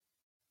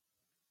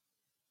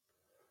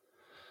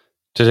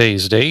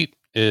Today's date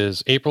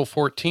is April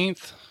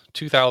 14th,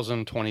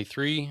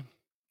 2023,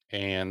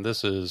 and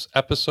this is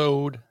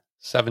episode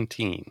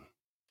 17.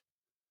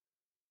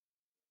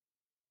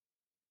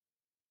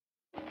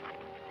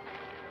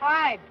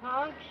 Hi,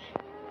 punks.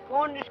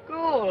 Going to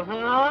school,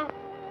 huh?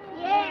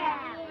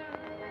 Yeah.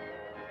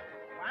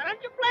 Why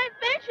don't you play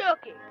fish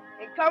hooky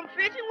and come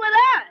fishing with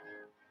us?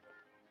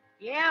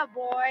 Yeah,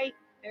 boy.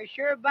 They're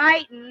sure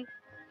biting.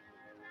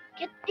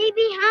 Get thee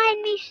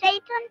behind me,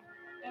 Satan,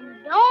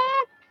 and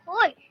don't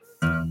push.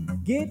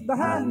 Get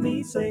behind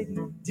me,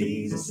 Satan.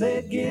 Jesus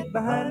said, get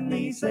behind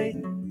me,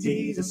 Satan.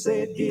 Jesus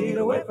said, get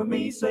away from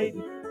me,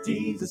 Satan.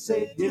 Jesus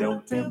said, you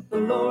don't tempt the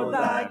Lord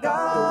thy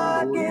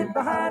God. Get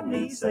behind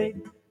me,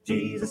 Satan.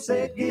 Jesus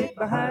said, get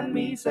behind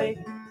me,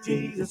 Satan.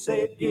 Jesus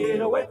said,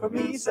 get away from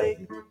me,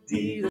 Satan.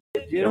 Jesus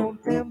said, you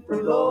don't tempt the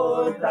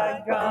Lord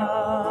thy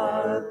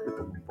God.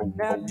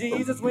 Now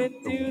Jesus went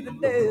to the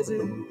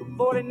desert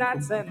 40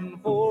 nights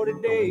and 40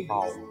 days.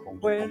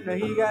 When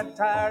he got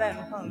tired and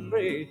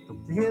hungry,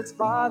 to his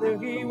father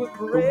he would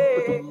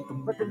pray.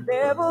 But the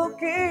devil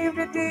came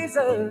to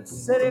Jesus,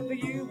 said,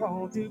 if you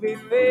want to be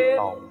fed,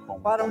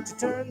 why don't you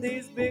turn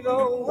these big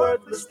old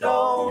worthless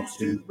stones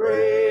to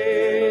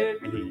bread?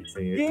 He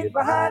said, get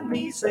behind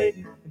me,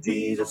 Satan.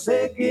 Jesus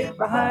said, get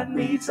behind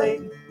me,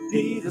 Satan.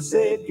 Jesus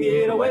said,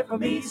 get away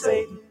from me,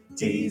 Satan.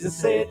 Jesus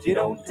said, you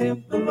don't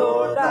tempt the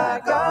Lord thy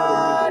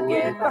God.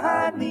 Get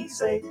behind me,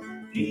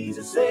 Satan.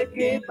 Jesus said,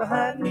 get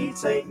behind me,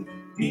 Satan.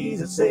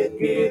 Jesus said,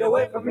 get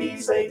away from me,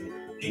 Satan.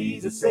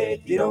 Jesus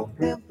said, you don't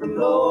tempt the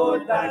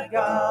Lord thy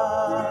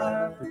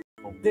God.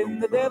 Then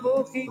the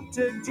devil he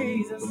took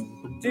Jesus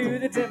to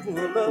the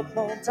temple up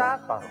on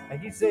top,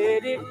 and he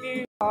said, if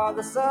you are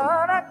the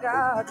Son of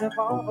God, jump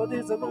off of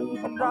this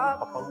roof and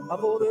drop.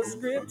 For the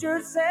scripture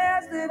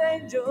says that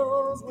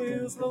angels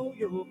will slow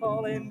you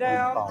falling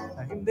down,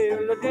 and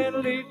they'll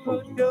gently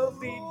put your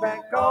feet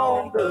back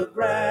on the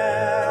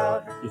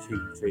ground.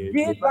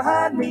 Get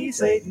behind me,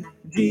 Satan.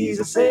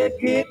 Jesus said,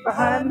 get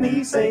behind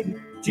me,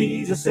 Satan.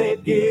 Jesus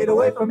said, get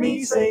away from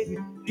me,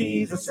 Satan.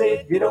 Jesus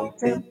said, you don't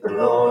tempt the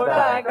Lord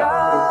thy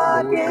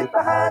God. Get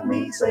behind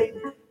me,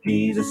 Satan.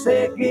 Jesus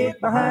said,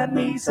 get behind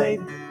me,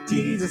 Satan.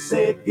 Jesus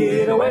said,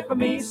 get away from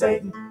me,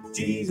 Satan.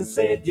 Jesus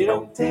said, you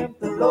don't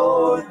tempt the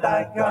Lord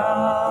thy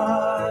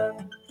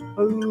God.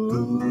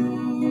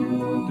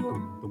 Ooh.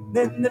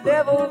 Then the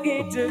devil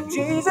he took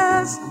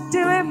Jesus to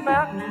a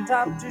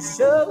mountaintop to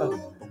show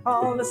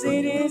all the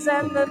cities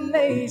and the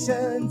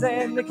nations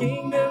and the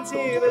kingdoms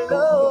here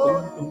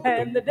below.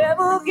 And the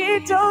devil he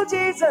told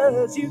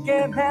Jesus, you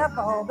can have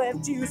all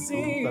that you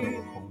see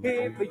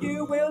if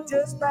you will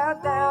just bow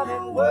down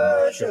and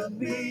worship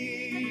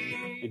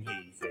me. And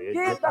he said,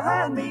 get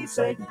behind me,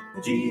 Satan.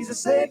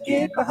 Jesus said,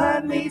 get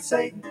behind me,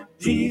 Satan.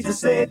 Jesus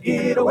said,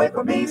 get away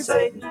from me,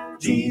 Satan.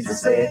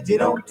 Jesus said, you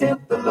don't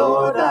tempt the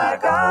Lord thy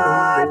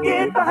God.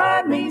 Get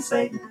behind me,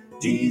 Satan.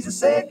 Jesus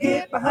said,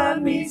 get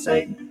behind me,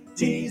 Satan.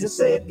 Jesus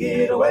said,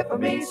 get away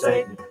from me,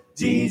 Satan.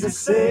 Jesus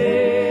said,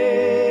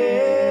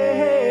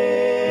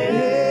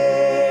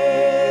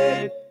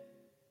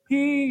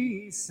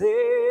 he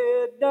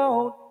said,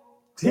 don't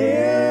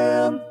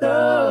tempt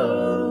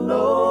the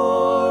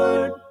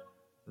Lord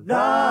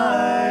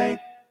thy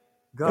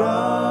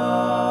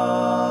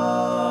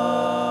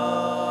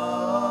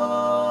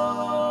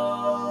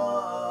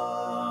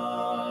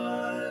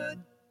God.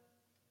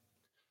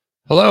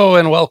 Hello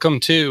and welcome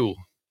to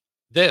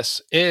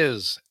This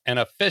is an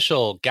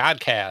official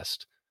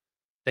Godcast.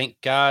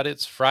 Thank God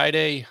it's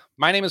Friday.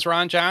 My name is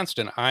Ron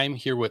Johnston. I'm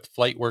here with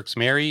Flightworks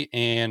Mary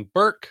and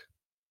Burke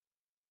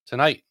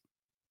tonight,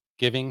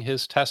 giving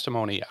his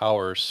testimony,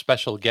 our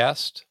special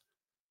guest,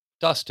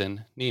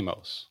 Dustin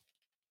Nemos.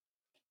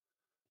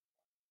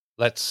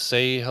 Let's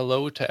say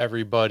hello to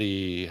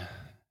everybody.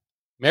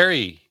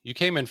 Mary, you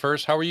came in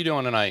first. How are you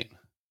doing tonight?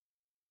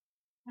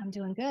 I'm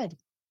doing good.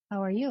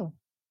 How are you?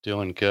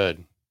 Doing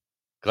good.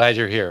 Glad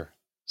you're here.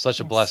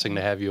 Such a Yes. blessing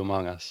to have you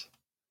among us.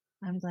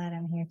 I'm glad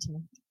I'm here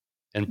too.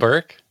 And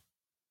Burke,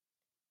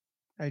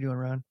 How you doing,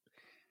 Ron?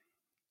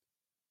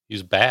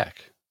 he's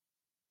back.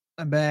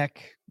 I'm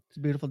back. It's a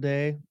beautiful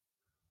day,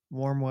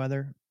 warm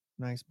weather,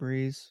 nice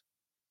breeze.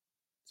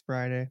 It's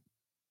Friday.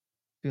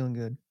 Feeling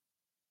good.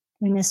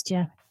 We missed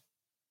you.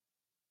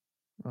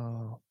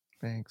 Oh,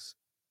 thanks.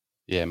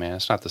 Yeah, man,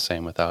 it's not the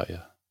same without you.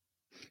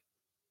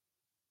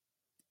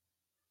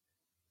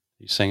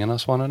 You singing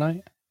us one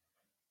tonight?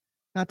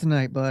 Not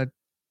tonight, bud.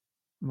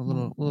 I'm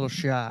a little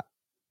shot.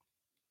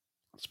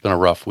 It's been a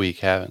rough week,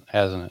 hasn't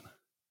it?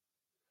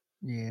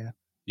 Yeah,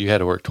 You had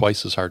to work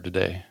twice as hard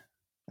today.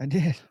 I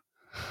did.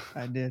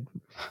 I did.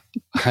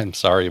 I'm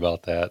sorry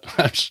about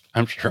that.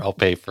 I'm sure I'll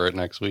pay for it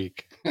next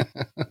week. Well,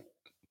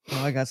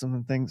 I got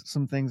some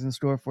things in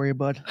store for you,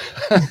 bud.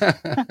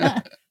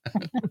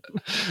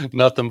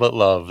 Nothing but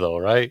love, though,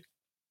 right?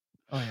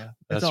 Oh yeah,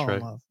 That's it's all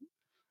right. love.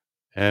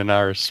 And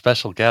our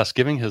special guest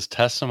giving his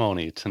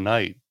testimony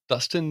tonight,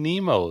 Dustin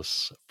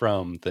Nemos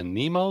from the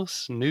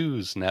Nemos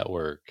News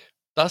Network.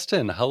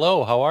 Dustin,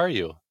 hello. How are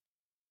you?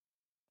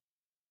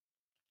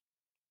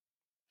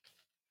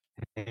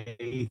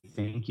 Hey,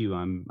 thank you.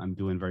 I'm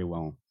doing very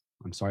well.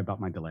 I'm sorry about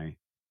my delay.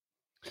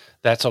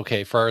 That's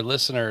okay. For our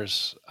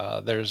listeners,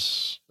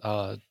 there's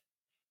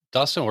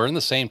Dustin. We're in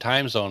the same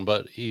time zone,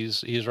 but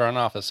he's run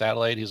off a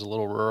satellite. He's a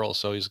little rural,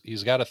 so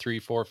he's got a 3,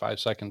 4, 5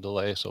 second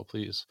delay. So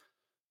please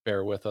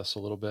bear with us a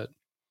little bit.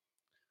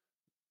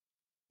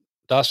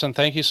 Dustin,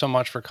 thank you so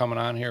much for coming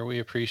on here. We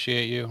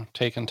appreciate you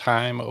taking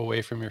time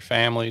away from your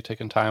family,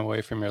 taking time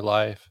away from your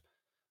life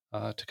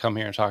to come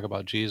here and talk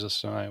about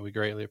Jesus tonight. We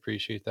greatly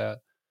appreciate that.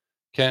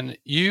 Can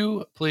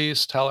you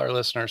please tell our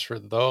listeners, for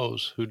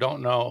those who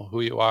don't know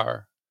who you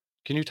are,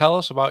 can you tell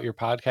us about your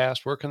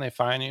podcast? Where can they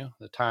find you?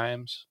 The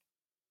times,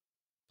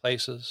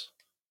 places?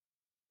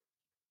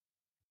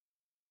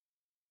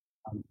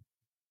 Um,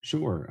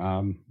 sure.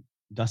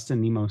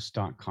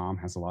 DustinNemos.com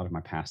has a lot of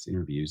my past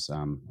interviews,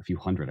 a few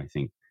hundred, I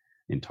think,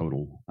 in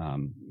total,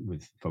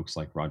 with folks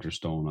like Roger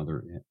Stoll and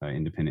other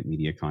independent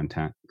media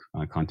content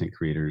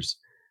creators,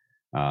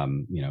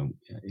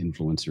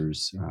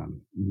 influencers,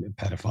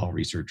 pedophile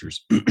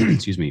researchers,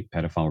 excuse me,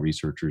 pedophile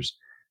researchers,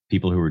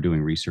 people who are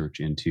doing research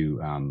into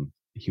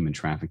human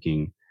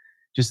trafficking.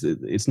 Just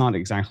it's not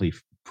exactly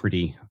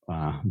pretty,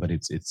 but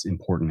it's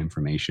important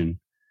information,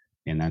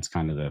 and that's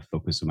kind of the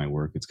focus of my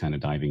work. It's kind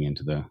of diving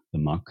into the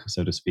muck,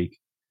 so to speak.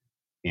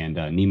 And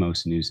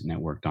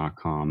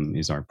nemosnewsnetwork.com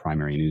is our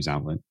primary news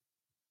outlet.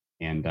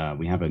 And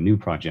we have a new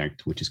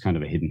project, which is kind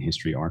of a hidden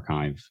history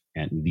archive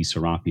at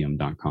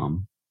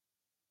theserapium.com.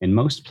 And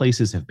most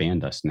places have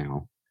banned us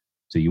now.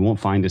 So you won't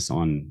find us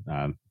on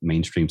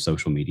mainstream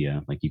social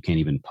media. Like you can't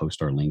even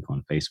post our link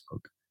on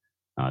Facebook.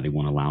 They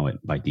won't allow it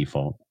by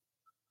default.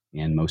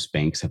 And most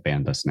banks have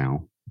banned us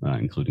now,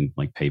 including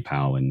like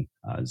PayPal and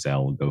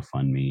Zelle,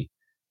 GoFundMe,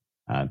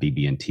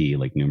 BB&T,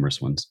 like numerous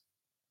ones.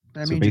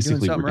 That So means you're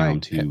doing basically, we're something down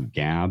right. to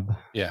Gab.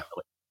 Yeah,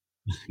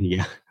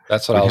 Yeah,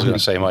 that's what we're I was down going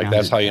to say, we're Mike. down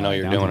That's to, how you know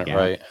you're down to doing it Gab.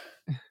 right.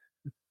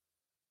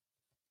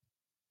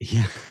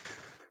 Yeah.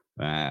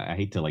 I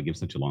hate to like give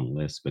such a long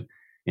list, but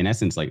in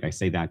essence, like I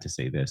say that to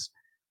say this,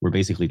 we're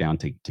basically down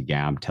to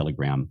Gab,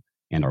 Telegram,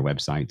 and our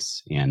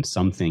websites. And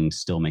some things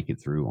still make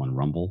it through on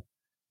Rumble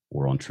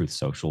or on Truth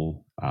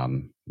Social.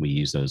 We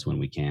use those when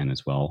we can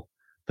as well,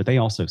 but they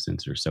also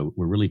censor. So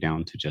we're really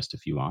down to just a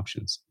few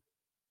options.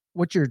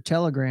 What's your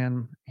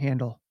Telegram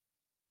handle?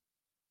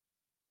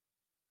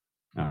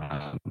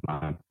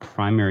 My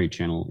primary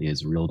channel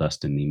is Real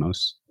Dustin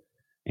Nemos,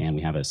 and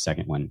we have a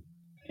second one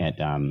at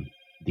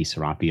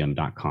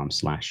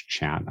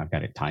theserapium.com/chat. I've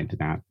got it tied to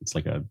that. It's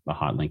like a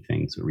hot link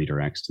thing, so it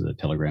redirects to the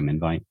Telegram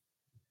invite.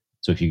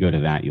 So if you go to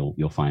that,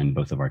 you'll find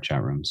both of our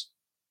chat rooms.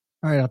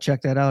 All right, I'll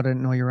check that out. I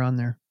didn't know you were on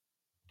there.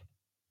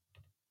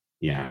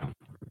 Yeah,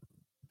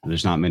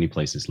 there's not many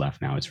places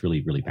left now. It's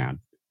really, really bad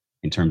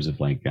in terms of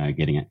like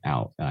getting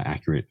out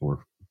accurate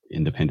or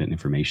independent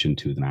information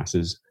to the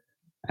masses.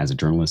 As a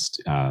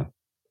journalist, the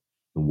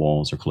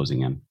walls are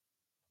closing in.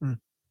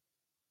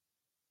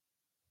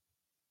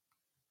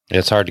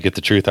 It's hard to get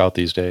the truth out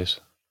these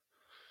days.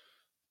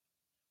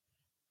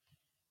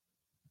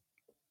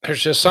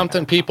 There's just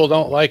something people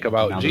don't like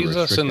about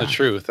Jesus and the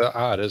truth.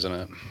 Odd, isn't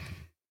it?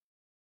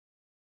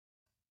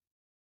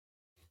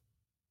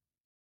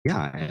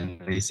 Yeah,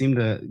 and they seem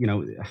to,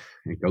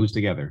 it goes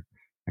together.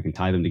 I can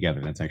tie them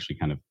together. That's actually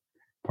kind of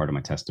part of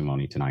my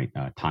testimony tonight,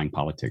 tying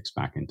politics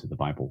back into the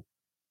Bible.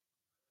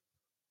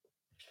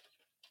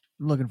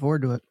 I'm looking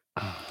forward to it.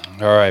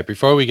 All right.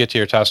 Before we get to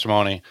your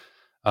testimony,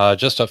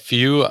 just a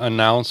few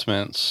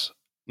announcements.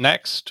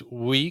 Next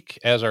week,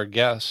 as our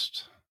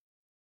guest,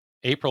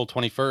 April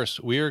 21st,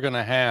 we are going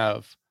to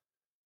have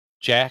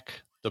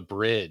Jack the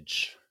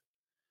Bridge.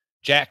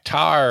 Jack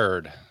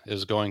Tard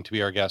is going to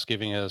be our guest,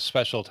 giving a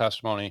special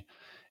testimony.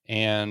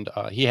 And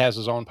he has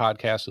his own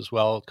podcast as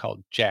well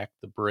called Jack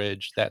the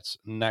Bridge. That's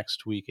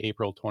next week,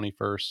 April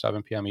 21st,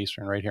 7 p.m.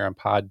 Eastern, right here on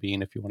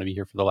Podbean if you want to be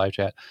here for the live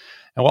chat.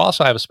 And we'll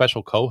also have a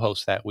special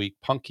co-host that week,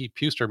 Punky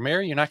Puster.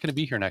 Mary, you're not going to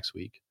be here next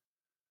week.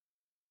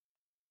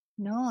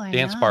 No, I'm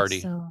Dance not. party.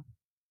 So,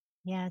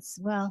 yeah, it's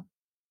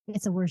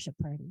a worship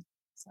party.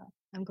 So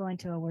I'm going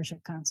to a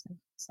worship concert.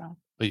 So,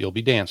 But you'll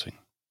be dancing.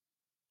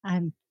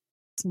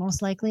 It's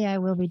most likely I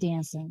will be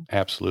dancing.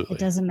 Absolutely. It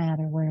doesn't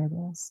matter where it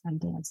is. I'm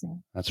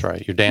dancing. That's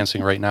right. You're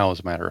dancing right now,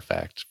 as a matter of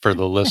fact. For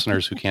the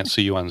listeners who can't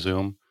see you on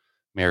Zoom,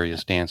 Mary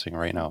is dancing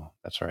right now.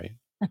 That's right.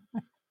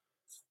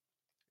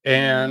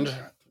 And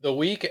the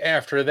week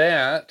after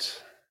that,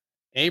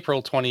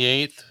 April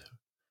 28th,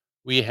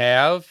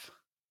 do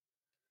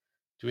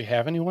we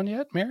have anyone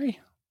yet, Mary?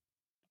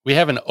 We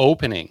have an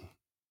opening.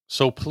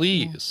 So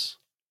please,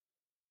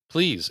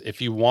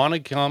 if you want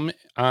to come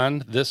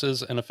on, this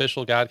is an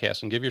official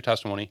Godcast and give your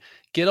testimony,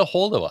 get a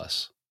hold of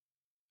us.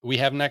 We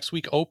have next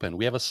week open.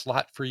 We have a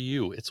slot for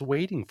you. It's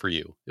waiting for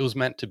you. It was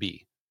meant to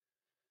be.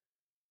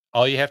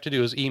 All you have to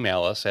do is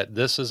email us at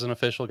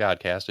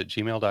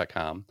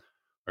thisisanofficialgodcast@gmail.com,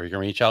 or you can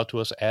reach out to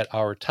us at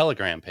our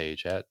Telegram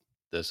page at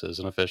This Is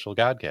an Official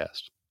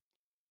Godcast.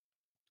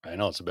 I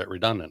know it's a bit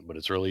redundant, but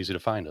it's real easy to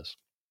find us.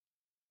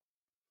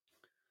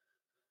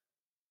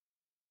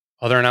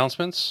 Other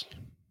announcements?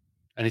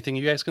 Anything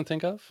you guys can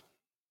think of?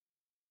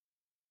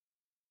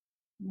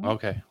 No?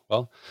 Okay.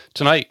 Well,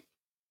 tonight,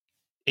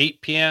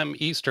 8 p.m.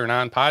 Eastern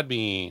on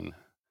Podbean.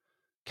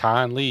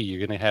 Con Lee,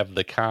 you're going to have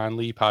the Con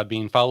Lee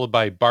Podbean, followed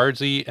by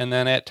Bardsey, and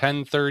then at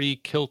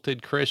 10:30,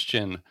 Kilted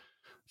Christian,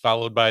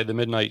 followed by the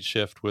Midnight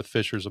Shift with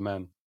Fishers of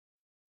Men.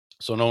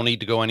 So no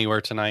need to go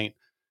anywhere tonight.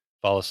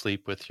 Fall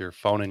asleep with your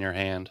phone in your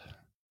hand.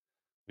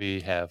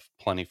 We have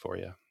plenty for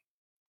you.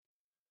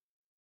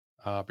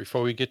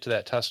 Before we get to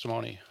that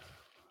testimony,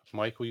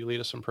 Mike, will you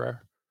lead us in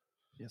prayer?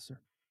 Yes, sir.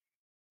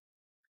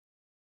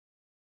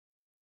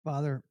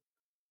 Father,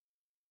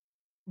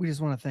 we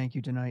just want to thank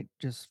you tonight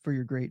just for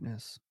your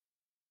greatness.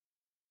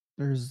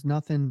 There's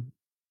nothing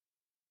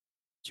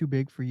too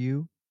big for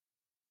you.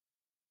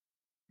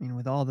 I mean,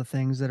 with all the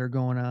things that are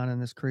going on in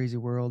this crazy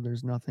world,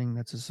 there's nothing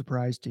that's a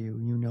surprise to you.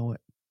 You know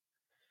it.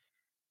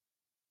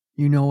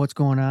 You know what's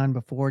going on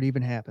before it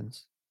even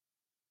happens.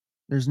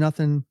 There's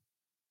nothing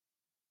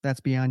that's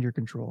beyond your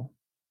control.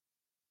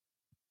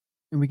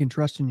 And we can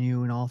trust in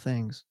you in all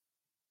things.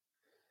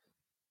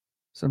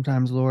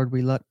 Sometimes, Lord,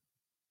 we let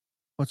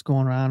what's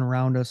going on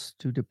around us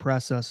to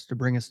depress us, to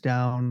bring us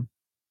down,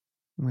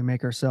 and we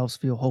make ourselves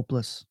feel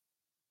hopeless,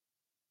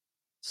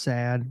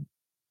 sad.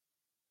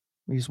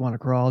 We just want to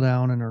crawl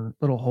down in our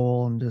little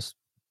hole and just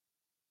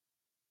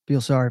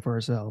feel sorry for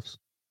ourselves.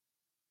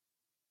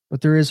 But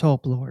there is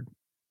hope, Lord.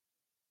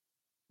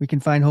 We can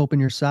find hope in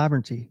your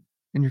sovereignty,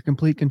 in your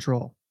complete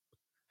control.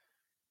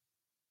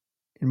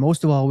 And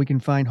most of all, we can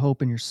find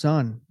hope in your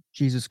Son,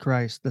 Jesus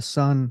Christ, the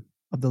Son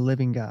of the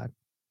living God.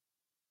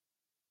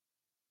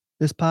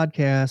 This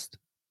podcast,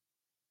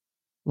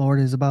 Lord,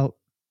 is about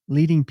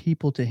leading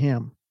people to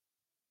him.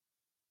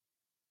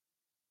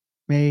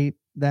 May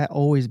that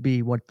always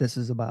be what this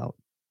is about.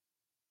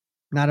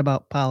 Not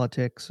about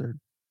politics or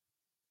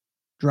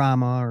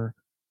drama or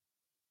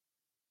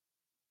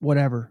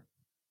whatever,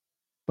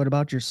 but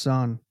about your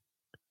Son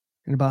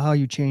and about how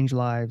you change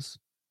lives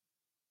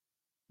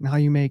and how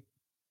you make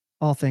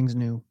all things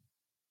new,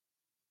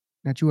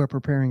 that you are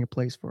preparing a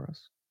place for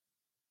us.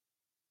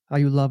 How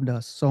you loved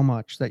us so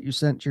much that you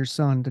sent your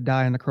Son to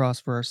die on the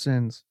cross for our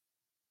sins.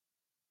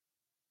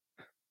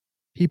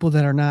 People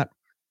that are not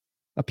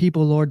a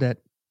people, Lord, that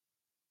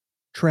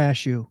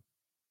trash you,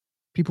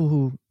 people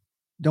who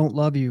don't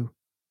love you,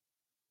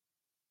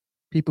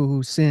 people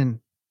who sin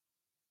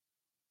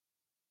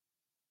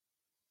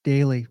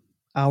daily,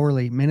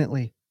 hourly,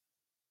 minutely,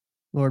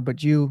 Lord,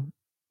 but you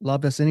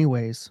loved us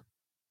anyways.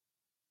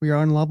 We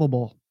are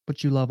unlovable,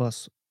 but you love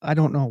us. I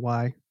don't know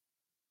why.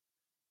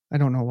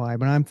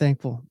 But I'm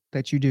thankful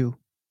that you do.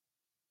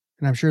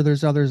 And I'm sure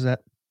there's others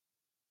that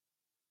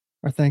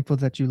are thankful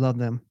that you love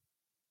them.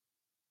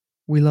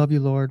 We love you,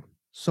 Lord,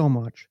 so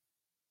much.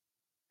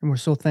 And we're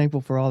so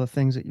thankful for all the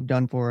things that you've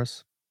done for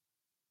us.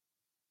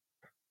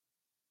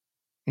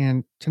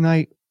 And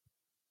tonight,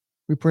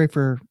 we pray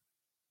for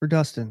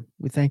Dustin.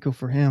 We thank you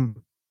for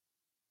him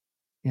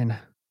and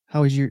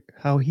how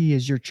he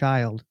is your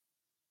child,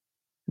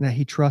 and that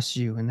he trusts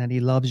you and that he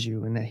loves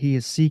you and that he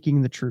is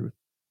seeking the truth.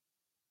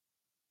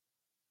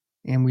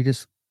 And we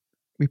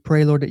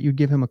pray, Lord, that you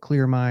give him a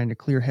clear mind, a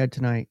clear head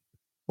tonight.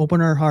 Open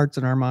our hearts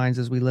and our minds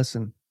as we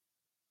listen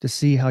to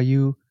see how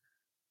you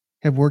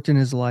have worked in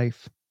his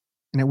life,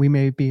 and that we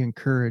may be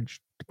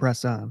encouraged to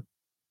press on,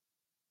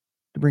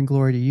 to bring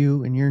glory to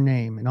you in your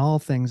name in all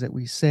things that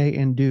we say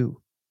and do.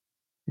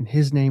 In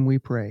his name we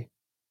pray.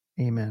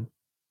 Amen.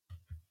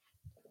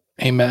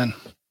 Amen.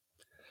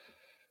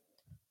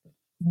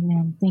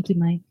 Amen. Thank you,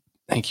 Mike.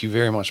 Thank you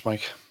very much,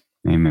 Mike.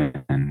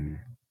 Amen.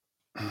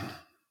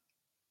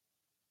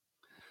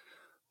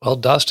 Well,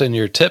 Dustin,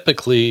 you're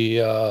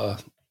typically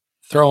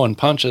throwing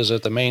punches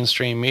at the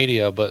mainstream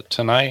media, but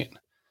tonight,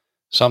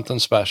 something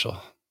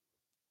special.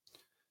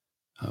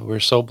 We're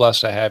so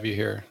blessed to have you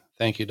here.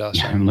 Thank you,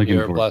 Dustin.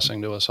 You're a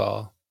blessing to us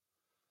all.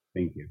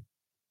 Thank you.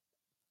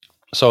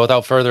 So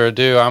without further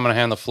ado, I'm going to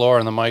hand the floor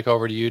and the mic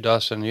over to you,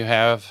 Dustin. You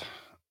have,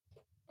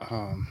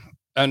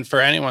 and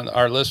for anyone,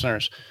 our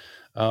listeners,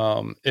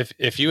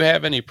 if you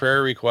have any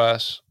prayer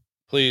requests,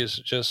 please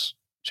just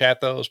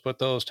chat those, put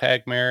those,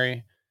 tag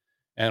Mary,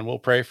 and we'll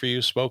pray for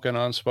you, spoken,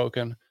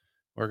 unspoken.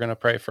 We're going to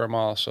pray for them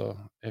all. So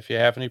if you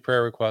have any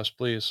prayer requests,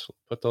 please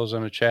put those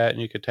in the chat,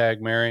 and you could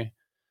tag Mary.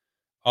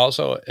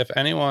 Also, if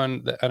any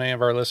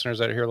of our listeners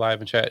that are here live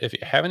in chat, if you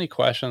have any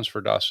questions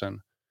for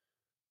Dustin,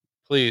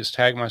 please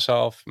tag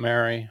myself,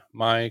 Mary,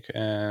 Mike,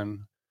 and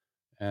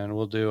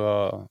we'll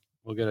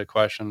get a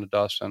question to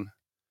Dustin.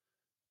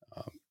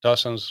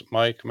 Dustin's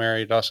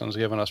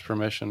given us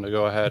permission to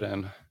go ahead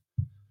and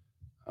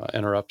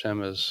interrupt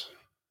him as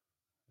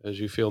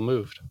you feel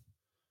moved.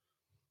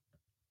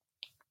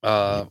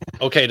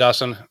 Okay,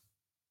 Dustin,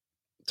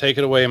 take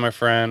it away, my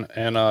friend.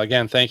 And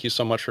again, thank you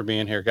so much for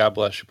being here. God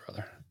bless you,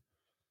 brother.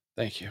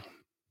 Thank you.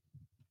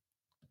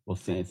 Well,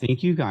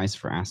 thank you guys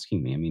for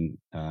asking me. I mean,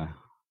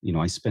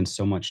 I spend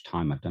so much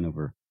time. I've done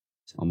over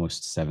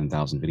almost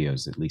 7,000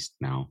 videos, at least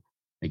now,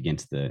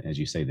 against as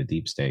you say, the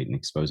deep state and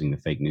exposing the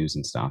fake news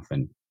and stuff.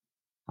 And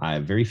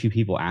very few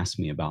people ask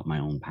me about my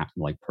own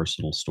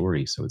personal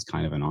story. So it's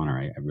kind of an honor.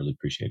 I really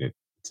appreciate it.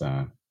 It's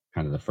kind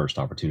of the first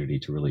opportunity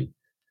to really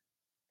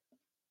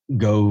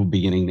go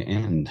beginning to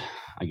end,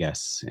 I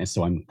guess. And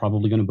so I'm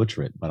probably going to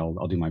butcher it, but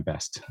I'll do my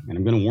best. And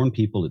I'm going to warn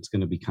people it's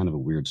going to be kind of a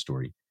weird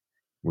story.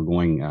 We're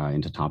going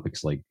into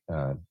topics like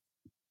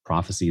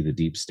prophecy, the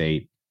deep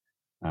state,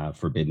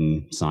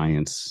 forbidden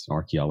science,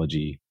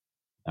 archaeology,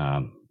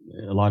 um,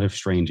 a lot of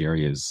strange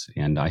areas.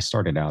 And I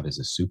started out as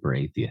a super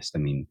atheist. I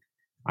mean,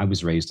 I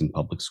was raised in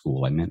public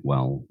school. I meant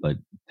well, but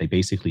they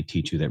basically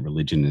teach you that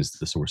religion is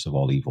the source of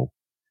all evil.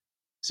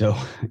 So,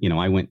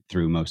 I went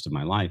through most of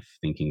my life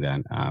thinking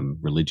that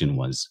religion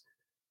was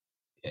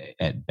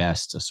at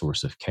best a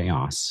source of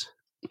chaos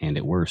and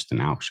at worst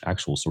an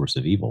actual source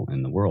of evil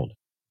in the world.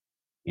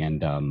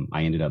 And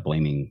I ended up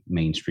blaming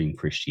mainstream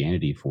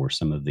Christianity for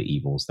some of the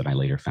evils that I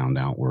later found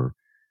out were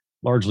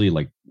largely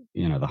like,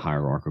 the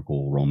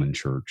hierarchical Roman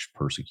church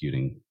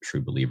persecuting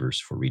true believers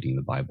for reading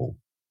the Bible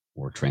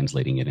or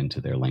translating it into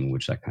their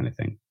language, that kind of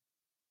thing.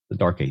 The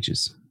Dark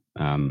Ages.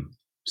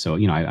 So,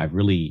 I've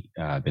really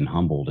been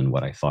humbled in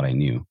what I thought I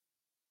knew.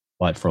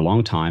 But for a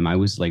long time, I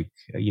was like,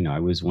 I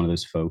was one of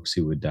those folks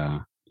who would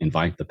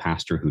invite the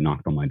pastor who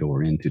knocked on my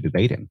door in to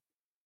debate him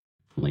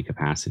in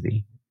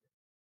capacity.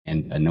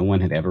 And no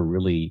one had ever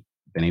really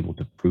been able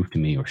to prove to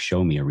me or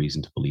show me a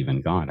reason to believe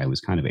in God. I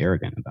was kind of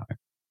arrogant about it.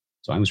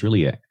 So I was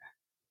really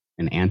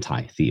an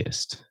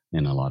anti-theist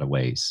in a lot of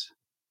ways.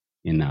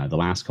 In the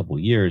last couple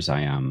of years,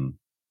 I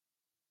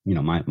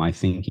my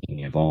thinking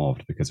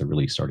evolved because I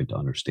really started to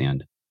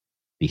understand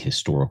the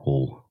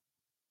historical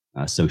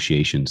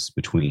associations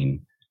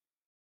between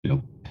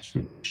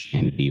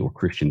Christianity or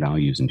Christian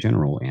values in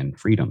general and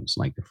freedoms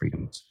like the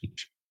freedom of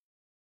speech.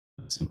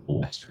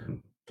 Simple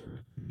Western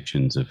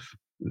traditions of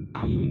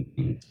valuing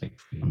things like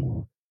freedom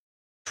or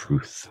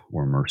truth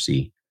or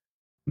mercy,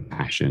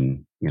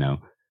 compassion,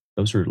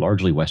 those are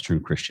largely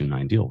Western Christian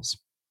ideals.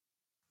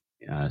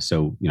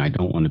 So, I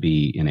don't want to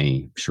be in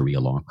a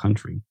Sharia law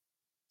country.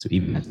 So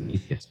even as an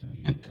atheist, I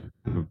began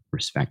to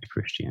respect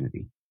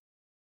Christianity.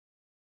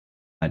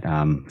 But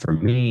for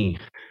me,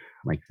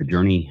 like the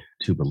journey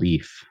to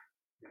belief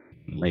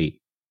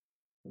late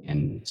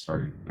and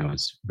started when I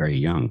was very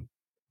young.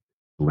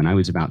 When I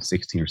was about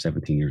 16 or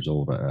 17 years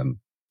old,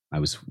 I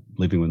was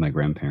living with my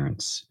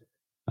grandparents.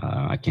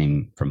 I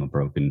came from a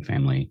broken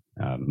family,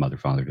 mother,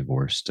 father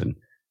divorced. And,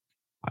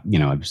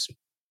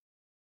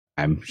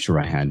 I'm sure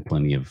I had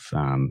plenty of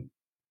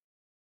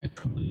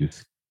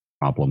youth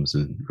problems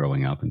and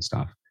growing up and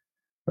stuff.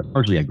 But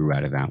largely I grew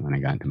out of that when I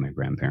got into my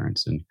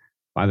grandparents. And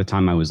by the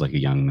time I was like a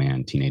young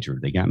man, teenager,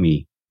 they got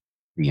me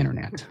the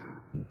internet,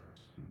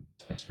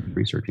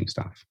 researching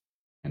stuff.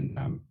 And,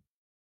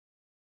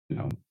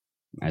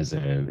 as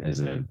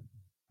a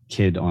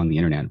kid on the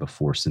internet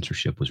before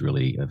censorship was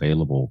really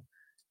available,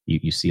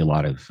 you see a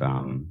lot of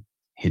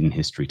hidden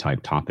history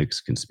type topics,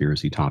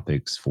 conspiracy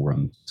topics,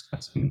 forums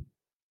discussing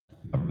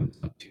governments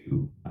up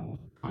to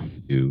trying to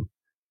do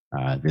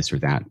this or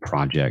that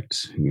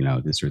project,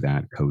 this or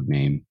that code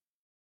name.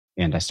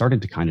 And I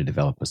started to kind of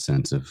develop a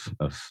sense of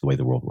the way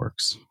the world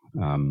works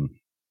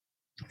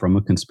from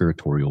a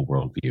conspiratorial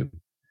worldview,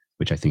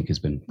 which I think has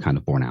been kind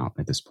of borne out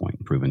at this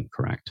point, proven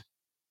correct.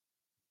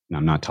 And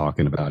I'm not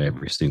talking about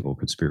every single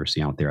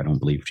conspiracy out there. I don't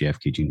believe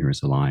JFK Jr.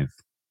 is alive.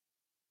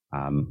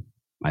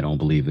 I don't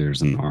believe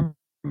there's an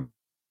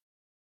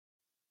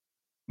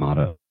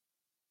armada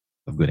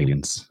of good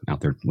aliens out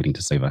there waiting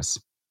to save us.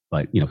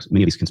 But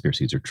many of these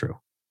conspiracies are true.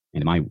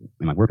 And in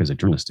my work as a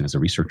journalist and as a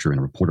researcher and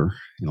a reporter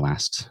in the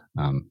last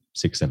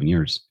 6-7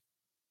 years,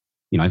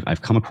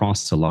 I've come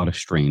across a lot of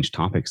strange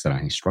topics that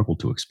I struggle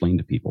to explain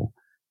to people,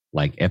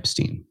 like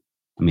Epstein.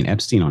 I mean,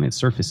 Epstein on its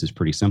surface is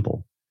pretty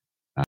simple.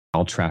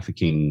 Child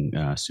trafficking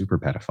super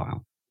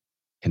pedophile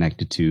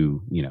connected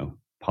to,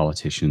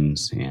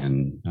 politicians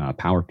and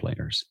power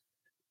players.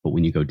 But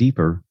when you go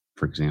deeper,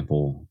 for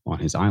example, on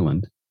his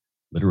island,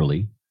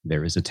 literally,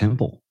 there is a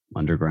temple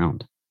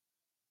underground.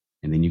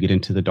 And then you get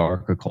into the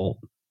dark occult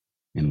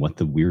and what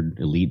the weird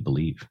elite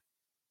believe.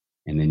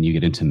 And then you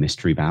get into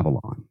Mystery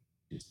Babylon,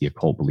 it's the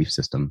occult belief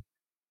system,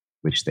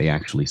 which they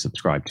actually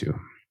subscribe to.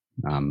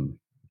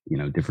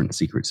 Different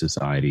secret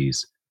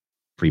societies,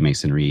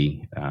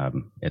 Freemasonry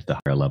at the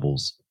higher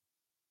levels,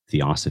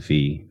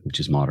 Theosophy, which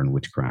is modern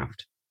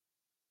witchcraft.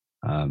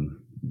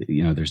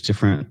 There's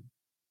different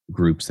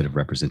groups that have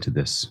represented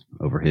this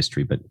over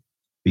history, but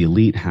the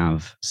elite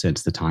have,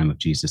 since the time of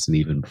Jesus and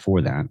even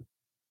before that,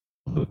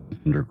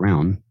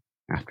 underground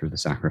after the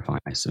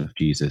sacrifice of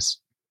Jesus,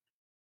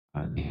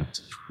 they have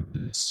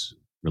this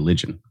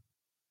religion.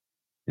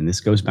 And this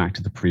goes back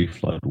to the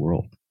pre-flood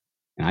world.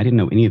 And I didn't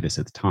know any of this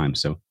at the time.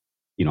 So,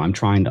 I'm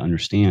trying to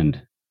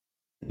understand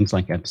things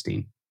like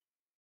Epstein,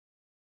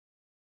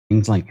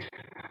 things like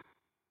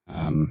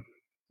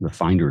the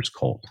Finders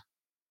cult,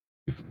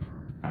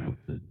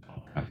 the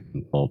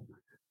cult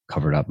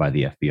covered up by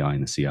the FBI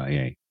and the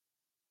CIA,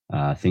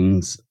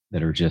 things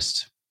that are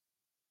just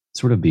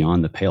sort of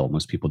beyond the pale.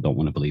 Most people don't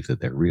want to believe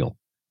that they're real.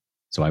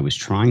 So I was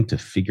trying to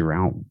figure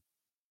out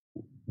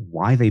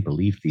why they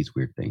believed these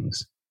weird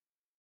things.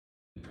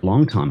 For a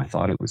long time, I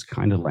thought it was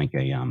kind of like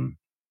a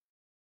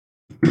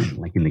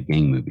like in the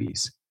gang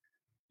movies,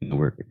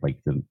 where like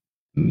the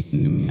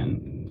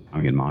men,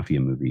 Italian mafia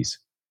movies,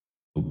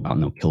 go out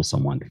and they'll kill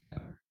someone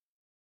together.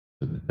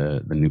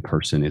 The new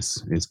person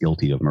is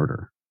guilty of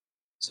murder,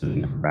 so they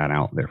never rat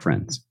out their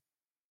friends.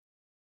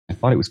 I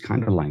thought it was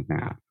kind of like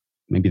that.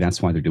 Maybe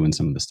that's why they're doing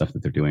some of the stuff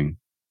that they're doing,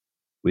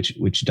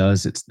 which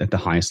does, it's at the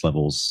highest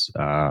levels,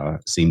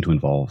 seem to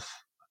involve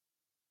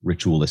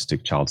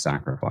ritualistic child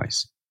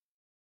sacrifice.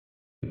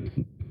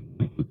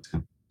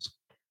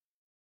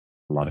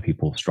 A lot of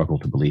people struggle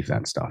to believe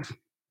that stuff.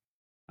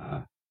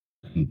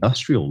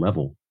 Industrial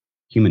level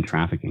human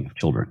trafficking of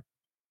children.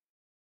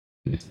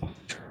 It's off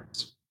the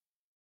charts.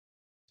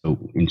 So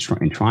in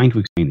trying to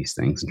explain these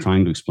things and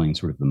trying to explain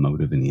sort of the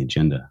motive and the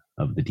agenda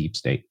of the deep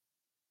state,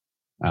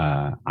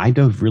 I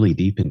dove really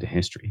deep into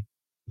history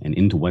and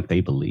into what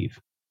they believe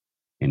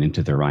and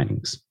into their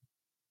writings.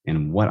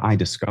 And what I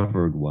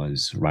discovered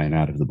was right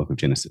out of the book of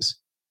Genesis.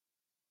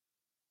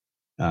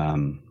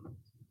 I'm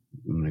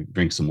going to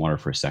drink some water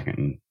for a second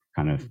and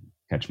kind of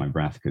catch my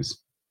breath because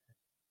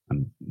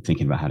I'm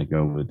thinking about how to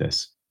go with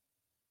this.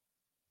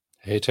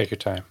 Hey, take your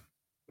time.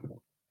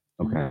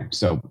 Okay,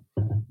 so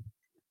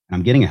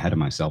I'm getting ahead of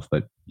myself,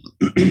 but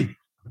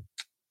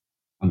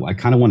I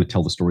kind of want to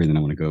tell the story, and then I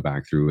want to go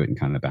back through it and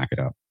kind of back it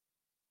up.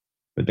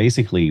 But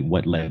basically,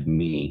 what led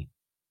me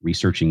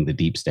researching the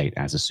deep state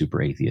as a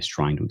super atheist,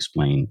 trying to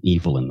explain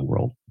evil in the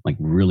world, like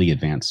really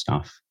advanced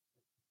stuff,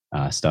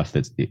 stuff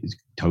that's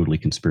totally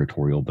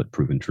conspiratorial but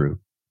proven true.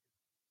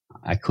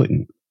 I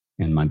couldn't.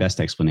 And my best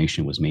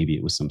explanation was maybe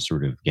it was some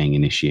sort of gang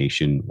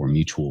initiation or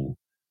mutually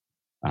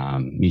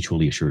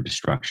assured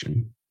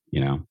destruction.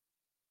 You know,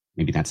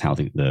 maybe that's how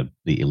the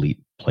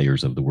elite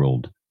players of the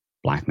world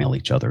blackmail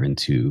each other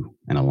into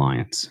an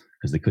alliance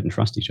because they couldn't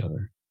trust each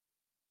other.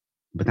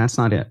 But that's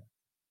not it.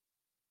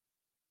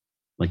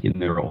 Like in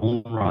their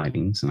own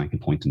writings, and I can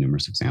point to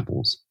numerous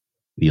examples,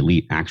 the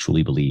elite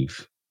actually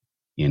believe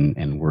in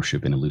and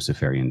worship in a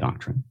Luciferian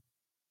doctrine.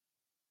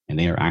 And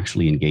they are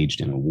actually engaged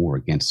in a war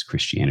against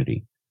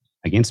Christianity,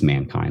 against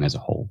mankind as a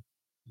whole.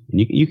 And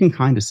you can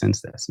kind of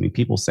sense this. I mean,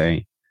 people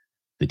say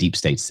the deep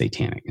state's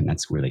satanic, and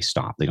that's where they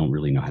stop. They don't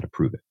really know how to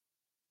prove it.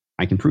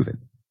 I can prove it.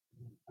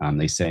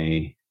 They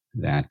say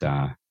that,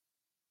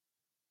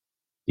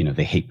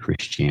 they hate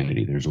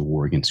Christianity. There's a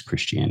war against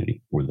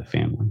Christianity or the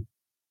family.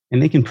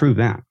 And they can prove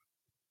that,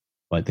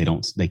 but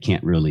they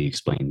can't really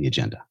explain the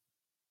agenda.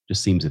 It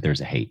just seems that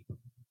there's a hate.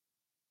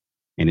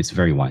 And it's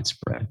very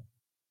widespread,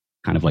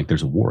 kind of like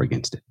there's a war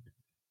against it.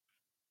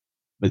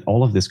 But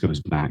all of this goes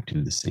back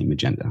to the same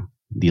agenda.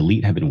 The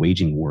elite have been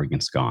waging war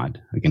against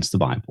God, against the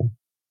Bible,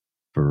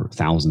 for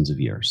thousands of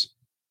years.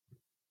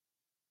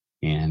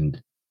 And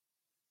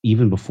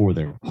even before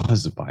there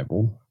was a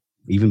Bible,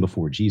 even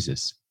before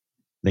Jesus,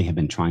 they have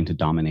been trying to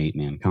dominate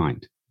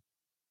mankind.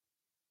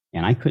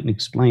 And I couldn't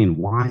explain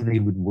why they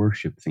would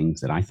worship things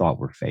that I thought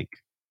were fake,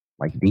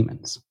 like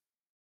demons,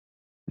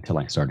 until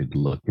I started to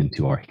look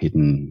into our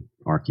hidden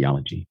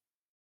archaeology,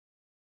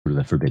 or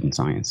the forbidden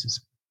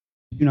sciences.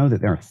 Did you know that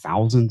there are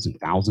thousands and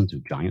thousands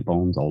of giant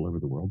bones all over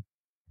the world?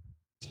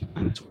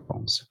 Dinosaur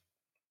bones.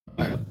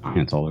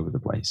 Giants all over the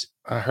place.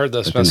 I heard the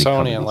But then they cover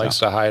Smithsonian these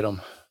likes up. to hide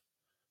them.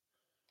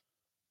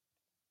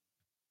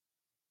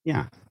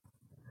 Yeah.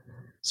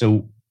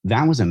 So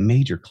that was a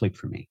major click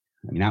for me.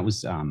 I mean, that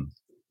was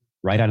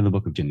right out of the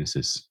book of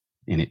Genesis,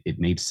 and it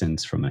made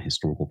sense from a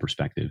historical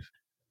perspective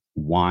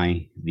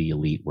why the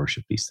elite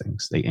worship these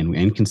things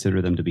and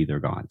consider them to be their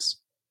gods.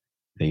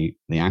 They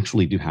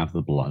actually do have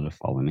the blood of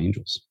fallen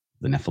angels,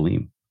 the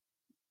Nephilim.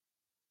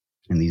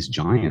 And these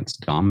giants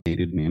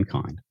dominated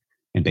mankind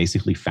and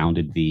basically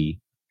founded the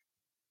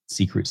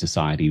secret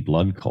society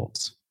blood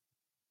cults.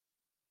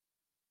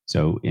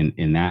 So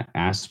in that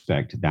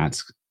aspect,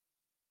 that's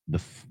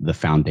the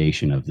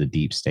foundation of the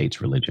deep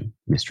state's religion,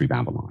 Mystery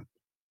Babylon.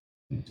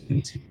 In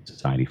these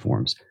society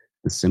forms,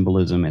 the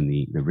symbolism and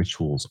the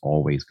rituals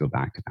always go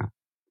back to that.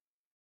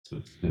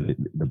 So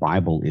the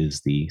Bible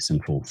is the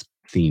central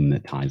theme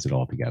that ties it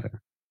all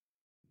together.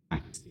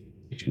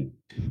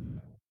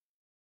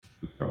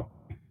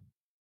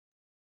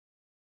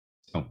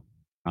 So,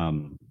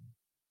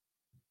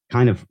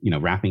 kind of,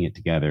 wrapping it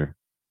together,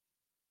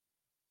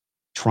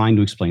 trying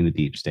to explain the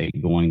deep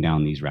state, going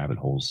down these rabbit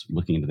holes,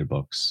 looking into their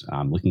books,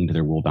 looking into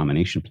their world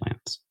domination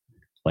plans.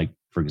 Like,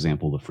 for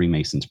example, the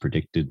Freemasons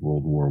predicted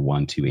World War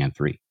I, II, and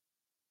III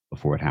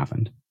before it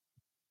happened,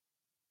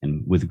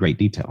 and with great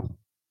detail.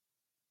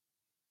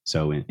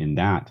 So in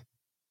that,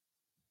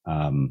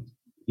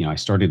 I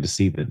started to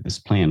see that this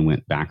plan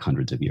went back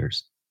hundreds of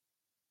years.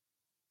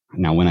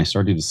 Now, when I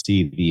started to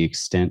see the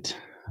extent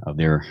of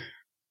their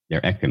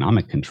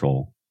economic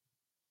control,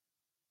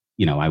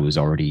 I was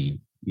already,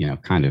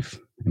 kind of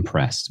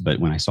impressed. But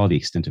when I saw the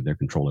extent of their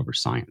control over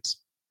science,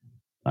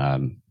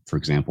 for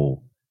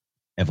example,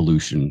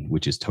 evolution,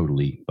 which is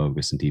totally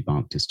bogus and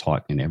debunked, is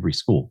taught in every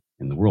school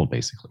in the world,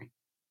 basically.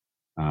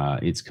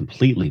 It's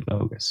completely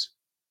bogus.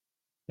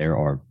 There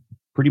are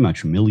pretty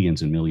much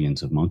millions and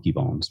millions of monkey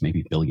bones,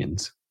 maybe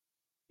billions,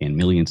 and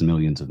millions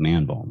of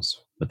man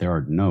bones. But there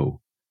are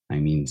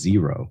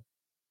zero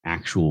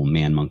actual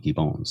man-monkey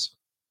bones.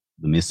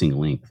 The missing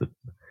link,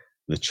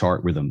 the the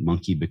chart where the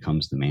monkey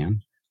becomes the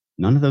man,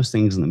 none of those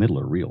things in the middle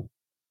are real.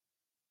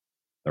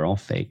 They're all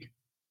fake.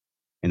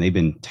 And they've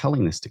been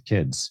telling this to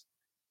kids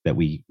that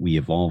we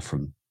evolved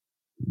from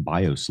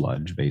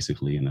biosludge,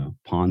 basically, in a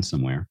pond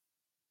somewhere,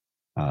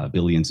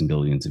 billions and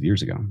billions of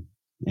years ago.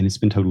 And it's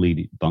been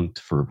totally debunked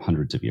for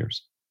hundreds of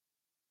years.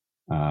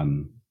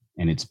 And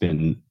it's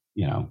been,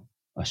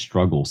 a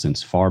struggle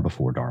since far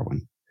before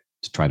Darwin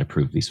to try to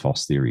prove these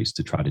false theories,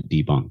 to try to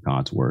debunk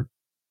God's word.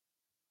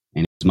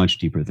 And it's much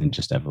deeper than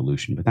just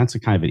evolution, but that's a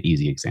kind of an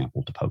easy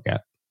example to poke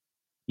at.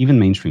 Even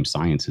mainstream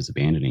science is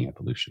abandoning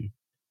evolution.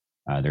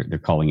 They're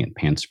calling it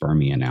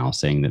panspermia now,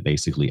 saying that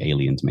basically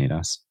aliens made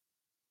us.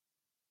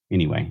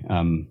 Anyway,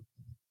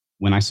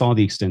 when I saw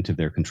the extent of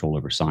their control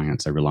over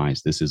science, I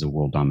realized this is a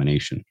world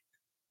domination.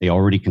 They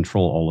already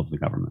control all of the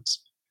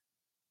governments.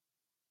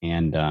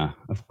 And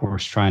of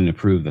course, trying to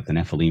prove that the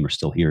Nephilim are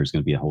still here is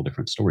going to be a whole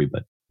different story.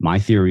 But my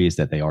theory is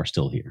that they are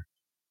still here,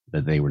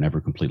 that they were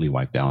never completely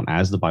wiped out,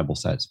 as the Bible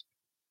says.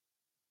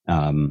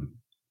 And,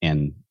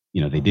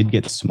 they did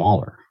get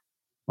smaller.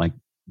 Like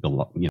the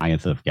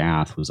Goliath of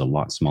Gath was a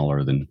lot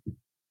smaller than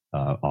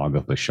Og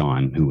of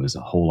Bashan, who was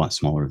a whole lot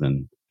smaller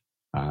than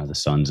the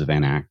sons of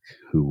Anak,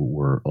 who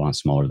were a lot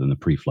smaller than the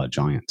pre-flood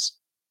giants.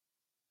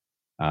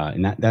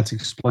 And that's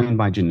explained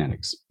by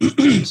genetics.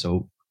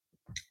 So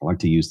I like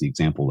to use the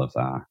example of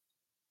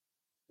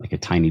like a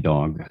tiny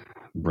dog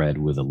bred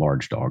with a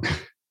large dog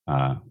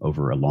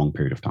over a long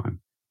period of time.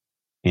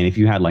 And if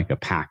you had like a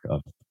pack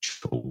of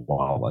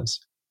chihuahuas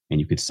and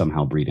you could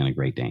somehow breed in a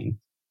Great Dane,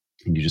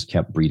 and you just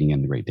kept breeding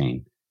in the Great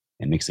Dane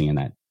and mixing in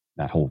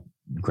that whole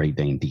Great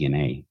Dane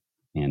DNA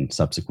and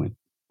subsequent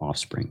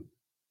offspring.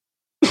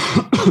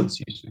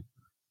 Excuse me.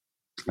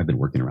 I've been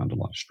working around a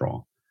lot of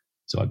straw,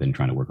 so I've been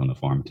trying to work on the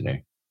farm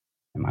today,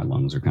 and my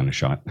lungs are kind of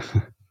shot.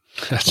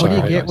 What do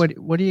you get?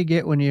 What do you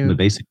get when you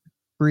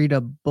breed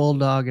a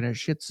bulldog and a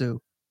Shih Tzu?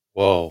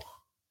 Whoa!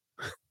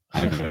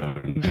 I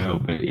don't know,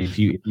 but if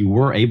you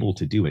were able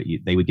to do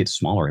it, they would get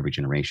smaller every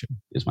generation.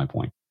 Is my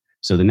point.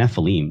 So the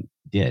Nephilim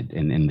did,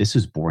 and this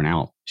is borne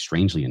out,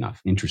 strangely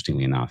enough,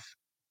 interestingly enough,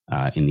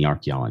 in the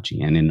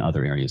archaeology and in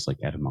other areas like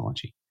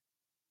etymology.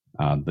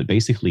 But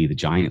basically, the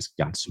giants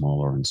got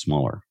smaller and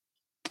smaller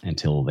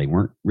until they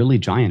weren't really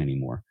giant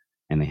anymore,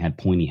 and they had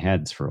pointy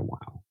heads for a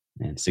while,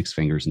 and 6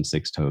 fingers and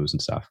 6 toes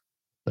and stuff.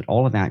 But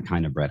all of that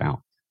kind of bred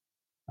out.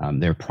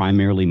 They're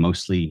primarily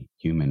mostly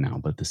human now,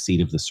 but the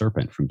seed of the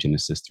serpent from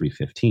Genesis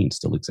 3:15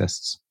 still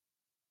exists.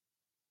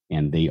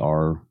 And they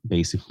are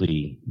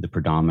basically the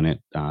predominant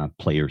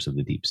players of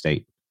the deep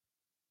state.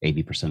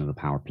 80% of the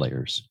power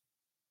players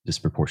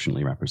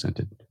disproportionately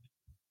represented.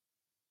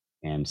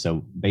 And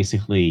so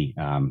basically,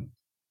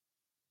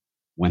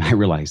 when I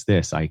realized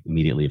this, I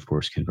immediately, of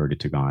course, converted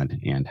to God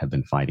and have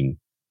been fighting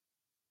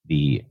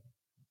the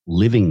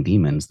living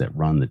demons that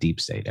run the deep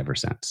state ever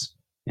since,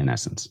 in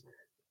essence.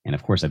 And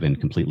of course, I've been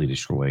completely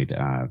destroyed,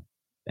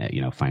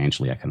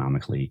 financially,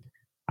 economically.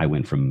 I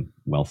went from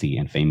wealthy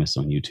and famous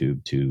on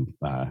YouTube to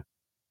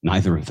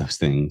neither of those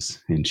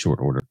things in short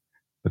order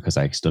because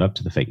I stood up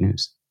to the fake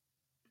news.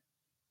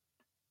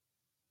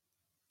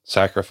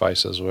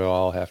 Sacrifices we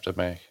all have to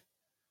make.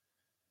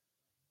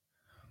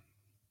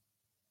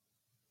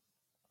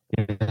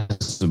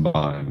 It's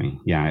about me.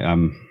 Yeah.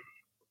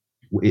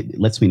 It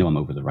lets me know I'm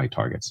over the right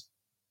targets.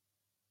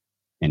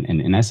 And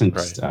in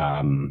essence,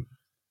 right.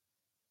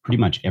 Pretty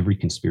much every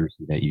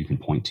conspiracy that you can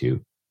point to,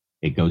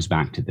 it goes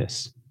back to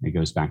this. It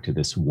goes back to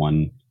this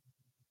one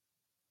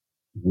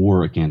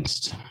war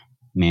against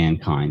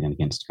mankind and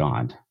against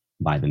God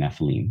by the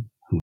Nephilim,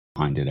 who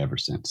behind it ever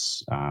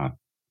since.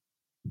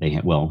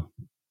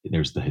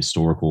 There's the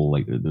historical,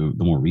 like the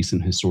more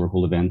recent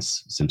historical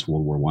events since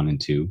World War I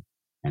and II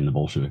and the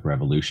Bolshevik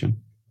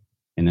Revolution.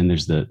 And then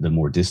there's the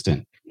more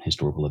distant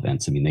historical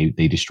events. I mean,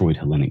 they destroyed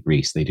Hellenic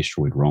Greece. They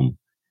destroyed Rome.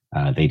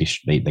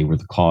 They were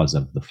the cause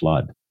of the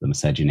flood, the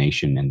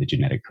miscegenation and the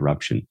genetic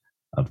corruption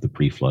of the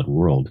pre-flood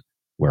world,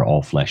 where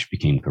all flesh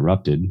became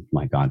corrupted,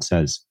 like God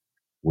says,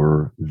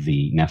 were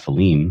the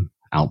Nephilim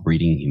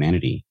outbreeding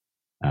humanity,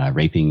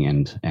 raping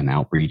and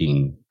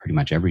outbreeding pretty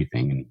much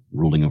everything and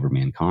ruling over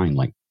mankind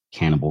like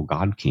cannibal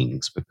god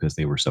kings because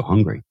they were so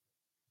hungry.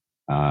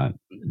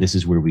 This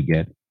is where we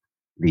get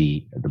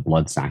the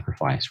blood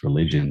sacrifice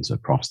religions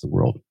across the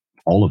world.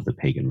 All of the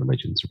pagan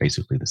religions are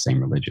basically the same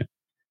religion.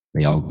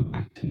 They all go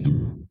back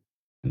to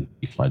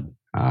the flood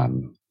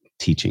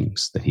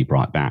teachings that he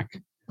brought back.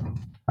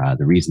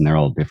 The reason they're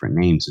all different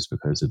names is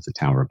because of the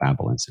Tower of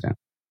Babel incident.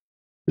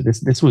 So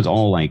this was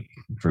all like,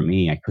 for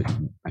me, I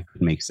couldn't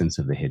make sense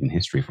of the hidden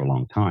history for a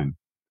long time.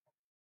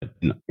 But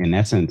in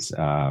essence,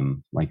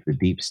 like the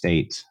deep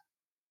state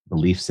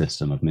belief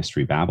system of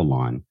Mystery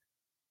Babylon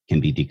can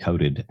be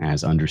decoded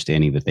as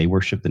understanding that they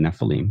worship the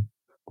Nephilim,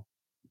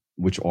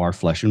 which are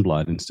flesh and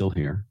blood and still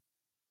here.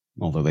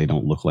 Although they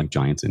don't look like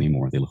giants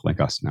anymore, they look like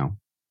us now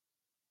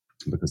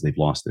because they've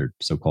lost their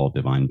so-called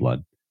divine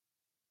blood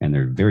and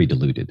they're very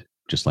diluted,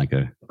 just like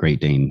a Great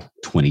Dane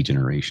 20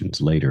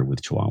 generations later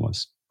with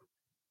Chihuahuas.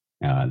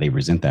 They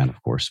resent that,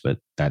 of course, but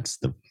that's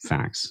the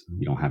facts.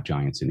 You don't have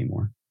giants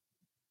anymore.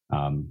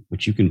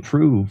 But you can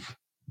prove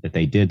that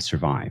they did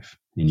survive,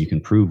 and you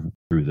can prove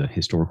through the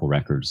historical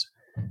records,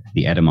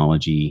 the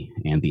etymology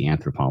and the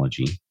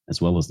anthropology,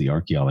 as well as the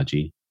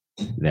archaeology,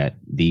 that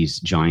these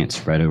giants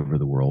spread over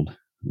the world,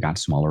 got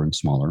smaller and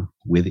smaller,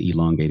 with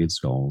elongated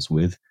skulls,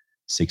 with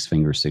 6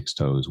 fingers, 6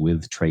 toes,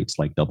 with traits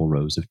like double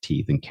rows of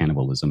teeth and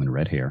cannibalism and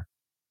red hair.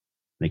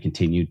 They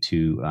continued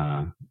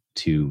to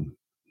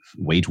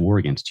wage war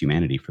against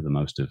humanity for the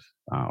most of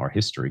our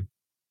history.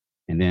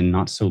 And then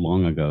not so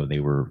long ago, they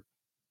were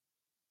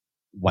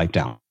wiped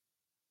out.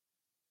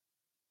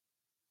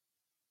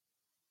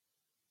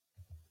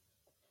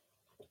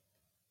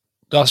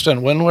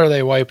 Dustin, when were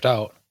they wiped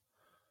out?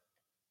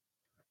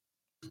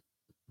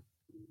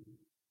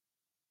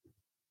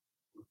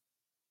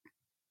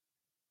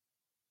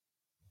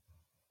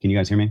 Can you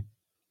guys hear me?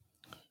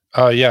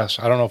 Yes.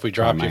 I don't know if we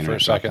dropped my you for a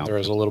internet dropped second. out There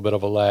was for a little bit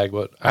of a lag,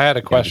 but I had a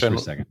Yeah, just question. for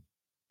a second.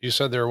 You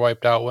said they were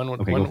wiped out. When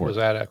Okay, when go for was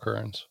it. that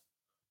occurrence?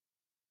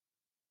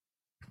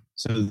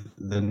 So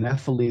the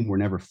Nephilim were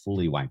never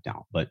fully wiped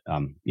out, but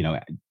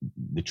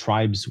the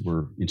tribes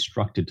were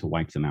instructed to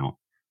wipe them out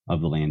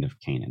of the land of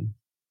Canaan.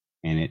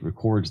 And it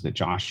records that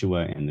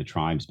Joshua and the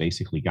tribes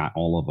basically got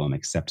all of them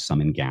except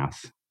some in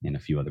Gath and a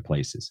few other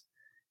places.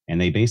 And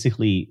they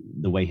basically,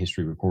 the way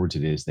history records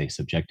it is, they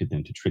subjected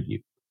them to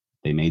tribute.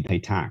 They made pay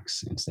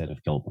tax instead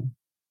of kill them.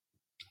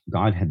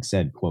 God had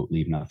said, quote,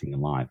 leave nothing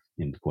alive,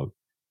 end quote,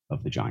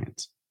 of the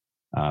giants.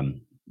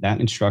 That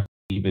instruction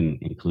even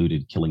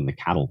included killing the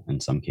cattle in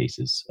some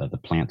cases, the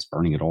plants,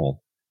 burning it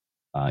all,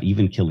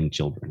 even killing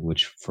children,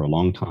 which for a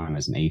long time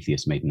as an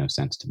atheist made no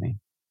sense to me.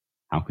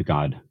 How could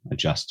God, a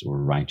just or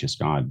righteous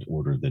God,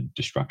 order the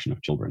destruction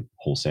of children,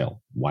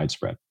 wholesale,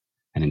 widespread,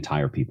 an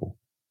entire people?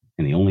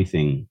 And the only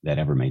thing that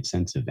ever made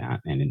sense of that,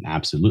 and it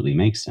absolutely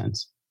makes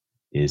sense,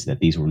 is that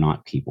these were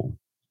not people.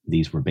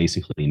 These were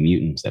basically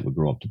mutants that would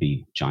grow up to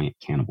be giant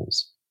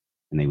cannibals,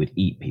 and they would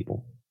eat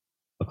people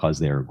because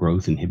their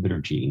growth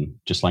inhibitor gene,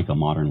 just like a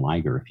modern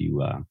liger, if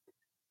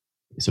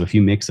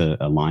you mix a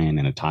lion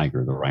and a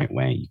tiger the right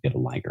way, you get a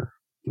liger,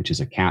 which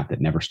is a cat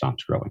that never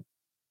stops growing.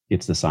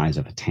 It's the size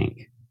of a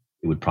tank.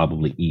 It would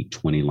probably eat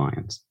 20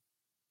 lions.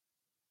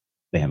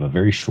 They have a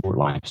very short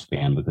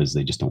lifespan because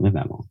they just don't live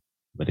that long.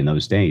 But in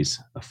those days,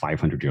 a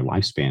 500-year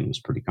lifespan was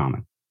pretty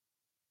common.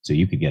 So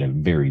you could get a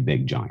very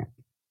big giant,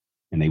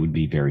 and they would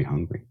be very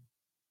hungry.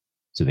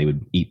 So they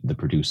would eat the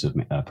produce of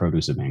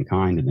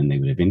mankind, and then they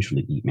would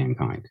eventually eat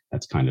mankind.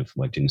 That's kind of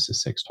what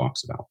Genesis 6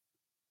 talks about.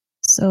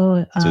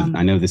 So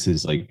I know this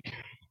is like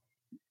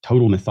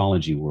total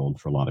mythology world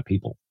for a lot of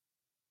people,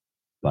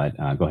 but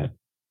go ahead.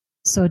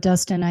 So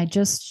Dustin, I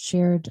just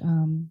shared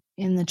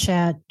in the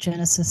chat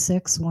Genesis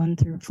 6,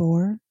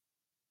 1-4.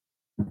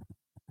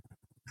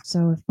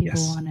 So if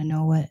people Yes. want to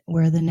know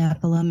where the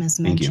Nephilim is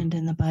Thank you. mentioned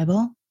in the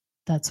Bible,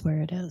 that's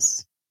where it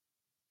is.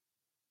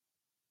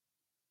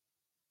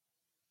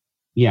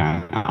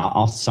 Yeah,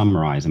 I'll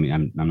summarize. I mean,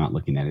 I'm not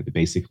looking at it, but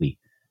basically,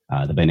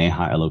 the B'nai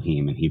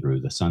Ha-Elohim in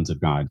Hebrew, the sons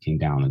of God, came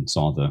down and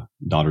saw the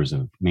daughters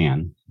of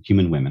man,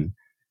 human women,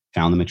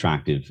 found them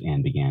attractive,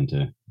 and began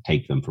to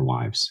take them for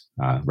wives,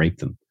 rape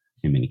them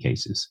in many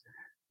cases.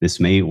 This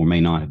may or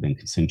may not have been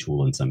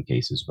consensual in some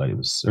cases, but it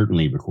was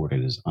certainly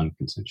recorded as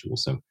unconsensual.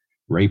 So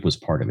rape was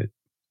part of it.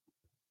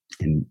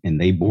 And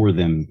they bore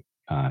them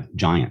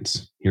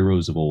giants,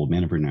 heroes of old,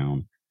 men of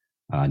renown,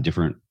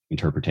 different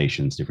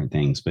interpretations, different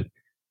things. But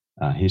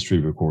history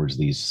records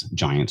these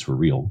giants were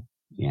real.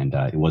 And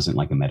it wasn't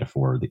like a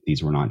metaphor.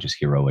 These were not just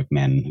heroic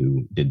men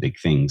who did big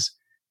things.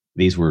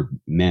 These were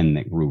men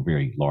that grew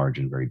very large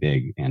and very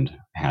big and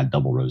had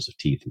double rows of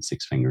teeth and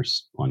 6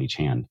 fingers on each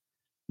hand,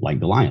 like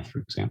Goliath, for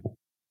example.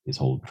 His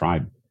whole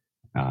tribe,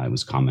 it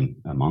was common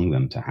among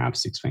them to have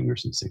 6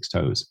 fingers and 6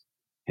 toes.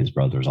 His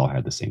brothers all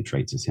had the same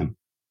traits as him.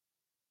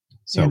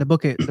 So the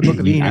book of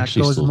Enoch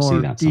actually goes still more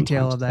see that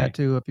detail sometimes of that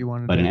today. too, if you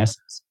wanted But in to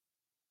essence,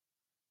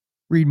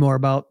 read more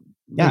about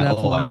the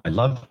Nephilim. I'd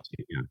love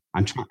to. Yeah.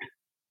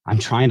 I'm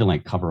trying to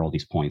like cover all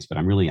these points, but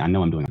I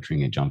know I'm doing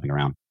it jumping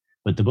around.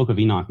 But the book of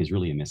Enoch is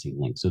really a missing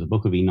link. So the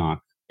book of Enoch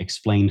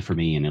explained for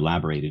me and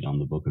elaborated on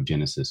the book of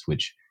Genesis,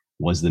 which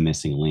was the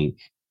missing link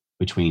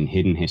between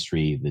hidden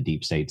history, the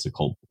deep state's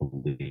occult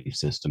belief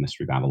system,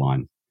 Mystery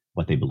Babylon,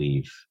 what they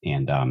believe,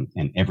 and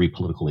every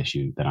political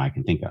issue that I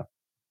can think of.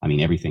 I mean,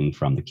 everything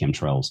from the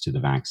chemtrails to the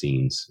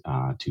vaccines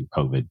to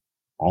COVID,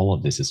 all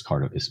of this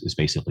is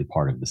basically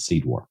part of the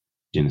seed war.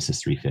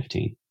 Genesis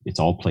 3:15. It's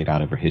all played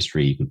out over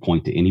history. You can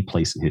point to any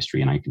place in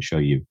history, and I can show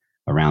you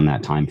around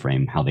that time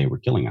frame how they were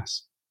killing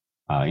us.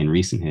 In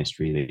recent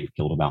history, they've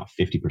killed about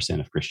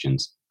 50% of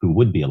Christians who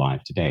would be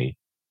alive today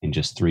in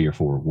just 3 or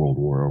 4 World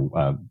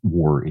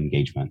War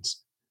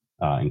engagements,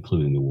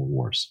 including the world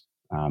wars.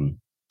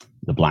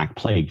 The Black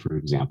Plague, for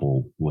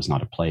example, was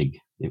not a plague.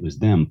 It was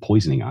them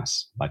poisoning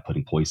us by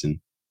putting poison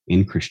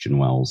in Christian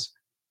wells,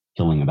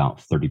 killing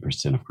about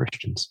 30% of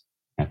Christians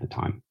at the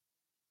time.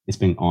 It's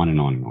been on and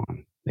on and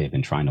on. They've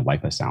been trying to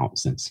wipe us out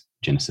since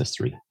Genesis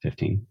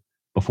 3:15,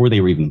 before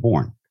they were even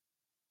born,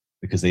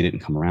 because they didn't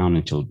come around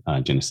until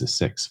Genesis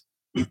 6.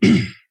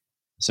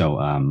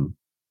 So,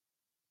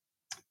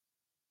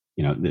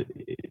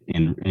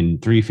 in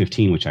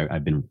 3:15, which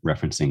I've been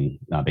referencing,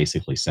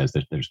 basically says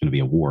that there's going to be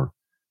a war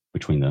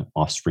between the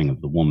offspring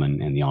of the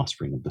woman and the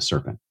offspring of the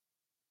serpent.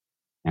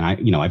 And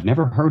I've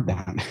never heard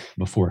that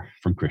before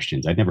from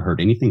Christians. I've never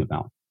heard anything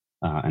about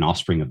an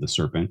offspring of the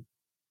serpent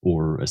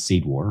or a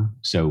seed war.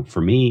 So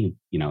for me,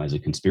 as a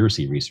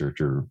conspiracy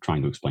researcher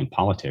trying to explain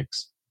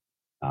politics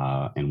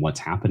and what's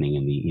happening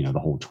in the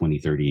whole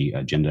 2030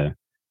 agenda,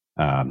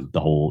 the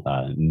whole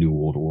New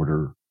World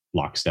Order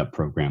lockstep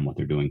program, what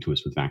they're doing to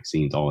us with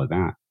vaccines, all of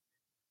that,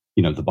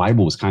 the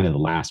Bible was kind of the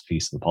last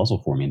piece of the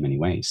puzzle for me in many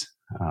ways.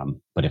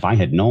 But if I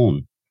had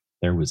known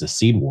there was a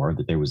seed war,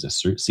 that there was a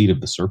seed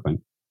of the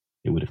serpent,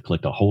 it would have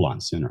clicked a whole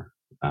lot sooner.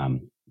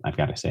 I've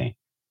got to say,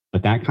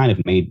 but that kind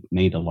of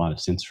made a lot of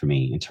sense for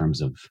me in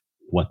terms of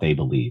what they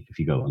believe. If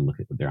you go and look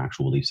at their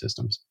actual belief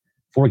systems,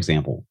 for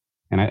example,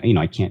 and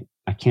I can't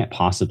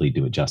possibly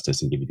do it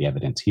justice and give you the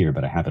evidence here,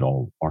 but I have it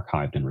all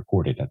archived and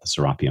recorded at the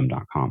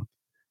serapium.com.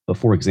 But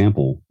for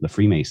example, the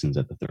Freemasons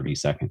at the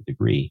 32nd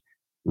degree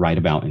write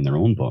about in their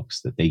own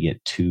books that they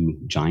get 2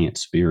 giant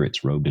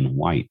spirits robed in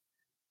white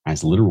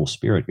as literal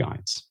spirit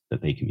guides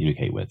that they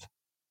communicate with.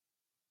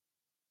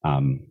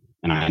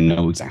 And I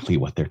know exactly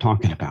what they're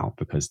talking about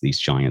because these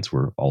giants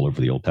were all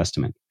over the Old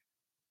Testament.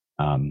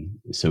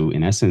 So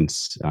in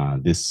essence,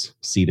 this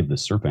seed of the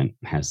serpent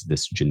has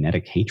this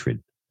genetic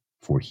hatred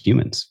for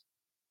humans,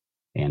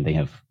 and they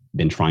have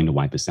been trying to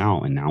wipe us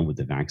out. And now with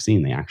the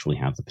vaccine, they actually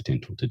have the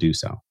potential to do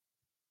so,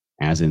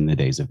 as in the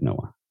days of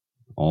Noah.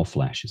 All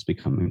flesh is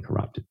becoming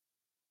corrupted.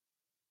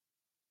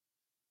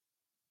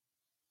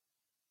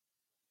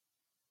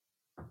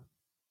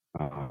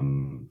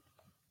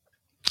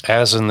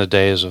 As in the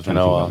days of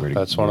Noah.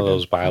 That's one of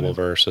those Bible kind of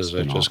verses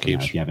that just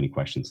keeps. If you have any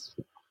questions,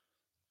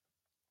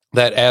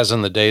 that as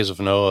in the days of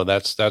Noah,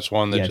 that's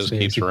one that just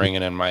keeps basically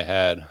ringing in my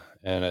head,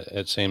 and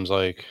it seems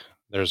like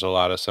there's a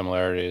lot of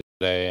similarities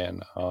today,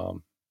 and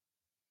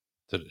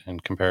in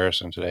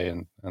comparison today,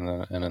 and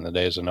in the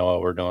days of Noah,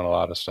 we're doing a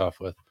lot of stuff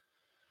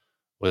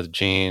with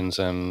genes,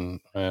 and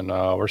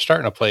we're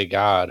starting to play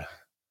God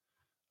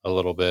a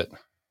little bit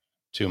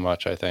too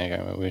much. I think.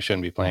 I mean, we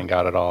shouldn't be playing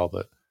God at all,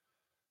 but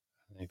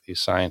I think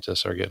these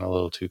scientists are getting a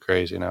little too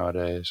crazy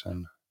nowadays,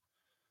 and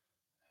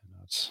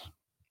it's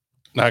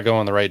not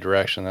going the right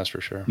direction. That's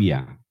for sure.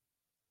 Yeah.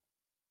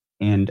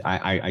 And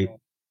I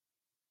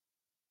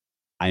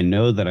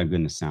know that I'm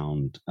going to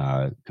sound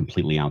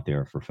completely out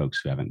there for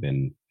folks who haven't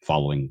been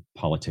following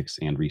politics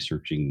and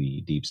researching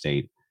the deep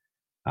state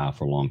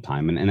for a long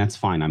time, and that's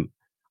fine. I'm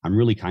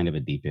really kind of a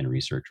deep in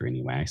researcher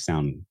anyway. I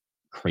sound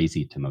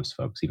crazy to most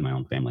folks, even my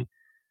own family.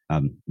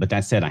 But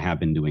that said, I have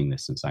been doing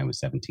this since I was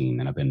 17,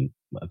 and I've been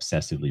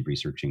obsessively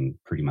researching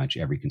pretty much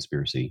every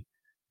conspiracy,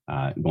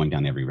 going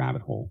down every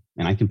rabbit hole.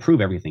 And I can prove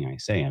everything I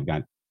say. I've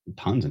got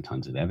tons and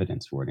tons of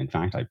evidence for it. In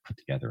fact, I put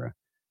together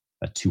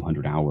a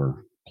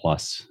 200-hour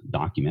plus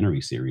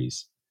documentary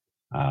series,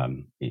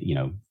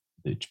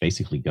 which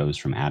basically goes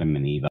from Adam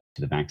and Eve up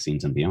to the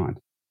vaccines and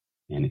beyond,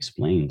 and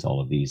explains all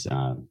of these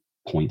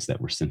points that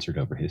were censored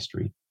over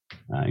history,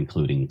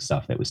 including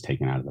stuff that was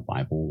taken out of the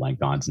Bible, like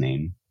God's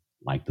name,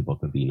 like the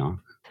Book of Enoch,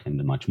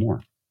 and much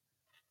more.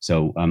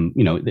 So,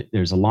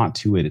 there's a lot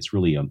to it. It's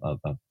really a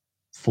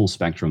full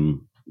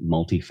spectrum,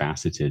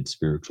 multifaceted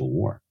spiritual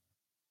war,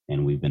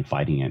 and we've been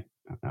fighting it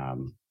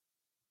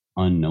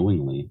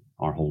unknowingly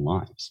our whole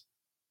lives.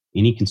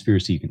 Any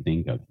conspiracy you can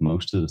think of,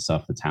 most of the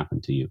stuff that's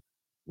happened to you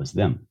was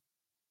them.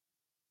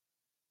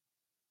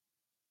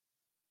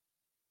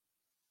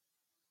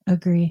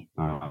 Agree.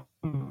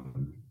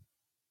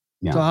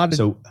 Yeah.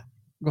 So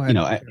go ahead.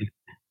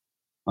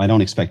 I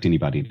don't expect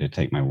anybody to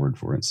take my word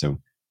for it. So,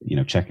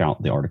 check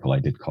out the article I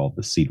did called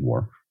The Seed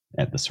War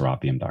at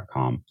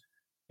theserapium.com.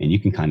 And you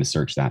can kind of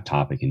search that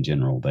topic in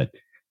general, but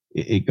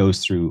it goes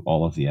through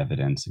all of the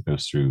evidence. It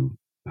goes through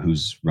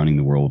who's running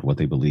the world, what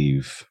they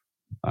believe,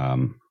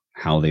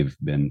 how they've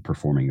been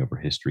performing over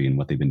history, and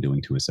what they've been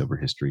doing to us over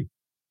history.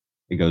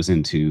 It goes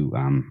into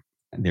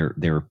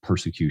their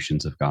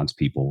persecutions of God's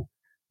people,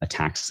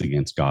 attacks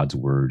against God's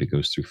word. It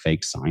goes through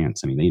fake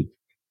science. I mean,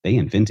 they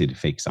invented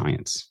fake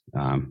science.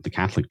 The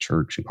Catholic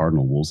Church and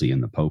Cardinal Wolsey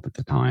and the Pope at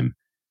the time,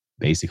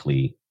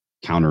 basically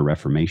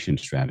counter-Reformation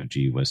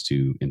strategy was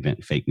to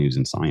invent fake news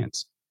in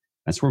science.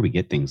 That's where we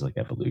get things like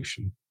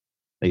evolution.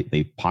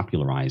 They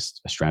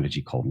popularized a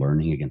strategy called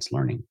learning against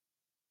learning.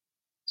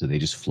 So they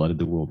just flooded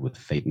the world with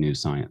fake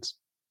news science.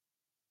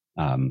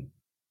 And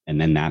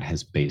then that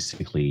has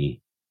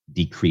basically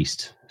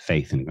decreased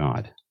faith in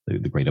God,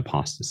 the great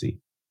apostasy,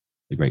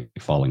 the great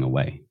falling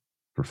away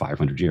for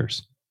 500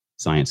 years.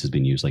 Science has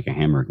been used like a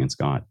hammer against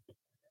God.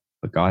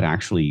 But God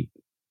actually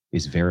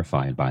is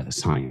verified by the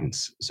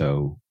science.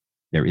 So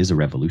there is a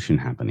revolution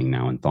happening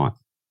now in thought.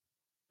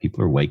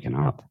 People are waking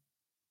up.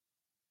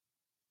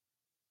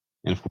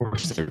 And of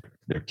course,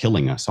 they're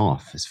killing us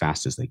off as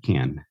fast as they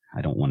can.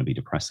 I don't want to be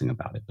depressing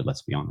about it, but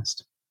let's be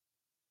honest.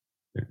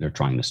 They're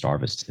trying to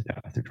starve us to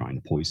death. They're trying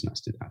to poison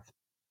us to death.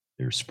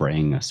 They're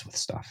spraying us with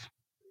stuff.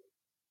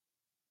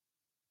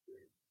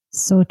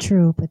 So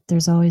true, but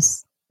there's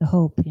always the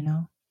hope,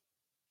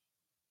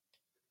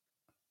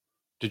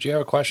 Did you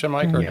have a question,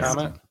 Mike, or a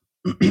comment?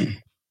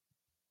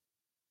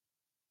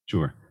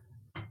 Sure.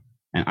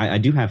 And I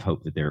do have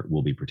hope that there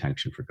will be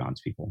protection for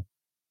God's people.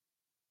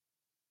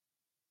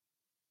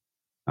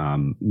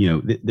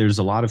 There's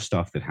a lot of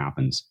stuff that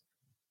happens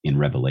in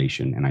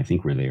Revelation, and I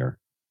think we're there.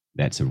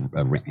 That's a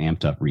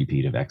amped up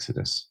repeat of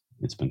Exodus,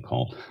 it's been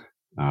called.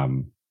 I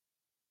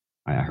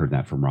heard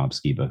that from Rob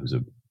Skiba, who's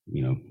the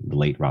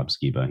late Rob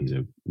Skiba. He's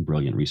a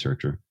brilliant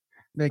researcher.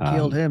 They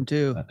killed him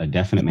too. A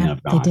definite man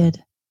of God.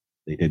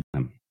 They did.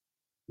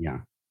 Yeah.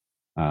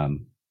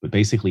 But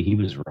basically, he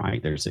was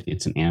right.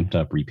 It's an amped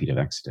up repeat of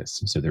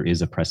Exodus. So there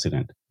is a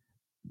precedent.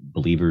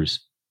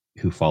 Believers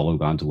who follow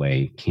God's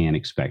way can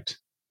expect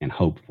and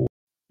hope for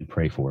and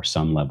pray for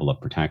some level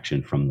of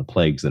protection from the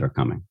plagues that are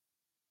coming.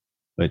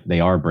 But they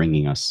are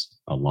bringing us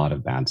a lot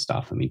of bad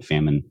stuff. I mean,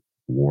 famine,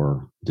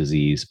 war,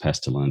 disease,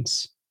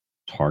 pestilence,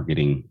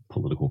 targeting,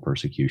 political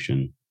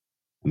persecution.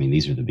 I mean,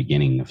 these are the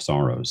beginning of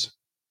sorrows.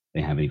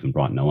 They haven't even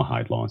brought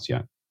Noahide laws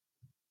yet.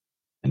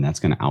 And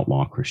that's going to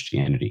outlaw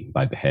Christianity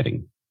by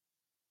beheading.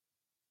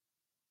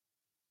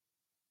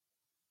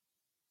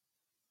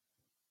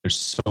 There's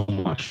so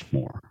much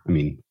more. I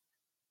mean,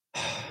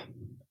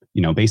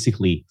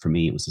 basically for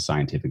me, it was a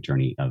scientific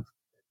journey of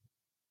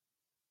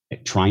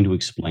trying to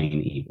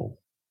explain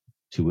evil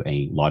to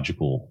a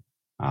logical,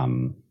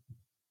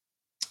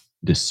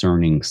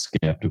 discerning,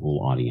 skeptical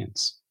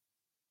audience,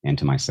 and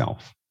to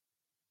myself.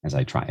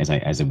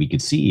 As we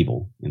could see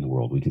evil in the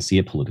world, we can see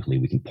it politically,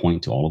 we can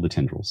point to all of the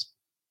tendrils.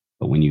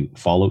 But when you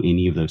follow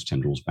any of those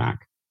tendrils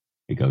back,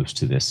 it goes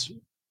to this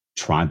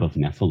tribe of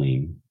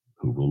Nephilim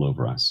who rule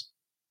over us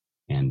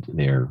and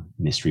their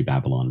Mystery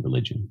Babylon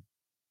religion.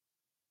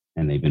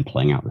 And they've been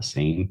playing out the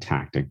same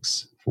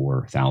tactics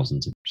for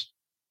thousands of years,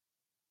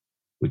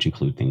 which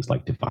include things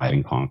like divide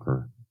and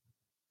conquer,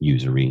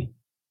 usury,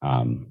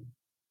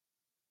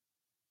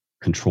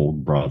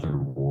 controlled brother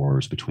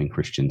wars between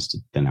Christians to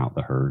thin out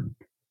the herd,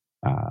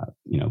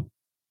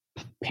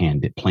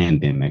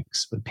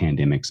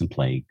 pandemics and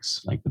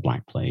plagues like the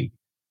Black Plague,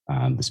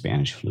 the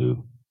Spanish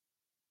flu,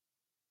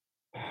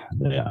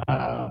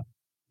 the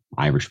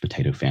Irish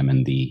potato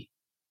famine, the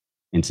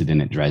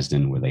incident at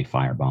Dresden where they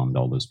firebombed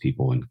all those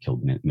people and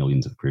killed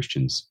millions of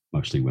Christians,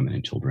 mostly women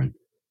and children.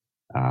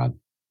 The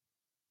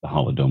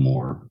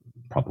Holodomor,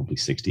 probably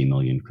 60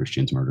 million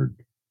Christians murdered,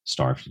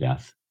 starved to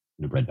death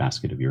in a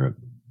breadbasket of Europe,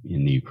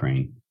 in the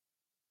Ukraine.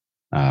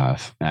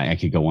 I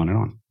could go on and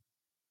on.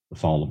 The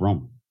fall of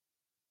Rome.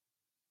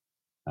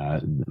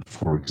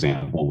 For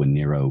example, when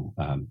Nero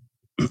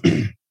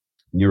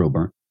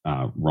burnt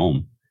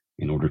Rome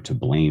in order to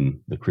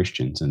blame the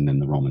Christians, and then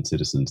the Roman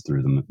citizens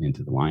threw them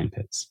into the lion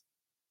pits.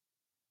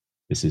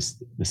 This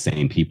is the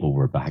same people who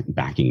were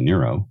backing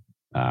Nero,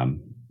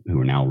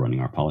 who are now running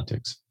our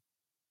politics.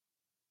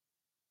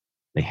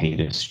 They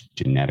hate us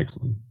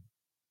genetically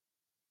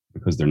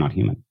because they're not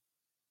human.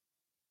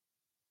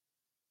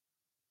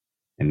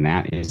 And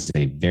that is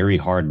a very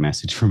hard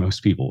message for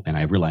most people. And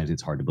I realize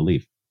it's hard to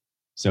believe.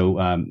 So,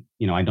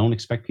 I don't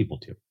expect people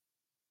to.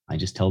 I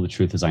just tell the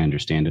truth as I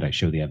understand it. I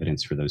show the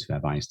evidence for those who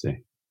have eyes to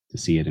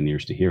see it and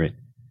ears to hear it.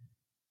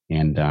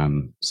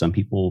 And some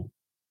people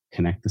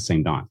connect the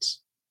same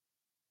dots.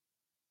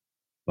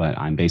 But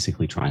I'm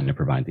basically trying to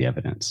provide the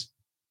evidence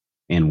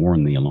and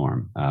warn the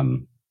alarm.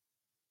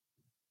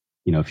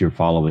 If you're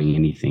following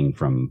anything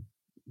from,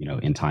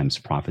 end times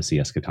prophecy,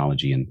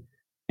 eschatology,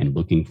 and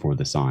looking for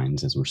the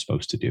signs as we're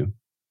supposed to do,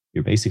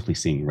 you're basically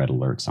seeing red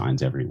alert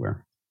signs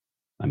everywhere.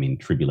 I mean,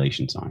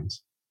 tribulation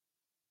signs.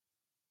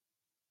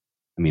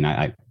 I mean,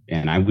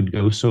 I would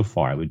go so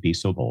far, I would be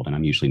so bold, and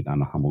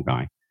I'm a humble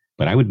guy,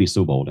 but I would be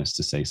so bold as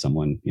to say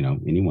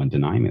anyone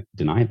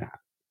deny that.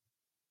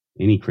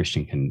 Any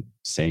Christian can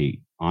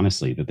say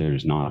honestly that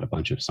there's not a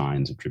bunch of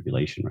signs of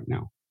tribulation right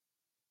now.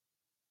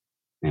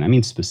 And I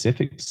mean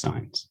specific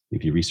signs,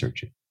 if you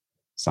research it.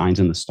 Signs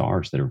in the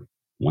stars that are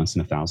once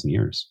in 1,000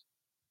 years.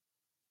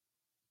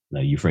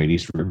 The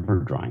Euphrates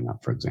River drying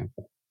up, for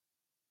example.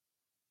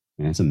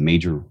 And it's a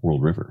major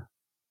world river.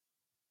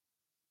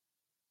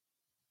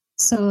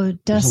 So,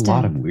 Dustin, there's a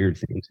lot of weird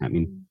things. I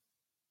mean,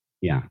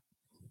 yeah.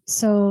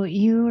 So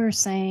you were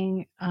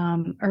saying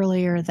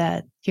earlier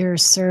that your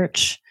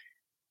search,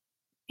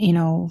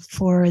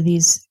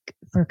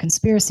 for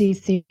conspiracy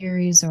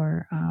theories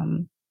or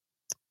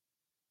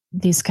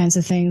these kinds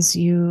of things,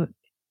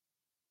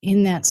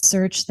 in that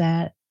search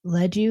that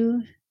led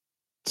you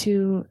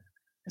to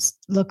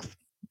look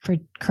for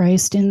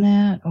Christ in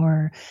that,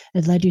 or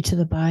it led you to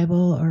the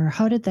Bible, or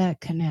how did that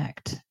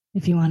connect,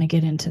 if you want to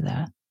get into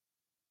that?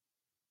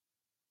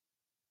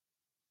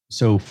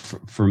 So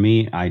for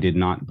me, I did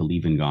not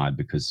believe in God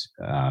because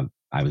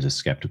I was a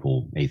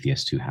skeptical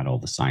atheist who had all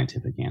the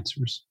scientific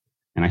answers,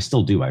 and I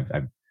still do.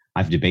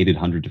 I've debated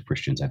hundreds of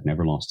Christians. I've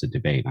never lost a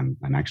debate.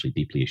 I'm actually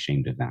deeply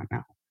ashamed of that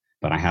now.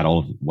 But I had all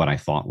of what I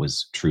thought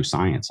was true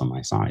science on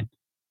my side,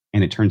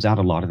 and it turns out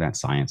a lot of that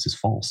science is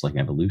false, like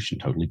evolution,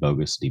 totally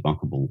bogus,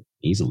 debunkable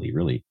easily,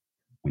 really,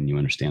 when you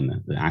understand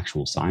the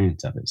actual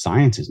science of it.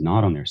 Science is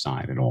not on their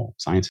side at all.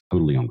 Science is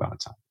totally on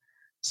God's side.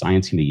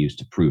 Science can be used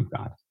to prove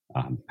God.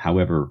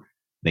 However,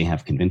 they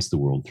have convinced the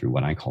world through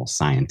what I call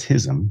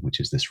scientism, which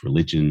is this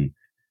religion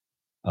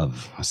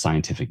of a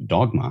scientific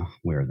dogma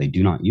where they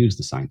do not use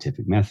the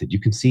scientific method. You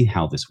can see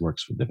how this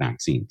works with the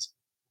vaccines,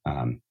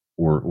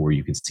 or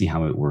you can see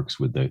how it works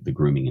with the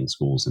grooming in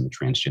schools and the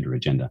transgender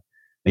agenda.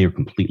 They are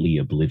completely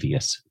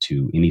oblivious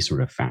to any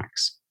sort of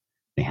facts.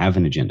 They have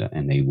an agenda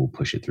and they will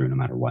push it through no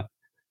matter what.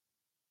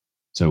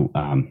 So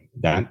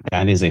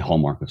that is a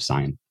hallmark of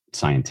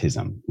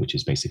scientism, which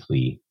is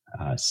basically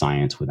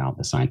science without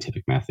the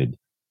scientific method,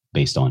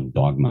 based on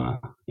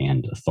dogma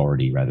and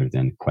authority rather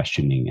than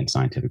questioning and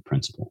scientific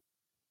principle.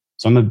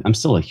 So I'm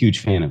still a huge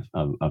fan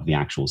of the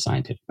actual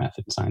scientific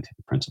method,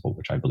 scientific principle,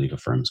 which I believe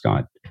affirms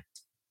God.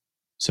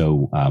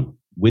 So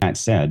with that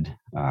said,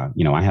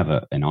 I have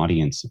an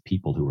audience of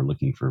people who are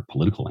looking for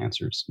political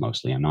answers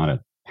mostly. I'm not a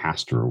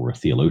pastor or a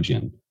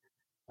theologian.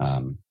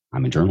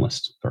 I'm a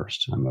journalist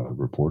first. I'm a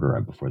reporter.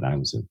 Before that, I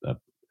was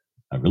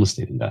a real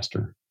estate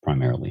investor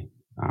primarily.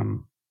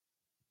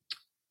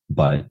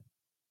 But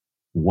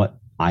what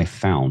I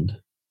found,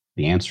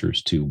 the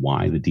answers to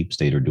why the deep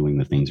state are doing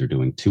the things they're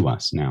doing to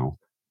us now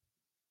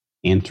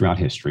and throughout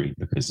history,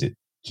 because it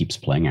keeps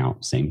playing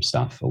out, same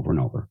stuff over and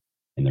over,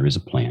 and there is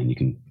a plan. You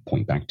can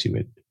point back to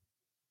it.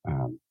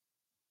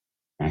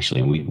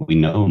 Actually, we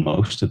know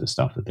most of the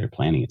stuff that they're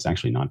planning. It's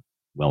actually not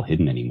well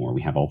hidden anymore.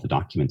 We have all the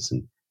documents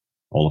and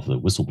all of the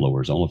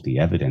whistleblowers, all of the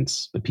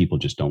evidence, but people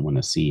just don't want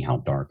to see how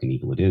dark and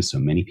evil it is. So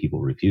many people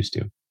refuse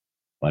to.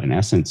 But in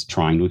essence,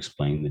 trying to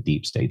explain the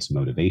deep state's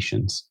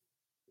motivations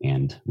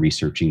and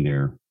researching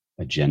their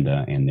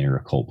agenda and their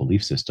occult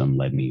belief system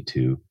led me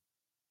to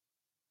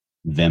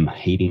them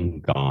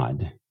hating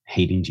God,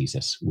 hating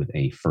Jesus with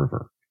a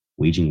fervor,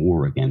 waging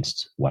war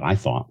against what I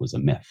thought was a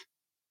myth.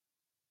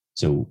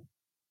 So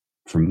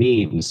for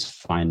me, it was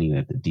finding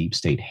that the deep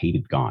state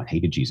hated God,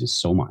 hated Jesus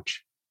so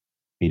much,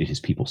 hated his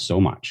people so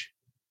much.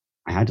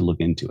 I had to look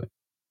into it.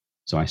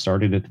 So I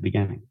started at the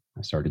beginning.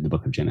 I started the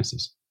book of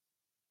Genesis.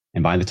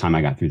 And by the time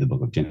I got through the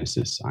book of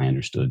Genesis, I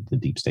understood the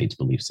deep state's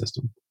belief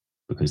system,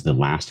 because the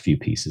last few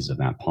pieces of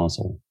that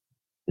puzzle,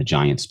 the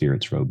giant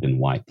spirits robed in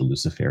white, the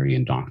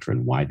Luciferian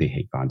doctrine, why they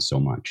hate God so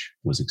much,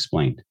 was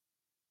explained.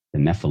 The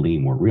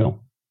Nephilim were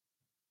real.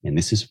 And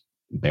this is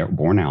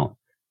borne out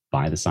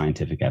by the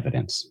scientific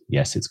evidence.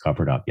 Yes, it's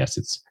covered up. Yes,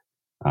 it's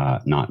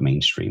not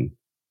mainstream,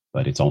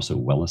 but it's also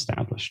well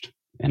established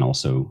and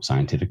also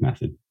scientific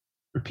method,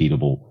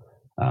 repeatable,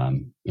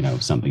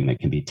 something that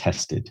can be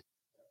tested,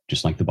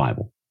 just like the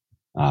Bible.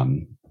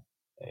 The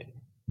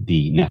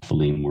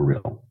Nephilim were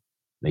real.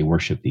 They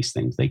worshiped these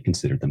things. They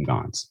considered them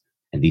gods.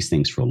 And these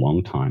things for a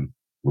long time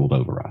ruled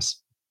over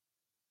us,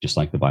 just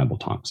like the Bible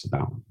talks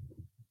about.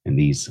 And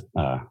these,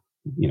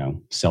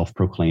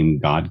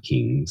 self-proclaimed God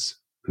kings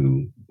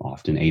who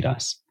often ate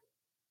us.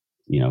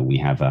 We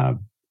have a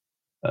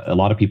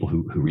lot of people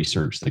who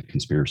research the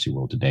conspiracy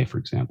world today, for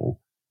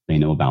example, they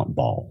know about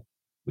Baal,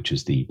 which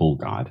is the bull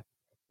god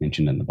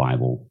mentioned in the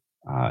Bible,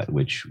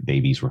 which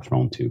babies were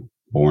thrown to,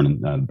 born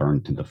and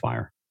burned into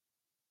fire.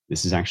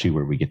 This is actually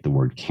where we get the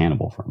word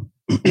cannibal from.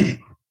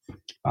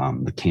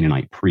 The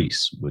Canaanite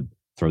priests would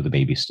throw the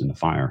babies in the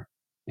fire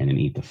and then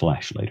eat the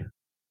flesh later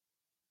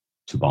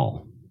to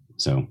Baal.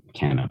 So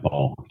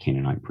cannibal,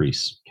 Canaanite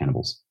priests,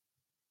 cannibals.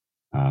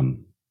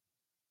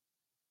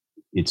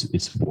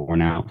 It's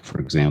borne out, for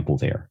example,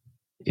 there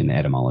in the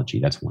etymology.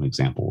 That's one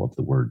example of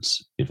the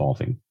words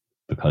evolving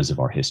because of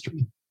our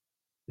history,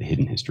 the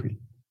hidden history.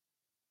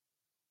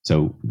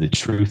 So the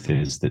truth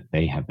is that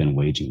they have been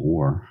waging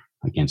war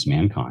against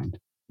mankind,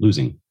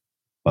 losing,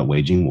 but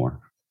waging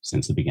war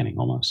since the beginning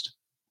almost.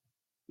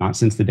 Not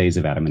since the days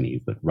of Adam and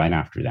Eve, but right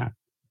after that,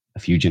 a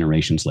few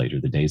generations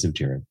later, the days of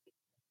Jared,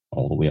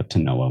 all the way up to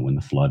Noah when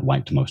the flood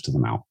wiped most of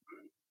them out.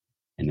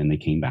 And then they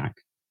came back.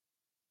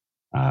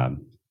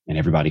 And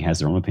everybody has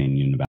their own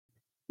opinion about it.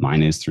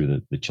 Mine is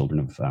through the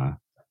children of,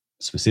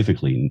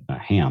 specifically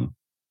Ham,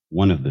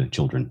 one of the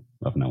children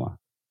of Noah,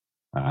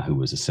 who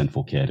was a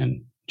sinful kid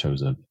and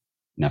chose a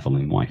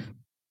Nephilim wife.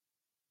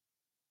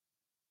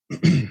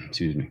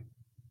 Excuse me.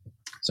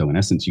 So in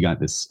essence, you got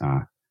this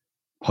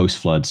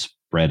post-flood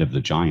spread of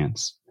the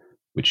giants,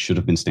 which should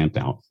have been stamped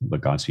out,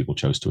 but God's people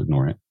chose to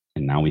ignore it.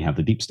 And now we have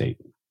the deep state.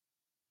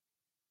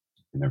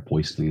 And they're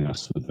poisoning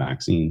us with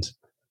vaccines,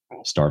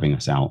 starving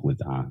us out with,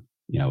 I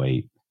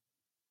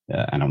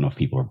don't know if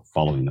people are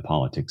following the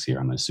politics here.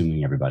 I'm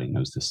assuming everybody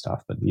knows this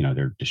stuff, but,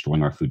 they're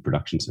destroying our food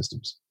production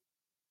systems.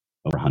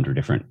 Over 100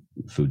 different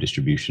food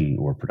distribution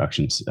or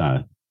production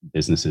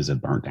businesses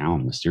have burnt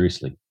down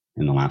mysteriously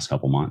in the last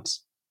couple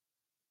months.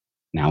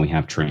 Now we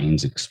have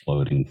trains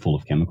exploding full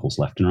of chemicals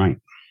left and right.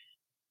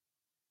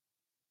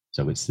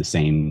 So it's the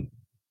same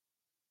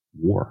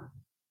war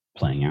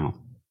playing out.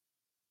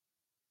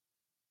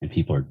 And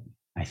people are,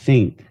 I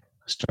think,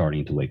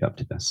 starting to wake up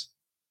to this.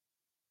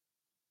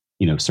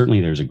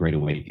 Certainly there's a great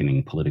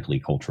awakening politically,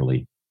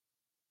 culturally,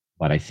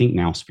 but I think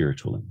now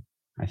spiritually.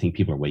 I think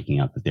people are waking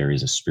up that there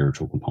is a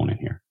spiritual component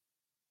here.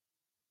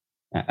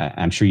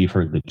 I'm sure you've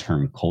heard the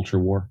term culture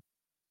war.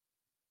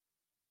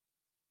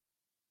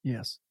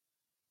 Yes.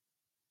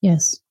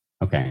 Yes.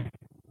 Okay.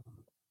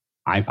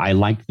 I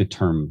like the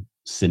term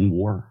sin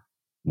war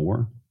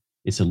more.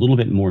 It's a little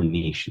bit more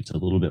niche. It's a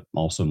little bit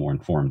also more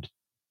informed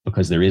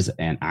because there is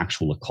an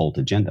actual occult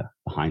agenda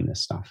behind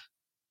this stuff.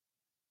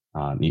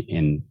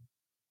 And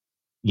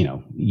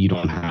you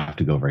don't have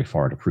to go very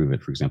far to prove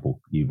it. For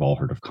example, you've all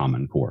heard of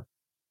Common Core.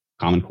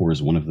 Common Core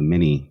is one of the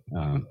many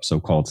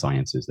so-called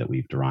sciences that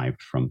we've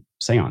derived from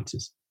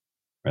seances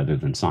rather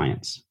than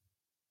science.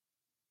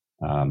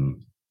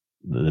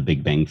 The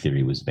Big Bang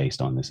Theory was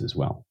based on this as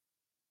well.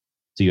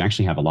 So you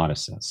actually have a lot of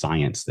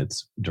science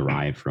that's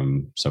derived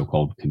from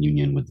so-called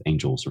communion with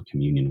angels or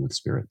communion with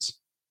spirits.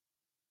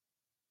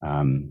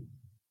 And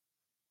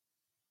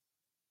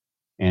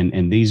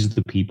these are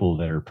the people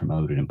that are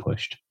promoted and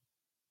pushed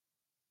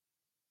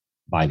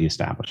by the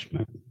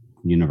establishment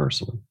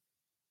universally.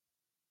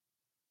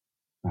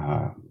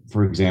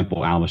 For example,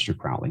 Aleister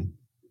Crowley.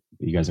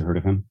 You guys have heard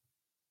of him?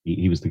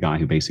 He was the guy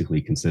who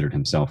basically considered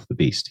himself the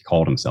beast. He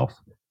called himself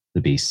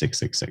the Beast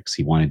 666.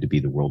 He wanted to be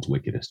the world's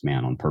wickedest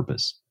man on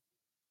purpose.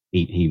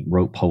 He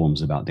wrote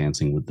poems about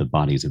dancing with the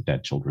bodies of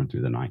dead children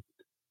through the night.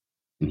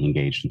 And he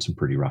engaged in some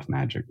pretty rough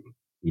magic,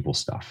 evil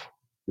stuff.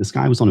 This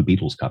guy was on a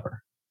Beatles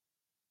cover.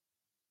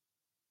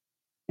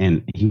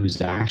 And he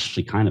was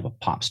actually kind of a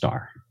pop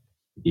star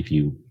if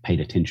you paid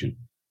attention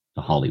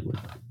to Hollywood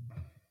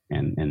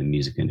and the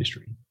music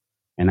industry.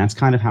 And that's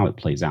kind of how it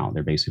plays out.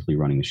 They're basically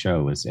running the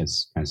show.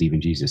 As even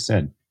Jesus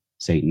said,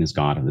 Satan is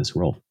God of this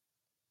world.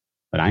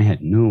 But I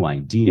had no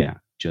idea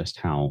just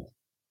how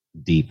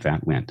deep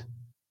that went.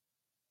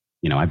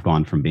 I've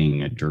gone from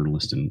being a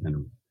journalist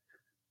and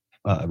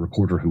a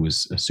reporter who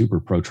was a super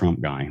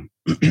pro-Trump guy.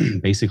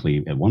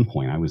 Basically, at one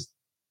point, I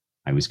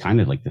was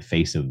kind of like the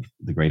face of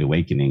the Great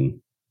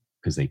Awakening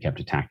because they kept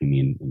attacking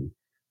me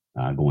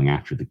and going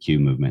after the Q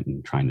movement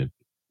and trying to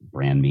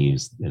brand me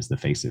as the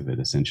face of it,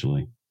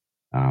 essentially.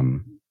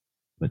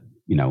 But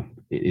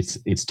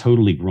it's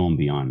totally grown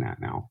beyond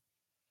that now.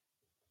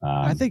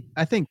 I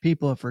think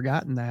people have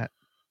forgotten that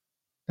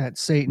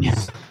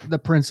Satan's the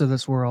prince of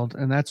this world,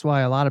 and that's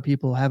why a lot of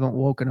people haven't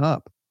woken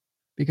up,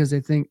 because they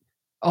think,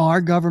 oh,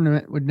 our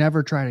government would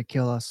never try to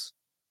kill us,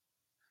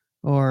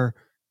 or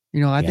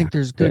I think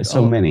there's good.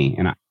 So many,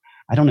 and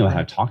I don't know how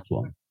to talk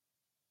to them.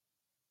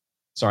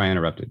 Sorry, I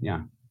interrupted.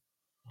 Yeah.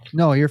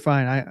 No, you're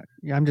fine.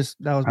 That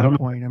was my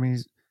point. I mean,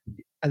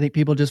 I think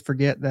people just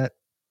forget that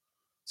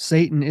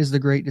Satan is the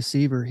great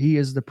deceiver. He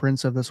is the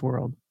prince of this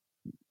world.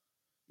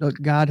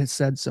 God has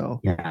said so.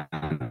 Yeah,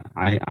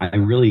 I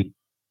really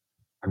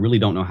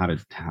don't know how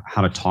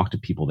to talk to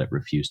people that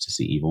refuse to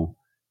see evil,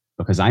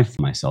 because I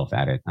feel myself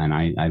at it, and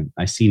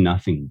I see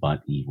nothing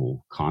but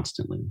evil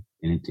constantly,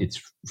 and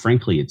it's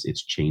frankly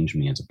it's changed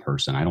me as a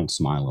person. I don't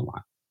smile a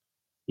lot.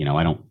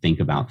 I don't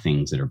think about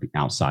things that are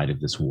outside of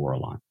this war a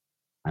lot.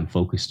 I'm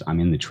focused. I'm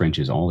in the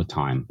trenches all the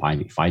time,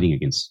 fighting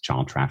against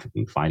child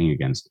trafficking, fighting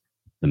against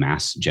the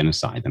mass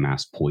genocide, the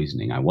mass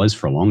poisoning. I was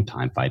for a long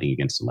time fighting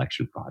against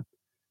election fraud,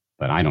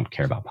 but I don't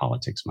care about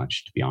politics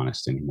much, to be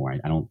honest, anymore.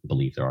 I don't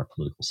believe there are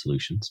political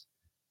solutions.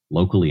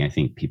 Locally, I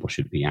think people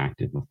should be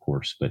active, of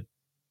course, but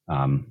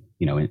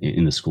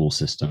in the school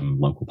system,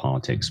 local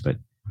politics. But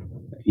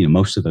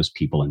most of those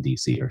people in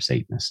DC are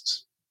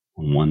Satanists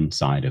on one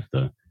side of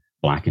the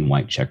black and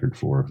white checkered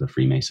floor of the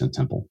Freemason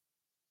temple.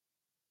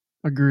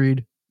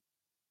 Agreed.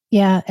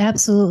 Yeah,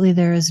 absolutely.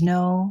 There is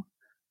no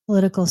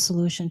political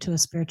solution to a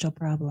spiritual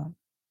problem.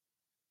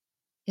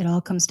 It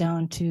all comes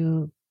down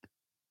to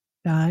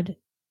God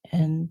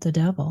and the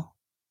devil.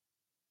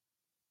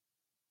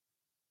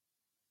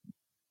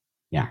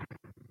 Yeah.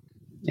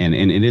 And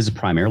it is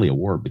primarily a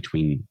war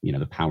between,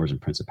 the powers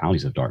and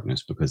principalities of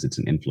darkness, because it's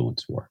an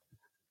influence war,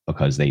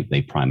 because they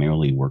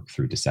primarily work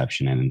through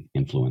deception and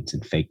influence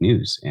and fake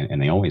news. And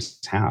they always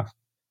have.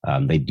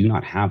 They do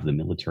not have the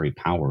military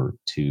power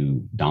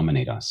to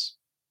dominate us,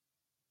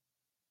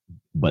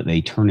 but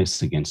they turn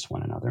us against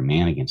one another,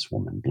 man against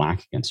woman,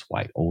 black against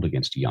white, old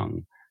against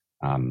young,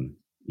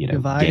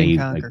 divide gay and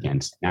conquer.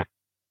 Against,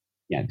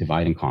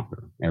 divide and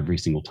conquer every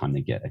single time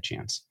they get a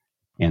chance.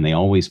 And they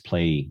always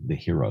play the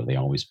hero. They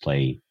always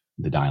play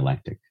the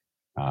dialectic.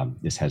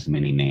 This has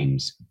many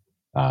names.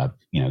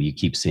 You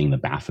keep seeing the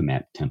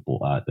Baphomet temple,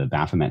 the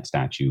Baphomet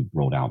statue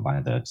rolled out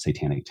by the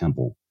Satanic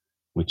Temple,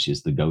 which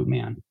is the goat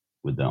man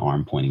with the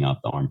arm pointing up,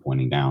 the arm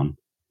pointing down.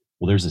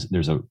 Well,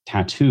 there's a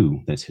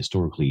tattoo that's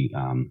historically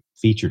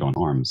featured on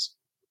arms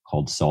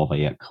called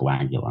Salviat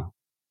Coagula.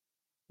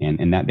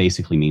 And that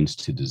basically means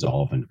to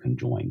dissolve and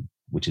conjoin,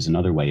 which is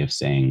another way of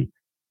saying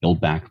build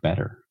back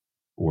better,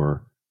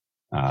 or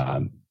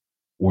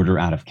order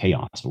out of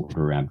chaos,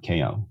 order out of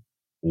chaos,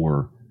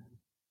 or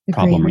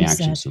problem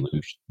reaction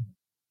solution.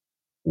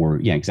 Or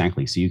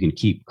exactly. So you can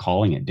keep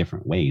calling it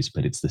different ways,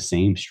 but it's the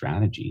same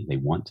strategy. They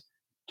want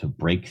to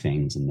break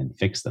things and then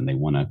fix them. They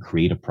want to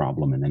create a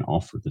problem and then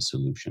offer the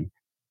solution.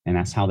 And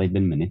that's how they've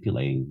been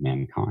manipulating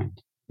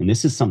mankind. And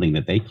this is something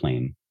that they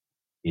claim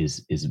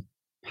is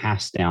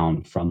passed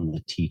down from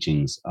the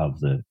teachings of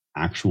the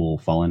actual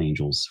fallen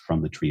angels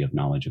from the tree of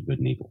knowledge of good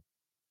and evil.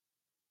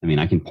 I mean,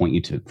 I can point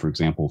you to, for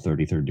example,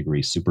 33rd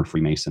degree super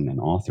Freemason and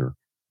author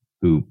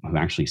who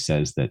actually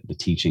says that the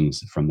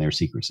teachings from their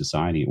secret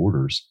society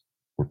orders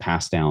were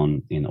passed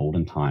down in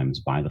olden times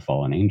by the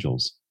fallen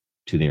angels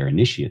to their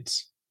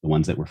initiates, the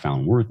ones that were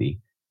found worthy.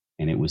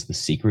 And it was the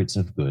secrets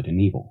of good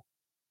and evil.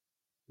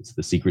 It's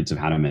the secrets of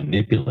how to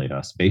manipulate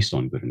us based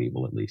on good and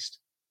evil, at least.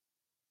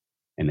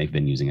 And they've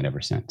been using it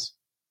ever since.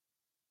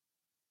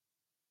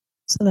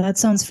 So that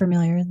sounds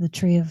familiar, the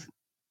tree of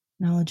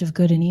knowledge of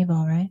good and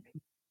evil, right?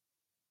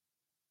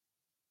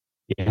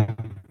 Yeah.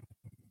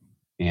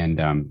 And,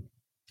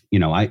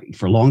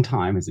 for a long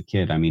time as a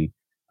kid,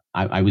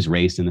 I was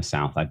raised in the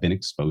South. I've been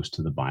exposed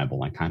to the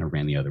Bible. I kind of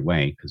ran the other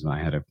way because I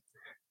had a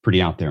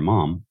pretty out there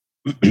mom.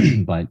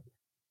 But,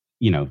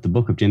 the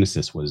book of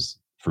Genesis was,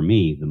 for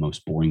me, the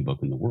most boring book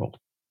in the world.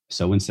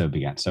 So-and-so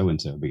begat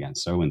so-and-so begat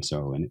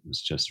so-and-so, and it was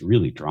just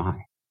really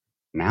dry.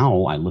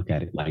 Now I look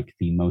at it like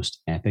the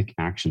most epic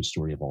action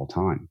story of all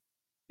time.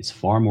 It's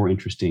far more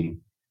interesting,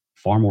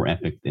 far more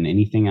epic than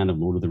anything out of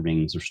Lord of the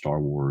Rings or Star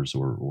Wars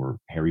or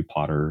Harry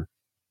Potter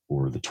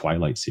or the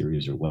Twilight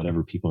series or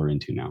whatever people are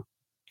into now.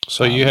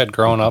 So you had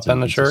grown up in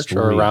the church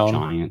or around?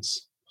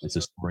 Giants. It's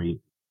a story.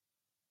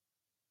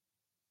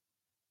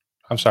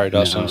 I'm sorry,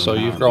 Dustin. So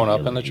you've grown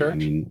up in the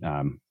church?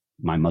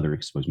 My mother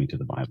exposed me to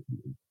the Bible.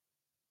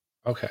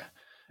 Okay.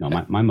 No,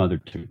 my mother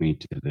took me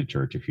to the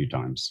church a few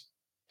times.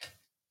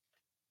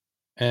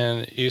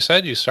 And you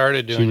said you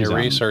started doing your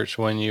research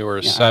when you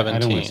were 17. I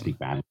don't want to speak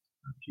bad.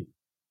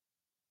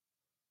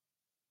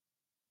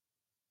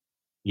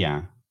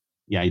 Yeah,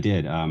 I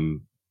did.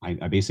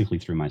 I basically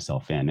threw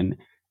myself in,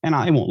 and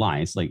I won't lie.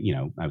 It's like,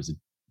 I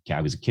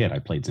was a kid. I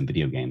played some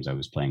video games. I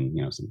was playing,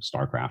 some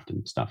StarCraft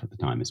and stuff at the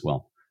time as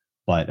well.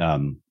 But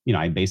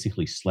I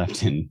basically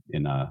slept in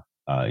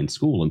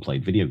school and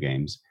played video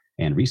games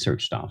and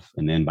research stuff.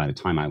 And then by the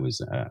time I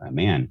was a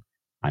man,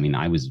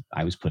 I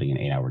was putting in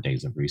 8-hour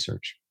days of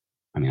research.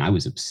 I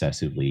was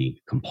obsessively,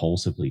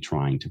 compulsively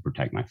trying to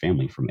protect my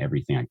family from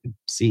everything I could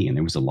see, and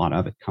there was a lot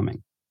of it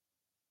coming.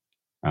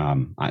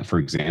 For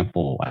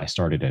example, I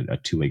started a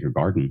 2-acre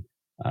garden,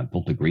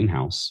 built a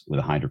greenhouse with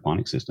a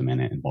hydroponic system in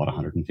it, and bought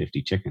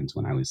 150 chickens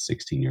when I was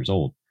 16 years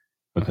old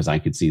because I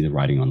could see the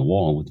writing on the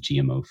wall with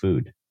GMO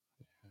food.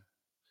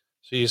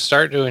 So you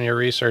start doing your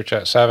research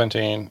at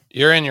 17.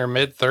 You're in your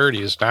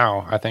mid-30s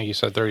now. I think you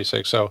said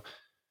 36. So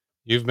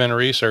you've been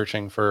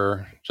researching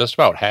for just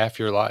about half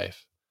your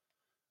life.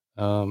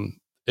 And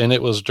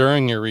it was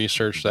during your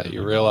research that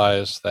you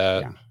realized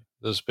that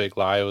this big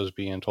lie was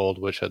being told,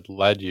 which had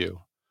led you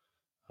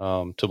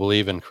to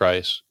believe in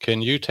Christ.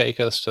 Can you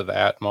take us to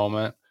that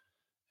moment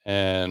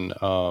and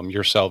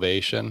your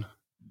salvation?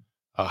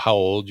 How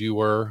old you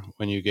were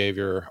when you gave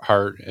your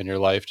heart and your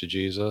life to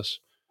Jesus?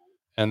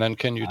 And then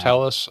can you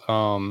tell us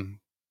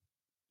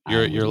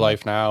your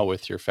life now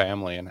with your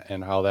family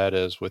and how that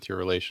is with your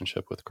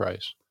relationship with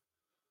Christ?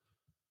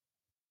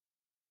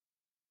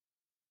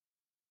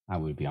 I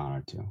would be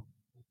honored to.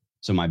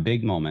 So my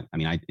big moment,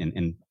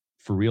 and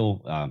for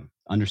real,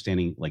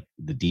 understanding like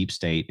the deep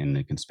state and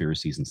the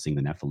conspiracies and seeing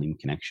the Nephilim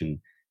connection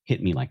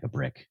hit me like a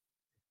brick.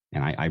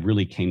 And I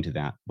really came to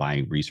that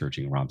by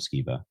researching Rob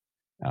Skiba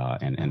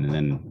and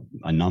then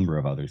a number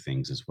of other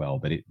things as well.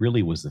 But it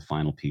really was the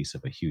final piece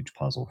of a huge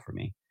puzzle for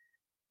me.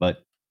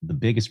 But the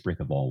biggest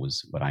brick of all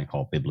was what I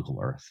call biblical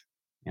earth.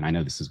 And I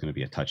know this is going to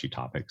be a touchy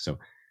topic, so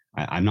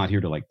I'm not here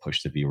to like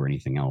push the view or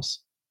anything else.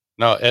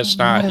 No, it's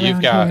not.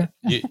 You've got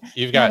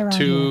you've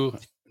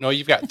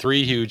got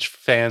 3 huge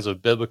fans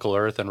of biblical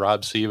earth and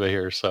Rob Skiba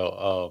here.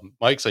 So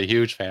Mike's a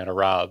huge fan of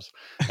Rob's,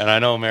 and I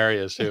know Mary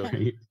is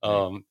too.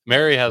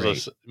 Mary has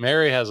a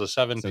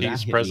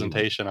 7-piece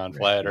presentation on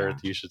flat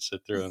Earth. You should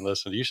sit through and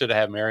listen. You should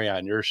have Mary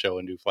on your show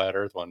and do flat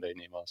Earth one day,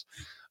 Nemos.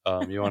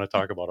 You want to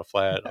talk about a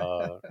flat?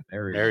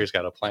 Mary's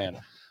got a plan.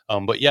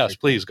 But yes,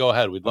 please go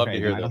ahead. We'd love to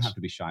hear this. I don't have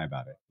to be shy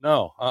about it.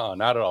 No,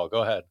 not at all.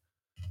 Go ahead.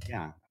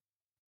 Yeah.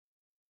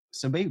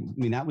 So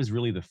that was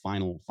really the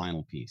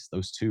final piece.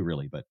 Those 2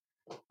 really, but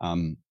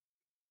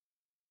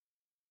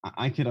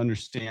I could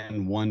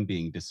understand one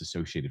being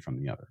disassociated from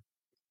the other.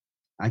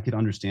 I could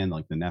understand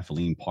like the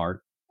Nephilim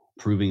part,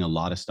 proving a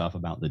lot of stuff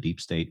about the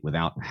deep state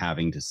without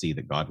having to see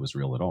that God was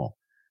real at all.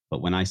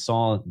 But when I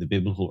saw the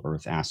biblical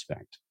earth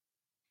aspect,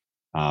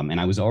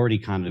 and I was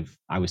already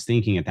I was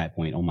thinking at that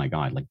point, oh my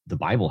God, like the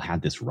Bible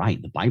had this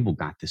right. The Bible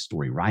got this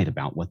story right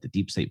about what the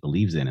deep state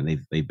believes in.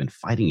 And they've been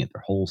fighting it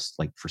their whole,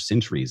 like for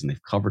centuries, and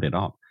they've covered it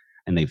up.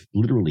 And they've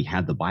literally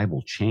had the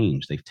Bible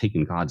changed. They've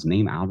taken God's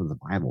name out of the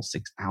Bible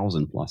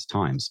 6,000 plus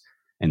times.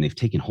 And they've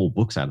taken whole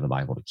books out of the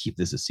Bible to keep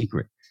this a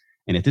secret.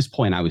 And at this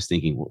point, I was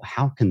thinking, well,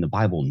 how can the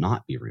Bible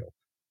not be real?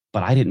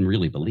 But I didn't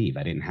really believe.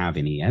 I didn't have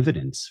any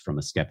evidence from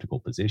a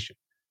skeptical position.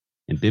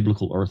 And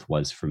biblical earth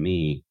was, for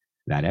me,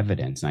 that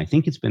evidence. And I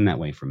think it's been that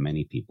way for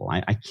many people.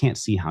 I can't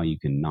see how you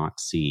can not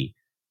see,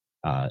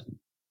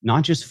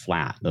 not just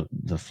flat,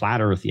 the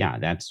flat earth. Yeah,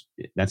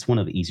 that's one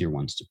of the easier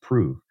ones to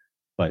prove.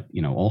 But,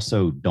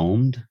 also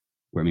domed,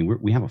 where,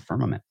 we have a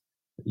firmament.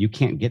 You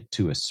can't get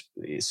to a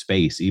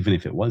space, even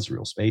if it was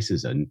real. Space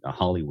is a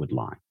Hollywood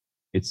lie.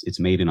 It's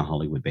made in a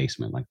Hollywood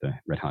basement, like the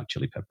Red Hot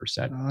Chili Peppers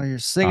said. Oh, you're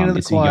singing to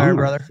the choir,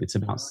 brother. It's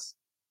about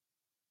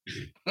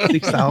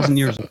 6,000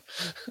 years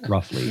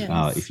roughly,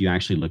 if you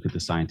actually look at the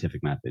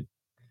scientific method.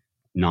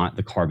 not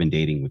the carbon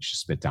dating, which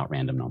spits out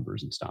random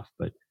numbers and stuff,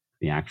 but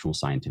the actual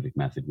scientific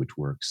method, which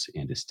works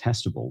and is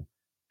testable,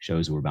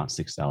 shows we're about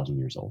 6,000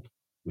 years old,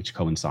 which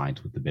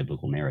coincides with the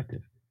biblical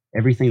narrative.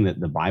 Everything that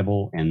the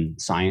Bible and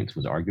science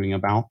was arguing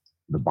about,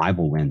 the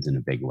Bible wins in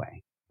a big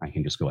way. I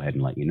can just go ahead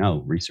and let you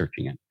know,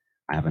 researching it.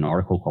 I have an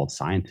article called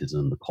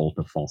Scientism, the Cult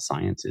of False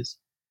Sciences.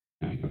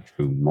 And I go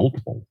through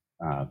multiple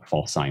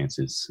false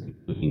sciences,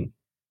 including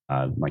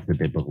like the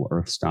biblical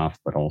earth stuff,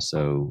 but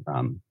also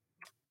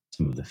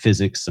some of the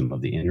physics, some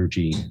of the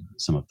energy,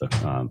 some of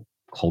the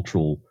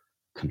cultural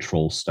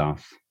control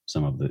stuff,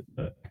 some of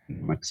the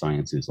economic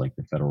sciences like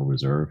the Federal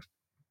Reserve.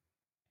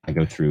 I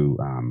go through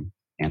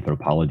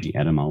anthropology,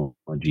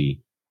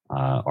 etymology,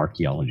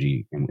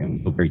 archaeology,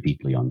 and go very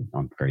deeply on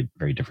very,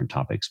 very different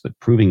topics, but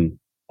proving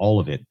all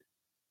of it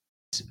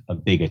is a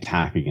big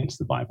attack against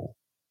the Bible.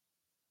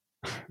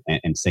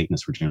 And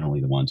Satanists were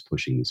generally the ones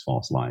pushing these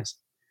false lies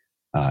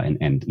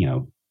and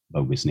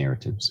bogus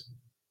narratives.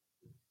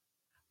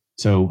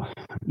 So,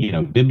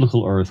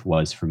 biblical earth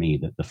was for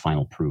me the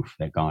final proof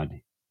that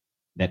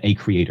that a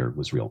creator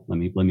was real. Let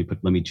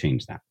me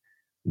change that.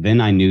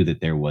 Then I knew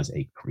that there was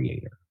a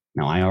creator.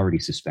 Now I already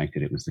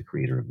suspected it was the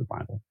creator of the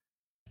Bible.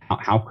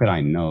 How could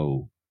I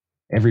know?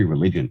 Every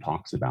religion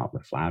talks about the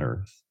flat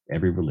earth.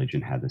 Every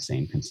religion had the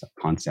same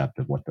concept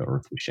of what the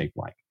earth was shaped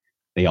like.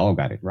 They all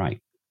got it right.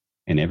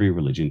 And every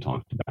religion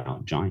talked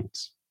about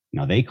giants.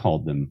 Now they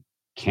called them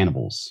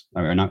cannibals,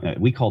 or not.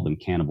 We called them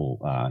cannibal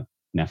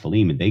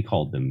Nephilim, and they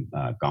called them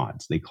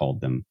gods. They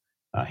called them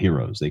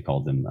heroes. They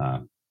called them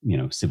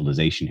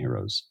civilization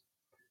heroes.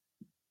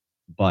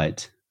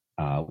 But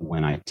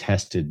when I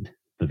tested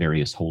the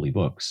various holy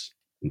books,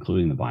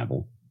 including the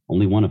Bible,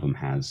 only one of them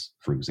has,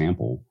 for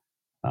example,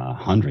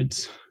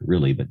 hundreds,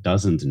 really, but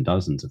dozens and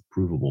dozens of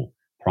provable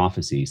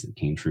prophecies that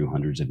came true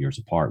hundreds of years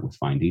apart with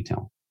fine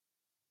detail.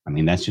 I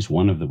mean, that's just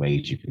one of the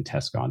ways you can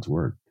test God's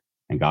word.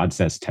 And God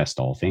says, test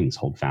all things,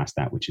 hold fast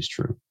that which is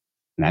true.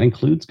 And that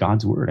includes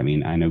God's word. I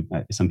mean, I know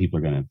some people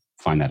are going to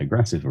find that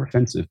aggressive or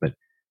offensive, but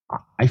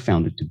I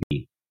found it to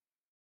be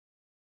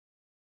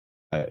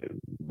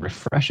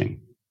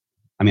refreshing.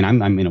 I mean,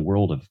 I'm in a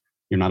world of,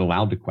 you're not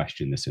allowed to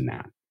question this and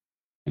that.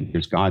 And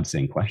here's God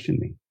saying, question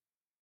me.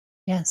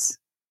 Yes.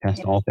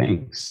 Test all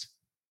things.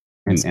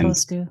 I'm And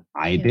supposed to.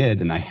 I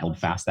did, and I held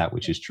fast that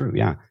which is true.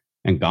 Yeah.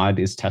 And God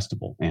is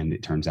testable. And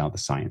it turns out the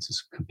science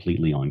is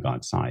completely on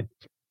God's side.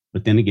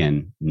 But then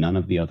again, none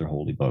of the other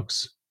holy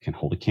books can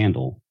hold a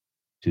candle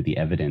to the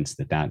evidence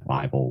that that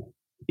Bible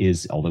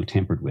is, although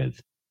tampered with,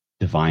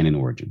 divine in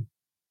origin,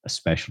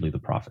 especially the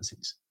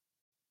prophecies.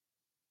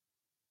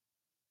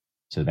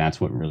 So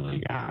that's what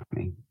really got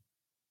me.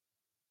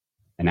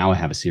 And now I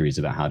have a series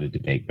about how to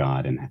debate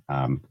God, and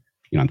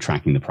I'm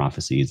tracking the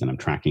prophecies, and I'm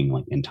tracking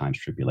like end times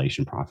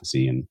tribulation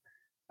prophecy, and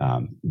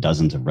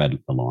dozens of red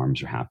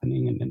alarms are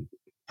happening, and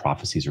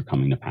prophecies are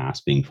coming to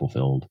pass, being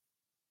fulfilled.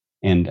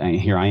 And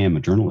here I am, a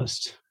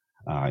journalist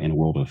in a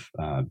world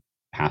of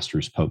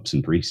pastors, popes,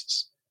 and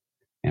priests,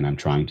 and I'm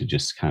trying to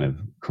just kind of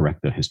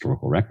correct the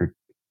historical record.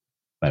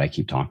 But I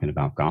keep talking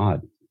about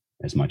God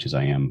as much as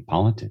I am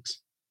politics.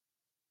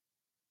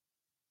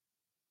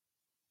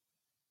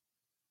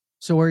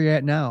 So where are you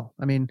at now?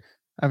 I mean,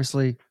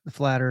 obviously the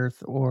flat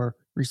earth or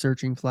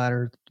researching flat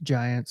earth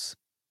giants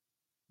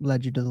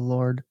led you to the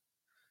Lord,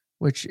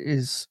 which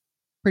is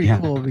pretty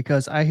cool,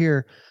 because I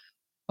hear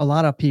a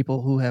lot of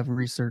people who have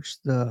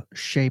researched the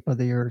shape of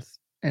the earth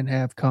and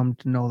have come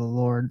to know the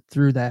Lord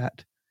through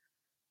that.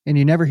 And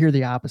you never hear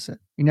the opposite.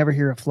 You never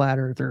hear a flat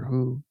earther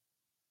who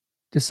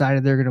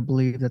decided they're going to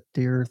believe that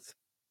the earth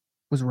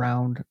was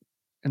round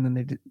and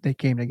then they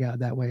came to God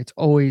that way. It's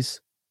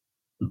always,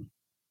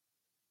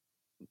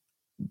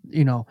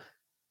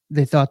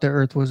 they thought the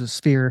earth was a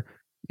sphere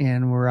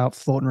and we're out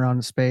floating around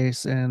in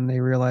space, and they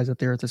realize that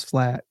the earth is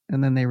flat,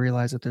 and then they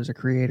realize that there's a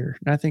creator.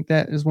 And I think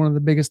that is one of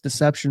the biggest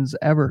deceptions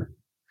ever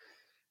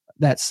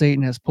that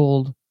Satan has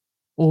pulled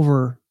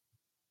over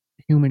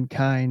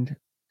humankind,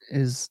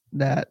 is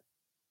that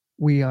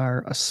we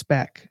are a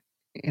speck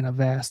in a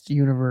vast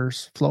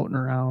universe floating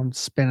around,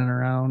 spinning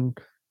around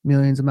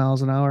millions of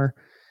miles an hour.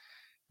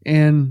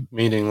 And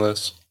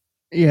meaningless.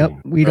 Yep.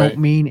 We Right. don't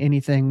mean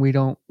anything.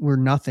 We're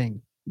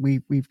nothing.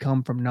 We've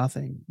come from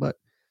nothing.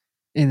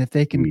 And if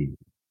they can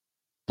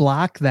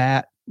block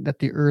that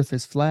the earth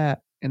is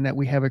flat and that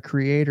we have a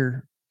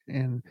creator,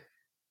 and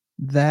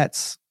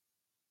that's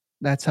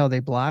how they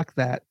block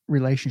that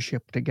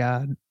relationship to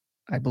God,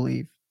 I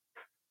believe.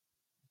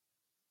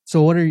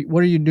 So what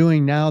are you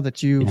doing now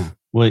that you've... Yeah.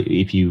 Well,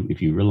 if you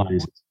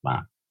realize it's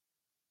flat.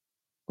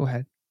 Go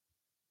ahead.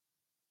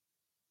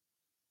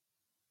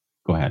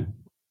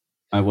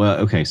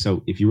 Well, okay.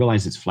 So if you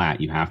realize it's flat,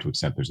 you have to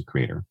accept there's a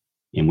creator.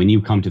 And when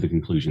you come to the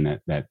conclusion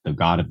that the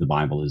God of the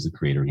Bible is the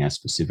creator, he has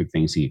specific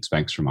things he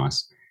expects from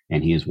us,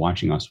 and he is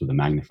watching us with a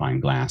magnifying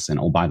glass. And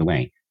oh, by the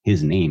way,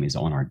 his name is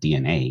on our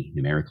DNA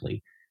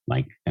numerically,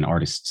 like an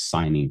artist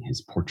signing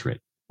his portrait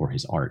or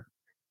his art.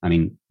 I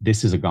mean,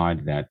 this is a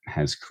God that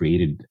has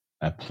created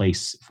a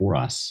place for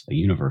us, a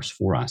universe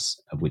for us,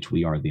 of which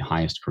we are the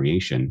highest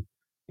creation.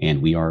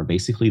 and we are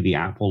basically the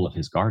apple of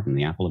his garden,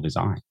 the apple of his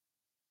eye.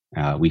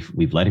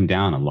 We've let him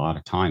down a lot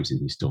of times, and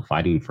he's still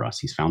fighting for us.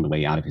 He's found a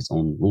way out of his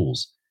own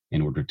rules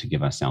in order to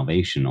give us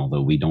salvation,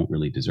 although we don't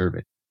really deserve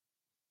it.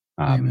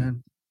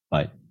 Amen.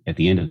 But at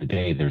the end of the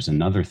day, there's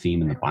another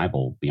theme in the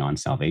Bible beyond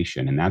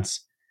salvation, and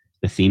that's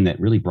the theme that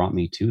really brought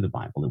me to the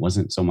Bible. It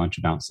wasn't so much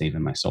about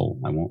saving my soul,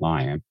 I won't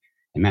lie.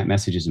 And that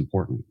message is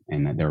important,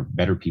 and that there are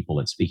better people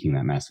at speaking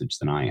that message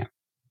than I am.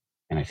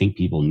 And I think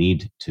people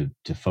need to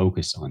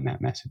focus on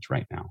that message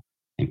right now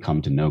and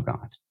come to know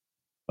God.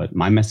 But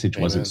my message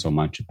wasn't so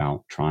much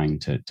about trying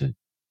to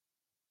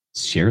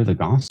share the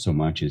gospel so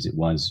much as it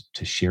was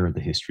to share the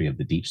history of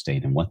the deep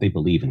state and what they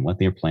believe and what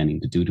they're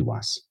planning to do to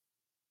us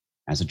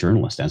as a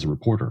journalist, as a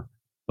reporter,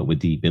 but with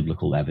the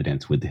biblical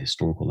evidence, with the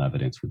historical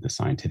evidence, with the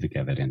scientific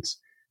evidence,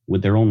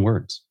 with their own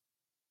words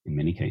in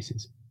many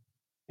cases,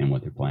 and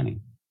what they're planning.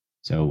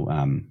 So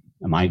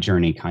my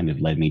journey kind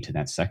of led me to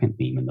that second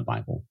theme in the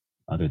Bible,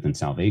 other than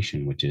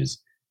salvation, which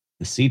is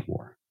the seed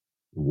war,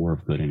 the war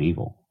of good and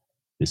evil,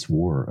 this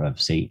war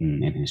of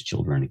Satan and his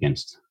children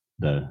against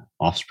the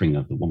offspring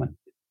of the woman.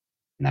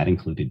 And that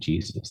included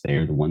Jesus. They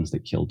are the ones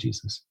that killed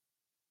Jesus.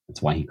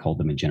 That's why he called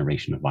them a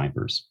generation of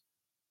vipers.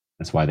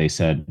 That's why they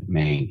said,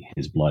 may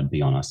his blood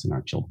be on us and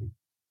our children.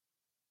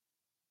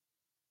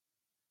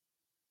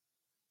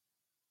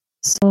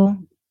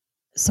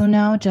 So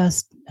now,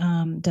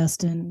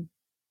 Dustin,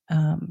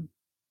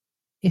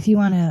 if you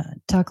want to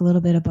talk a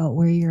little bit about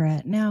where you're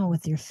at now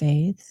with your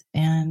faith,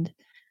 and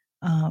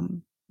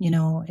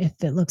if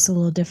it looks a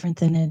little different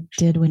than it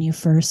did when you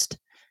first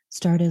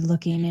started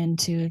looking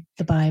into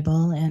the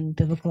Bible and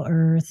biblical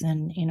earth,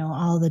 and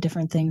all the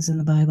different things in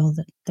the Bible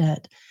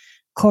that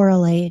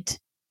correlate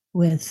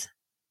with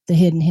the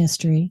hidden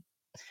history.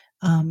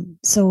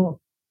 So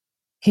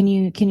can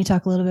you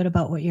talk a little bit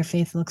about what your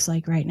faith looks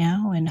like right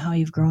now and how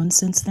you've grown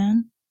since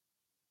then?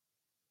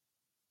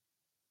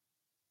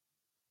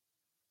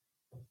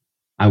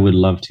 I would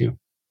love to.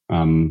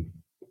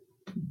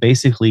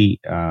 Basically,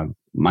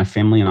 my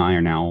family and I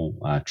are now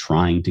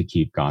trying to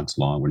keep God's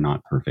law. We're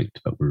not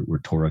perfect, but we're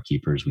Torah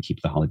keepers. We keep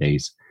the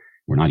holidays.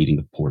 We're not eating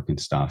the pork and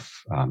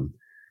stuff.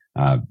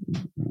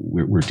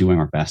 We're doing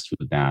our best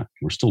with that.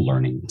 We're still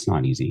learning. It's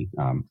not easy.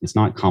 It's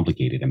not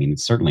complicated. I mean,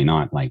 it's certainly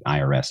not like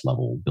IRS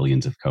level,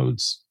 billions of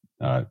codes,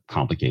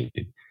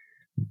 complicated.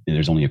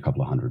 There's only a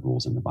couple of hundred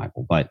rules in the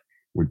Bible, but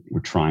we're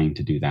trying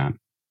to do that.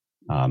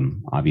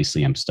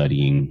 Obviously, I'm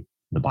studying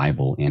the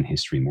Bible and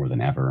history more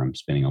than ever. I'm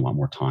spending a lot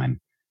more time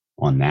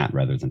on that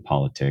rather than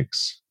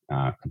politics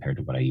compared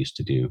to what I used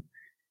to do.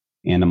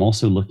 And I'm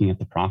also looking at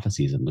the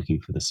prophecies and looking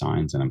for the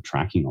signs, and I'm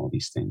tracking all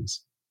these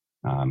things.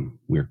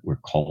 We're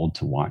called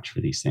to watch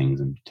for these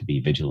things and to be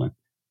vigilant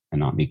and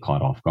not be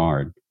caught off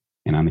guard.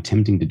 And I'm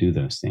attempting to do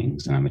those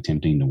things, and I'm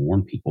attempting to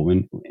warn people.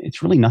 And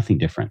it's really nothing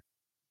different.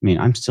 I mean,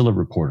 I'm still a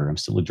reporter. I'm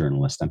still a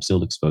journalist. I'm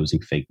still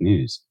exposing fake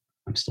news.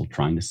 I'm still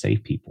trying to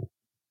save people.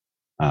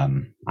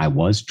 I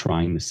was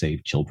trying to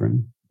save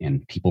children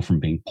and people from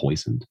being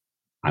poisoned.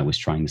 I was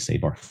trying to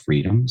save our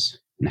freedoms.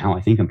 Now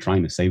I think I'm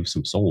trying to save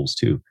some souls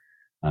too,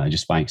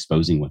 just by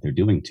exposing what they're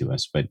doing to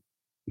us. But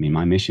I mean,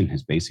 my mission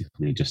has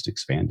basically just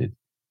expanded.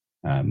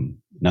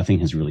 Nothing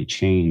has really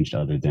changed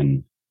other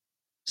than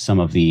some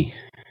of the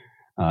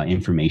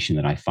information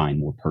that I find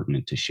more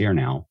pertinent to share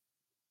now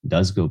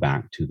does go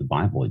back to the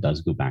Bible. It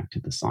does go back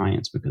to the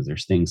science, because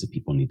there's things that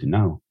people need to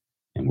know.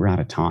 And we're out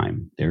of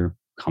time. They're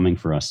coming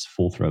for us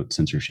full throat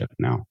censorship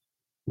now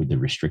with the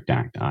Restrict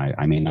Act.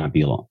 I may not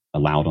be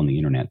allowed on the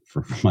internet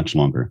for much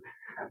longer,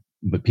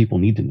 but people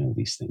need to know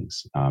these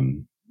things.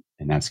 And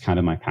that's kind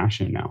of my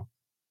passion now.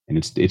 And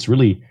it's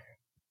really,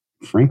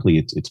 frankly,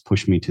 it's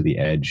pushed me to the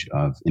edge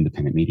of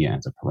independent media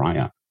as a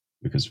pariah,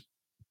 because,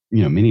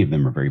 many of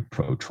them are very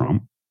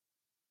pro-Trump.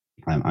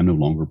 I'm no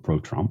longer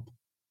pro-Trump.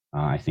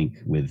 I think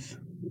with,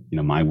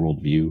 my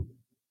worldview,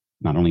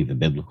 not only the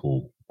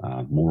biblical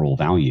moral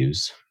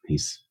values,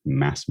 he's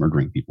mass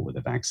murdering people with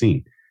a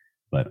vaccine,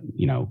 but,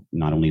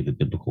 not only the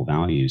biblical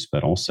values,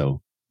 but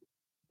also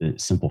the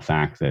simple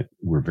fact that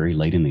we're very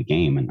late in the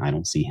game, and I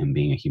don't see him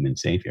being a human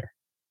savior.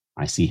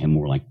 I see him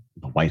more like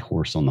the white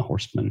horse on the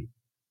horseman,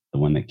 the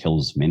one that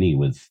kills many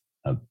with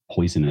a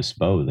poisonous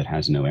bow that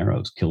has no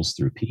arrows, kills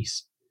through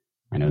peace.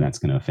 I know that's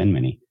going to offend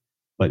many,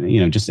 but,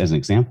 just as an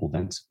example,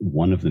 that's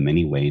one of the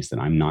many ways that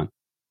I'm not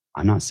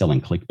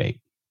selling clickbait.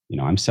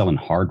 I'm selling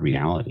hard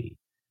reality,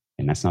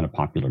 and that's not a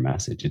popular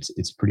message.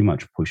 It's pretty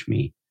much pushed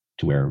me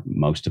to where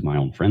most of my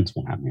own friends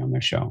will have me on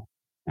their show.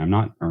 And I'm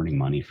not earning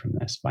money from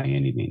this by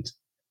any means.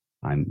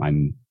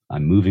 I'm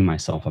moving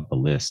myself up the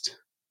list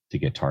to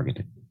get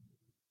targeted,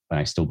 but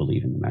I still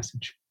believe in the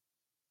message.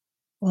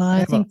 Well,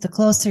 I think the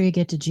closer you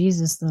get to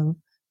Jesus, the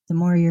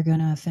more you're going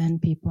to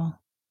offend people,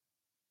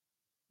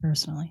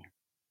 personally.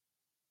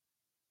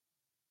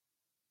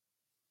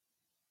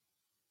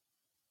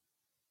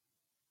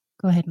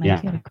 Go ahead, Mike.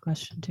 Yeah. You have a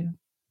question too.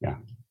 Yeah.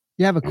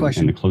 You have a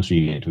question. And the closer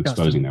you get to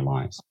exposing their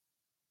lies.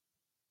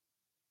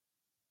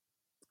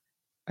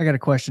 I got a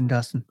question,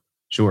 Dustin.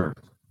 Sure.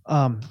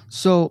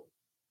 So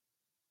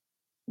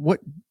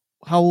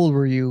how old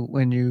were you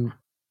when you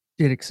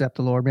did accept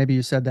the Lord. Maybe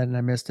you said that and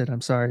I missed it.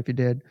 I'm sorry if you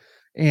did.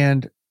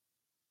 And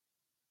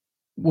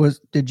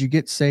did you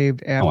get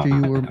saved after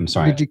you were? I'm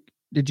sorry.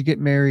 Did you get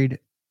married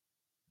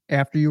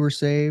after you were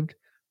saved,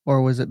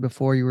 or was it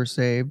before you were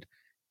saved?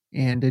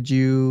 And did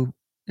you,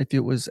 if it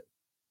was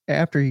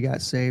after you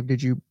got saved,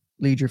 did you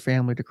lead your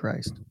family to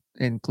Christ,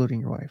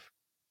 including your wife?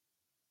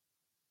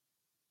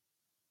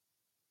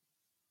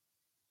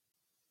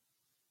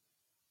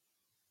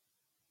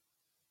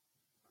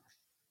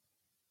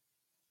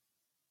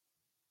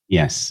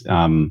 Yes.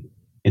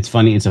 It's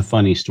funny. It's a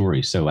funny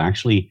story. So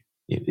actually,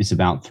 it's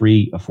about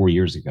 3 or 4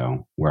 years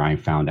ago where I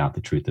found out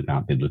the truth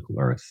about biblical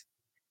Earth.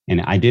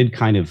 And I did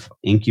kind of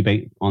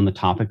incubate on the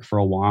topic for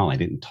a while. I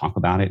didn't talk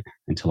about it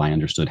until I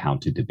understood how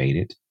to debate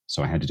it.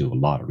 So I had to do a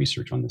lot of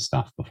research on this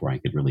stuff before I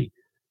could really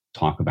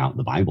talk about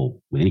the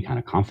Bible with any kind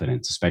of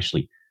confidence,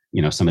 especially,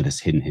 some of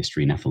this hidden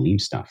history, Nephilim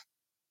stuff.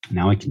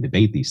 Now I can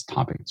debate these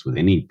topics with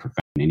any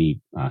profession,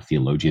 any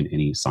theologian,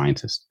 any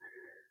scientist,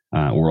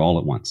 or all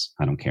at once.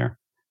 I don't care.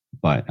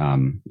 But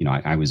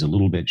I was a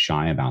little bit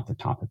shy about the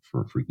topic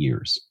for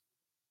years.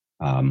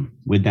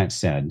 With that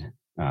said,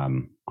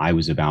 I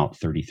was about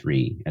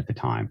 33 at the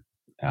time.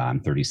 I'm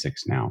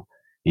 36 now,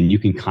 and you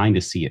can kind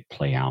of see it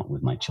play out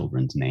with my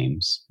children's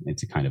names.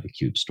 It's a kind of a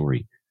cute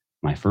story.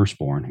 My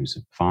firstborn, who's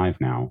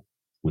 5 now,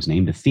 was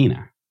named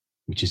Athena,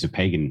 which is a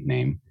pagan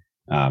name,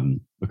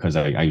 because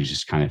I was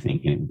just kind of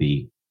thinking it would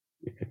be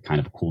kind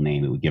of a cool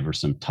name. It would give her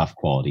some tough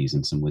qualities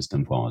and some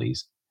wisdom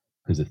qualities,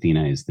 because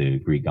Athena is the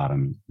Greek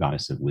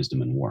goddess of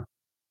wisdom and war.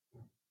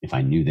 If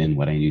I knew then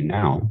what I knew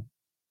now,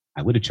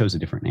 I would have chose a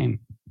different name.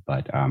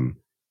 But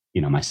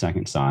my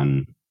second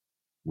son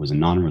was a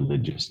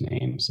non-religious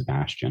name,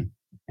 Sebastian,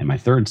 and my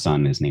third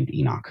son is named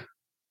Enoch.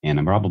 And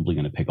I'm probably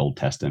going to pick Old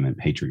Testament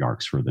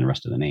patriarchs for the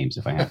rest of the names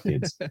if I have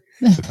kids,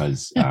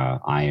 because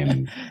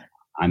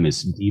I'm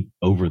as deep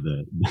over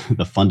the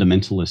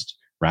fundamentalist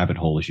rabbit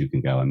hole as you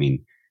can go. I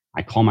mean,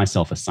 I call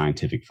myself a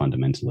scientific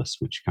fundamentalist,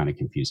 which kind of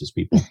confuses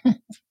people,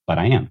 but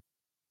I am.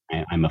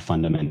 I'm a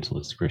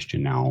fundamentalist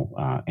Christian now,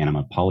 and I'm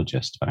an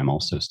apologist, but I'm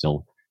also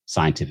still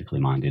scientifically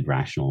minded,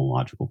 rational,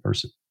 logical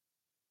person.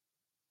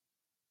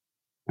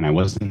 And I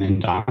wasn't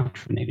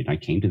indoctrinated. I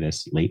came to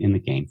this late in the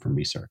game from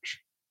research.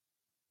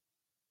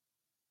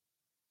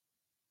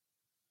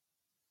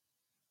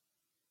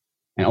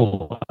 And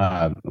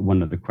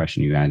one other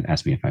question you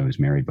asked me if I was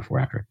married before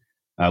or after.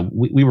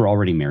 We were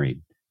already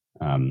married.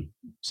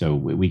 So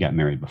we got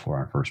married before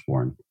our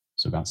firstborn.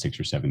 So about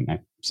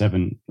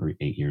 7 or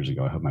 8 years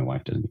ago. I hope my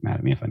wife doesn't get mad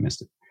at me if I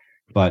missed it.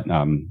 But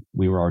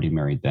we were already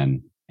married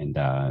then. And,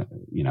 the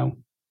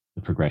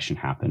progression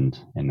happened.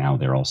 And now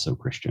they're also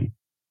Christian.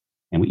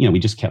 And we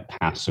just kept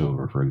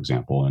Passover, for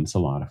example. And it's a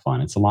lot of fun.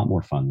 It's a lot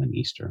more fun than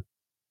Easter.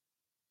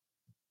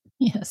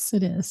 Yes,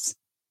 it is.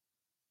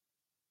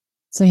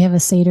 So you have a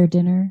Seder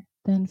dinner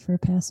then for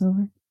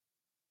Passover?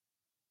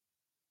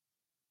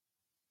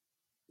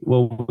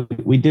 Well,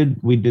 we did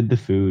the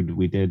food.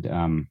 We did,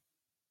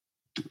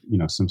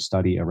 some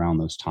study around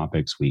those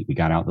topics. We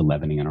got out the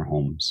leavening in our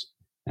homes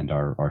and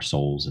our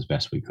souls as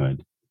best we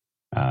could.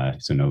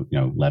 So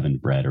no,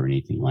 leavened bread or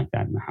anything like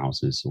that in the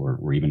houses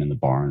or even in the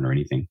barn or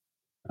anything.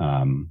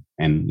 And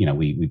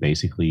we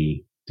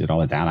basically did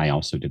all of that. I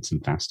also did some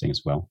fasting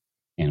as well,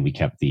 and we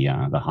kept the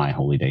high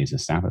holy days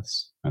as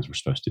Sabbaths as we're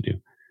supposed to do.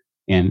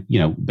 And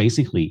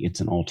basically,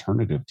 it's an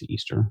alternative to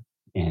Easter,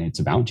 and it's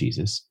about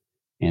Jesus.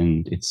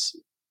 And it's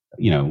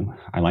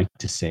I like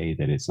to say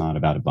that it's not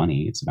about a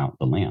bunny; it's about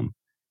the lamb.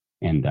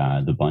 And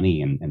the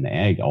bunny and the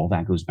egg, all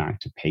that goes back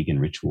to pagan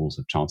rituals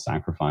of child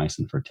sacrifice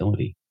and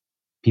fertility.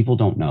 People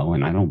don't know,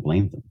 and I don't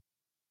blame them.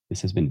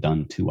 This has been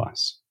done to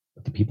us.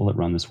 But the people that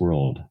run this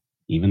world,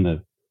 even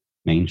the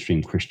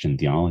mainstream Christian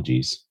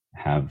theologies,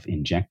 have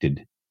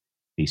injected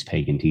these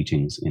pagan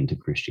teachings into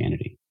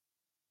Christianity.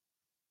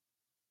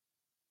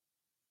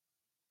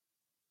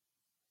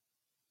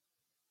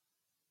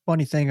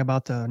 Funny thing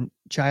about the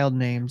child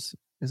names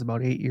is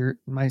about 8 years.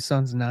 My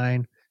son's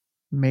 9,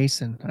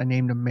 Mason. I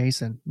named him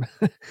Mason.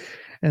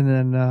 And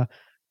then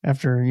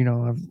after,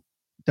 I've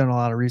done a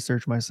lot of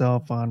research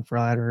myself on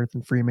Flat Earth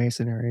and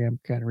Freemasonry, I'm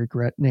kind of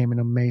regret naming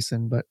him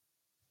Mason, but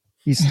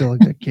he's still a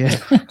good kid.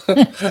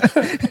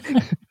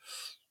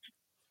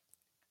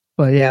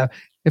 But yeah,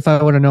 if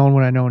I would have known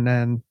what I know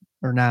then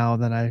or now,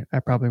 then I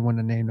probably wouldn't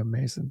have named him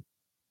Mason.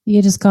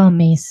 You just call him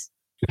Mace.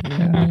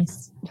 Yeah.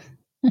 Mace.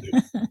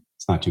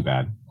 It's not too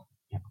bad.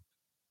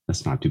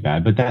 That's not too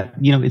bad. But that,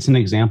 it's an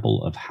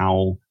example of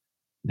how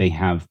they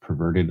have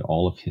perverted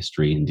all of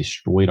history and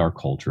destroyed our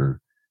culture.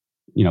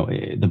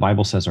 The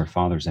Bible says our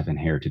fathers have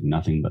inherited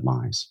nothing but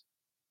lies.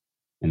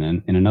 And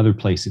then in another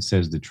place, it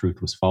says the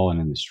truth was fallen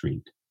in the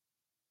street.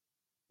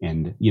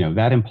 And,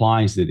 that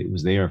implies that it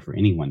was there for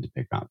anyone to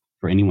pick up,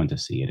 for anyone to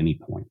see at any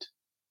point.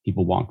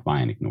 People walked by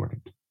and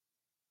ignored it.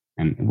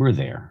 And we're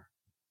there.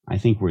 I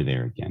think we're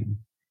there again.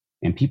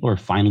 And people are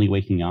finally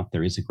waking up.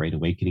 There is a great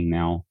awakening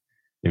now.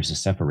 There's a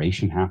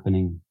separation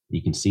happening.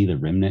 You can see the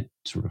remnant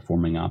sort of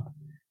forming up.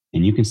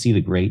 And you can see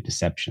the great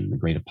deception, the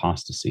great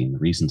apostasy, and the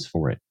reasons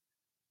for it.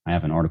 I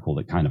have an article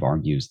that kind of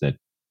argues that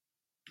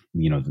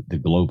the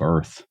globe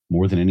Earth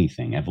more than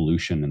anything,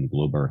 evolution and the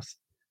globe Earth,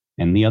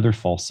 and the other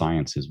false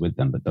sciences with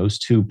them. But those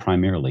two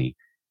primarily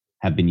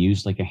have been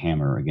used like a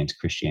hammer against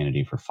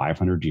Christianity for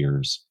 500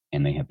 years,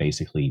 and they have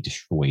basically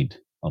destroyed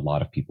a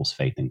lot of people's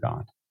faith in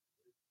God.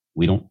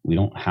 We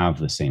don't have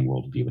the same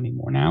worldview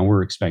anymore. Now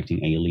we're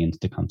expecting aliens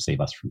to come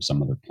save us from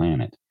some other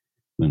planet,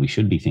 when we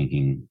should be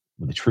thinking,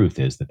 well, the truth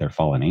is that they're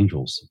fallen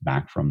angels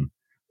back from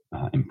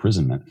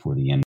imprisonment for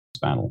the end of this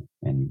battle.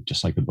 And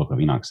just like the book of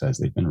Enoch says,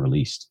 they've been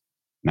released.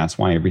 And that's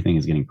why everything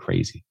is getting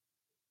crazy.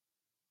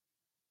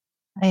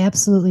 I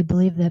absolutely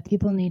believe that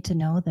people need to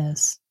know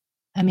this.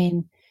 I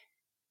mean,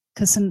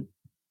 because some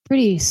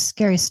pretty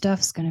scary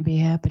stuff's going to be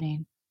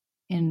happening.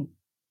 And,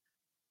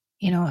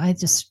 I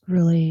just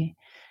really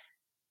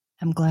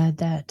am glad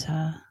that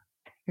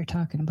you're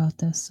talking about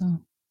this. So.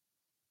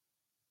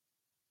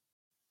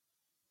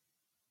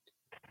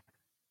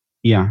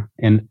 Yeah.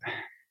 And,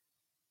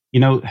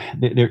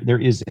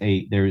 there's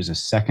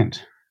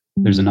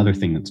another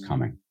thing that's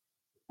coming.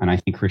 And I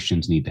think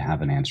Christians need to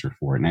have an answer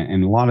for it.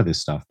 And a lot of this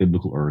stuff,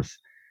 Biblical Earth,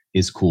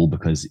 is cool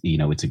because,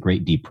 it's a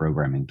great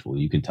deprogramming tool.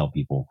 You can tell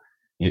people,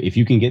 if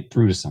you can get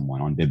through to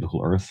someone on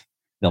Biblical Earth,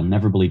 they'll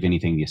never believe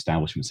anything the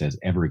establishment says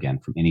ever again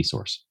from any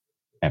source,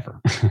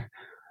 ever.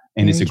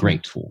 And it's a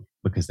great tool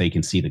because they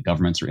can see the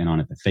governments are in on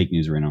it, the fake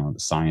news are in on it, the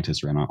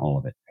scientists are in on all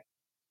of it.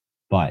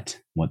 But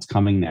what's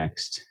coming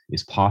next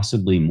is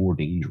possibly more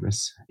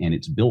dangerous, and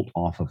it's built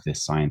off of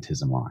this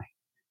scientism lie.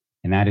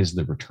 And that is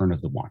the return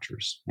of the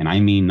Watchers. And I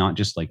mean, not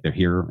just like they're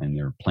here and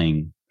they're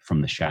playing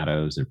from the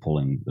shadows, they're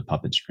pulling the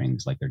puppet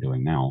strings like they're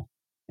doing now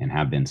and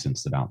have been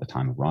since about the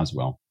time of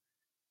Roswell.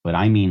 But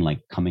I mean,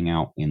 like coming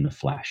out in the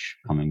flesh,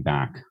 coming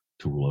back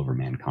to rule over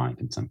mankind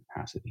in some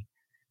capacity.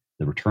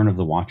 The return of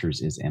the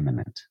Watchers is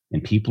imminent,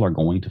 and people are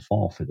going to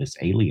fall for this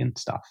alien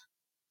stuff.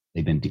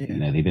 They've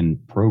been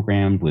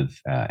programmed with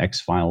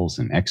X-Files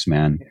and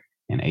X-Men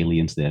and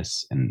Aliens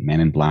this and Men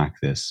in Black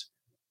this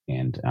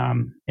and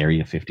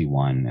Area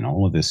 51 and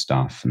all of this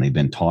stuff. And they've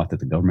been taught that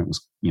the government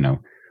was,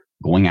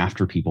 going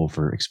after people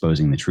for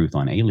exposing the truth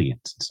on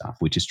aliens and stuff,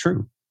 which is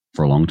true.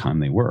 For a long time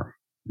they were.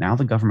 Now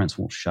the governments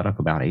won't shut up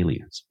about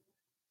aliens.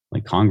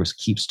 Like Congress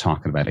keeps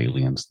talking about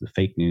aliens. The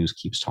fake news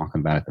keeps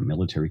talking about it. The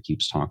military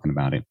keeps talking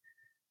about it.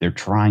 They're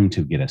trying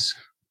to get us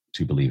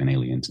to believe in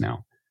aliens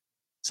now.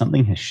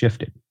 Something has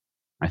shifted.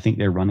 I think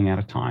they're running out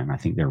of time. I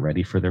think they're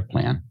ready for their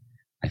plan.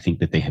 I think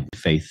that they have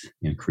faith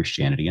in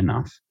Christianity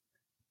enough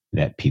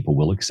that people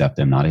will accept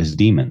them, not as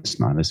demons,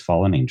 not as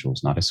fallen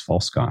angels, not as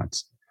false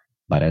gods,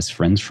 but as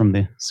friends from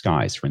the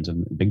skies, friends of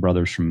big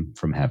brothers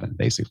from heaven,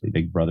 basically,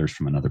 big brothers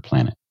from another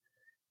planet.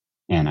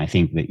 And I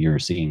think that you're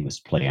seeing this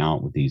play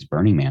out with these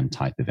Burning Man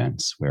type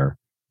events where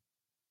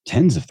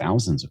tens of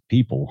thousands of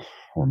people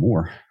or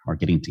more are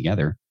getting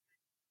together,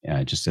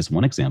 just as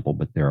one example,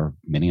 but there are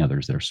many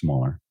others that are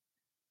smaller,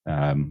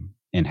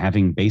 and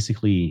having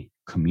basically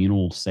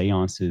communal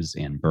seances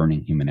and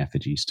burning human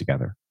effigies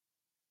together.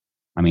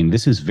 I mean,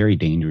 this is very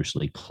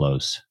dangerously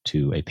close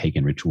to a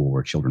pagan ritual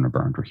where children are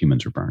burned or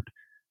humans are burned,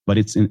 but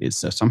it's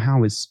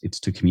somehow it's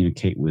to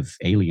communicate with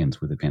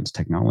aliens with advanced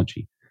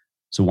technology.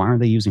 So why are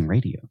they using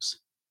radios?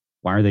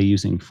 Why are they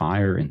using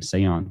fire and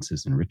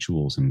seances and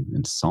rituals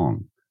and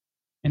song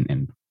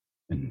and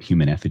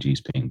human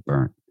effigies being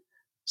burnt?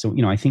 So,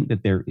 I think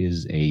that there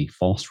is a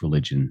false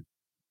religion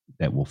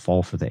that will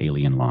fall for the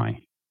alien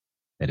lie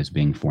that is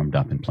being formed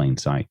up in plain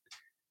sight.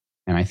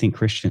 And I think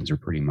Christians are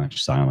pretty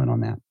much silent on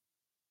that.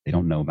 They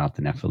don't know about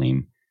the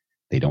Nephilim.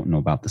 They don't know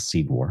about the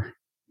seed war.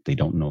 They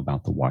don't know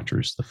about the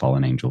Watchers, the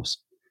fallen angels.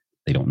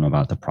 They don't know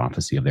about the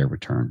prophecy of their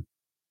return.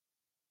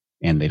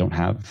 And they don't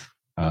have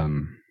a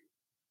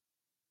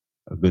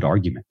good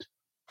argument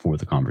for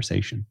the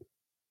conversation.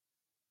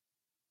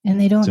 And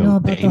they don't know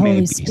about the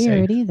Holy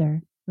Spirit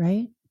either,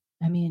 right?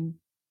 I mean,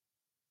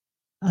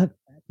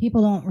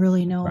 people don't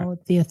really know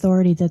the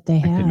authority that they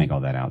have. I couldn't make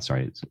all that out.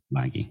 Sorry, it's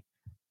laggy.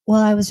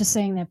 Well, I was just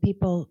saying that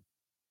people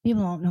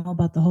don't know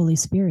about the Holy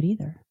Spirit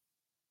either.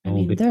 I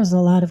mean, there's a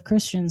lot of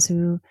Christians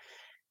who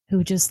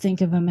just think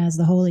of him as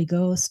the Holy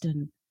Ghost,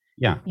 and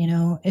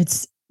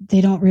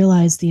they don't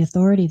realize the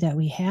authority that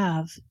we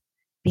have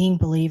being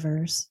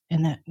believers,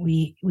 and that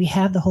we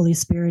have the Holy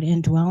Spirit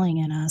indwelling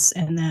in us,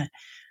 and that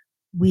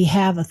we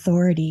have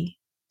authority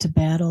to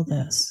battle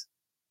this.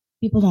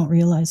 People don't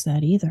realize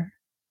that either,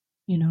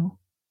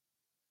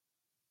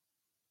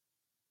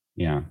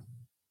 Yeah.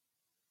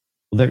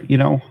 Well,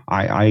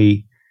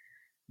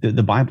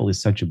 the Bible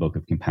is such a book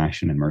of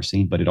compassion and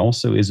mercy, but it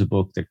also is a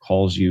book that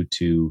calls you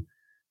to,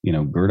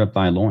 gird up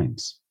thy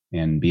loins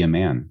and be a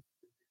man.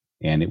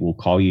 And it will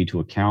call you to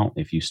account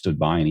if you stood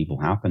by and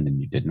evil happened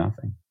and you did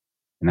nothing.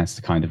 And that's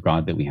the kind of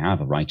God that we have,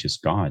 a righteous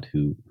God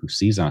who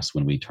sees us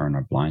when we turn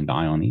our blind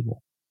eye on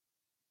evil.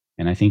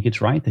 And I think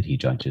it's right that he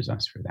judges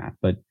us for that.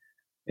 But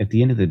at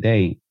the end of the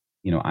day,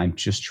 I'm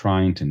just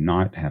trying to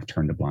not have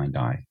turned a blind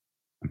eye.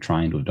 I'm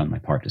trying to have done my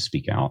part to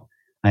speak out.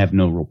 I have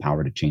no real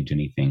power to change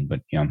anything,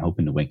 but I'm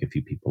hoping to wake a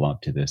few people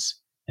up to this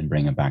and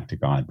bring them back to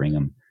God, bring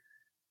them,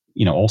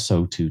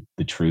 also to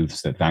the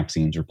truths that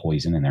vaccines are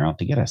poison and they're out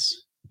to get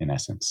us, in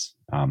essence.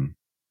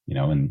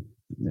 and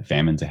the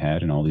famines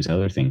ahead and all these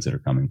other things that are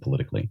coming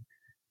politically.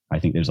 I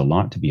think there's a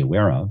lot to be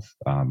aware of.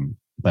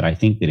 But I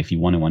think that if you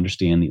want to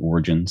understand the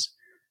origins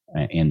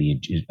and the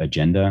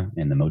agenda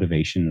and the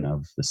motivation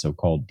of the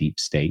so-called deep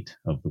state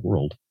of the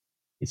world,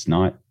 it's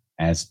not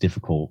as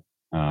difficult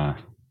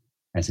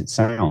as it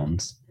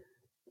sounds.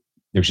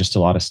 There's just a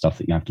lot of stuff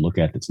that you have to look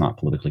at that's not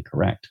politically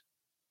correct.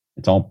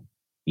 It's all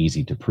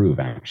easy to prove,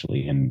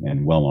 actually,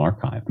 and well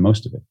archived,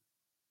 most of it.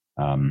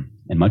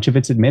 And much of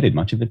it's admitted,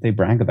 much of it they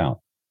brag about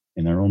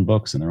in their own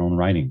books and their own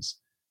writings.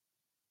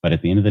 But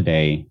at the end of the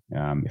day,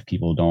 if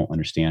people don't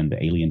understand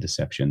the alien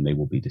deception, they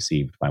will be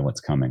deceived by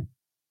what's coming.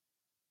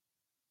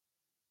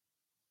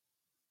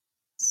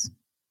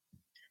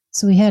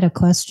 So we had a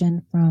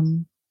question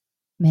from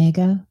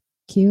Mega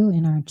Q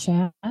in our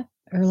chat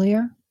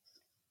earlier.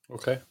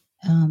 Okay.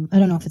 I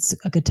don't know if it's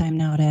a good time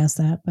now to ask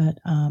that, but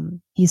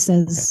he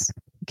says,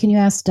 can you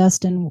ask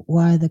Dustin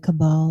why the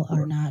Cabal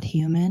are not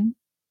human?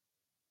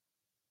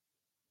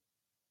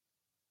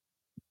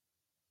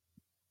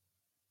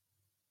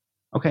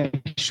 Okay,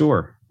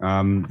 sure.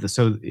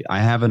 So I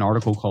have an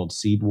article called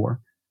Seed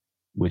War,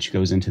 which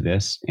goes into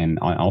this. And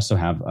I also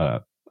have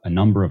a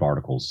number of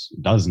articles,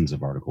 dozens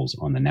of articles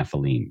on the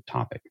Nephilim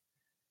topic.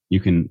 You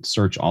can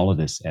search all of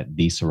this at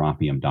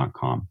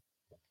theserapium.com.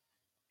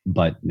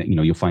 But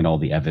you'll find all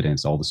the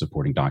evidence, all the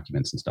supporting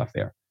documents and stuff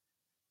there.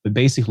 But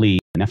basically,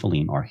 the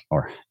Nephilim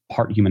are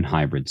part human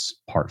hybrids,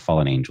 part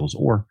fallen angels,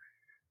 or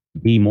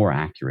be more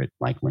accurate,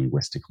 like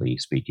linguistically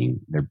speaking,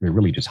 they're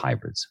really just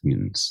hybrids,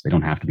 mutants. They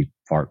don't have to be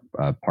part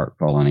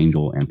fallen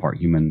angel and part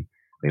human.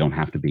 They don't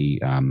have to be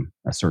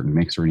a certain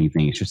mix or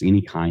anything. It's just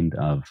any kind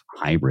of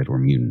hybrid or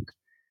mutant.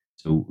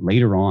 So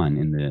later on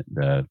in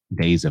the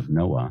days of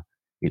Noah,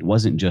 it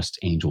wasn't just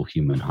angel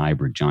human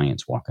hybrid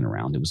giants walking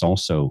around. It was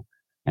also,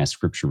 as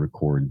scripture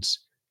records,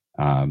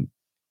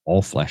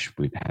 all flesh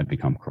had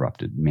become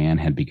corrupted. Man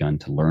had begun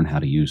to learn how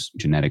to use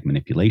genetic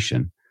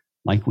manipulation,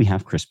 like we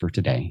have CRISPR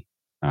today.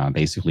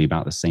 Basically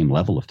about the same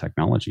level of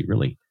technology,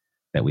 really,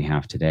 that we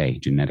have today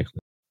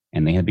genetically.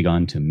 And they had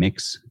begun to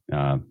mix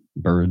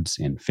birds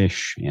and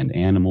fish and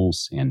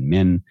animals and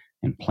men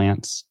and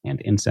plants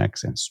and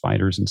insects and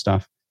spiders and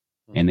stuff.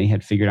 And they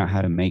had figured out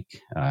how to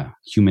make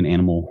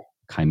human-animal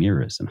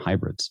chimeras and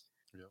hybrids.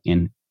 Yeah.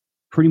 And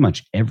pretty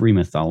much every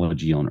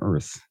mythology on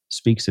Earth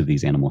speaks of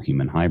these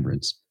animal-human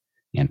hybrids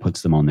and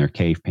puts them on their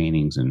cave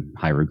paintings and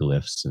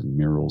hieroglyphs and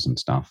murals and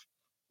stuff.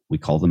 We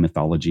call them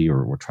mythology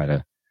or try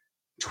to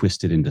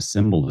twist it into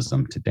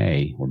symbolism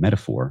today or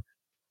metaphor,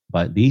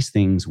 but these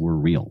things were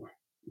real.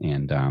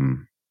 And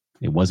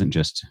it wasn't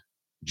just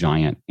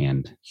giant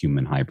and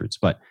human hybrids,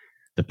 but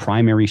the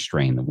primary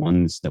strain, the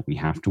ones that we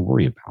have to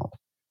worry about,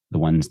 the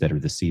ones that are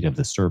the seed of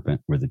the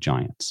serpent, were the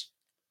giants.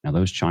 Now,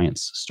 those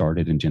giants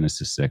started in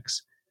Genesis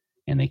 6,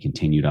 and they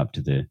continued up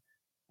to the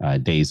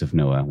days of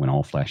Noah when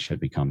all flesh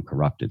had become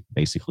corrupted.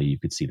 Basically, you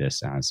could see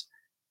this as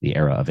the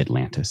era of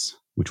Atlantis,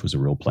 which was a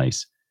real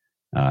place.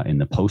 In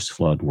the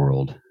post-flood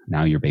world,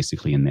 now you're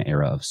basically in the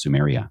era of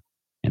Sumeria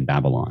and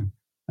Babylon,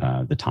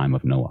 the time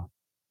of Noah,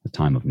 the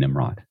time of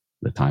Nimrod,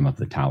 the time of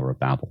the Tower of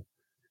Babel,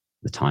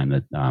 the time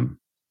that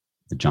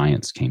the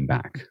giants came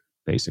back,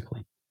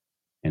 basically.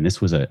 And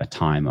this was a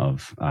time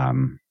of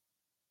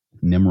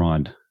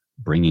Nimrod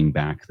bringing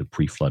back the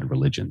pre-flood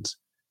religions,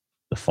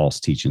 the false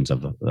teachings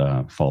of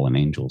the fallen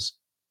angels,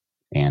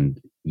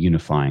 and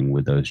unifying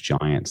with those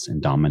giants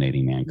and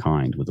dominating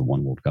mankind with a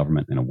one-world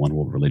government and a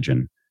one-world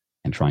religion,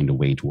 and trying to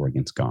wage war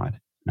against God.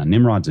 Now,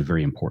 Nimrod's a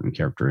very important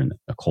character in the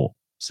occult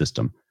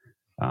system,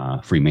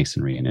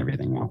 Freemasonry and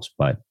everything else.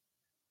 But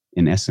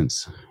in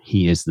essence,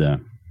 he is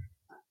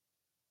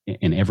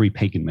in every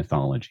pagan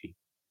mythology,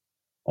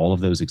 all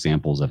of those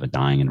examples of a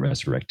dying and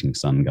resurrecting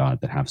sun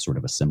god that have sort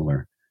of a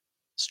similar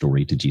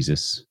story to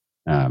Jesus,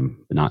 but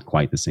not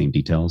quite the same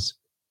details,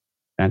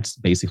 that's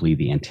basically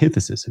the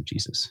antithesis of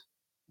Jesus.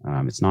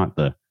 It's not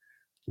the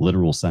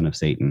literal son of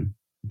Satan,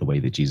 the way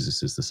that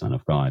Jesus is the son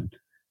of God,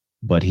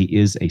 but he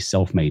is a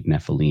self-made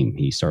Nephilim.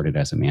 He started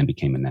as a man,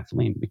 became a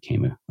Nephilim,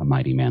 became a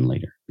mighty man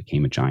later,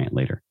 became a giant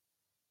later.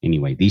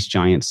 Anyway, these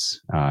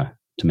giants, to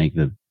make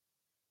the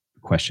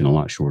question a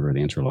lot shorter,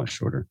 the answer a lot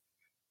shorter,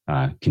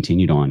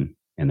 continued on,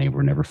 and they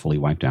were never fully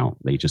wiped out.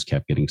 They just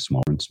kept getting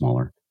smaller and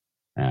smaller.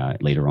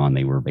 Later on,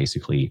 they were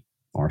basically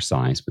our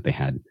size, but they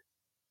had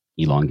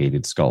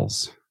elongated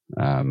skulls.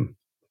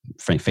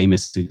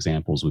 Famous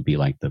examples would be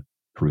like the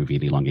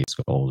Peruvian elongated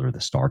skull or the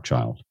Star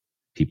Child.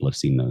 People have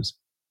seen those.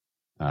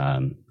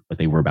 But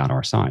they were about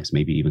our size,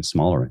 maybe even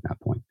smaller at that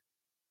point.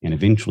 And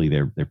eventually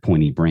their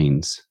pointy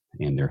brains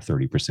and their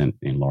 30%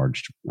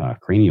 enlarged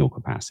cranial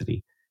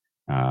capacity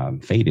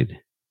faded.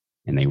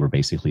 And they were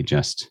basically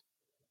just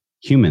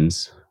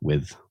humans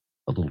with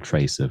a little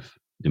trace of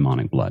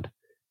demonic blood.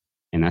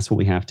 And that's what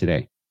we have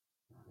today.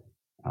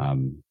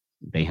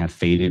 They have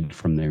faded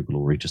from their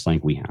glory just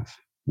like we have.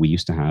 We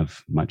used to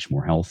have much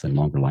more health and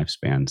longer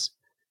lifespans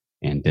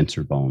and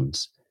denser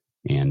bones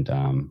and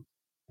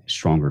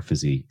stronger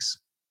physiques.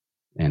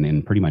 And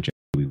in pretty much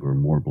we were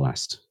more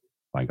blessed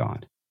by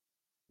God.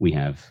 We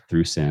have,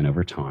 through sin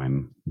over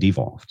time,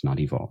 devolved, not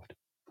evolved.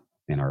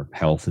 and our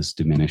health is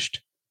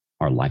diminished,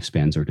 our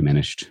lifespans are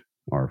diminished,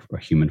 our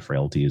human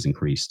frailty is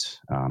increased.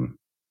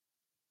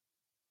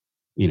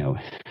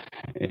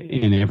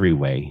 In every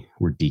way,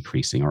 we're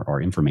decreasing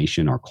our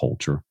information, our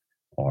culture,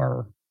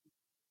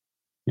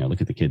 look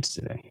at the kids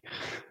today.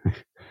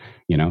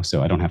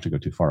 So I don't have to go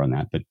too far on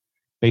that, but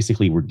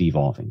basically we're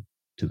devolving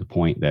to the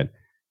point that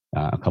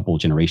a couple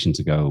of generations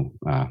ago,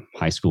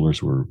 high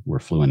schoolers were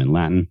fluent in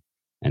Latin,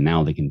 and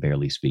now they can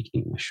barely speak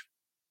English.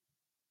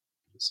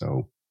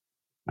 So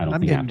I don't I'm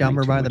think I getting have to make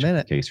dumber too by much the of a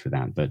minute. case for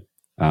that.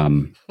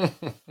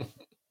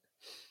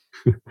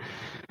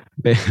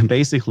 But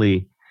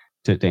basically,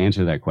 to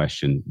answer that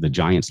question, the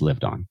giants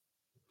lived on.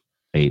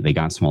 They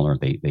got smaller.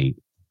 They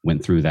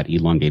went through that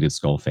elongated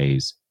skull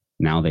phase.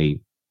 Now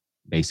they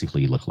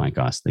basically look like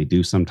us. They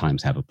do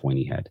sometimes have a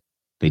pointy head.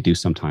 They do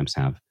sometimes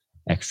have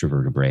extra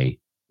vertebrae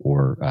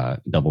or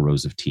double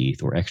rows of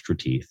teeth or extra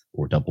teeth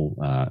or double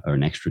or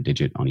an extra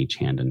digit on each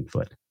hand and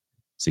foot,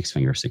 6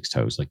 fingers, 6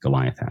 toes like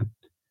Goliath had.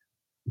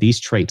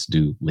 These traits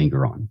do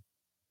linger on.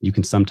 You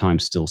can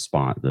sometimes still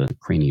spot the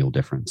cranial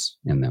difference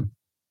in them,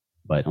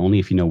 but only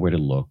if you know where to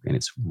look, and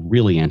it's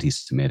really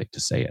anti-Semitic to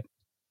say it.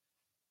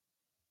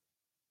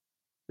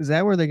 Is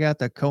that where they got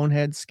the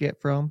Conehead skit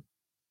from?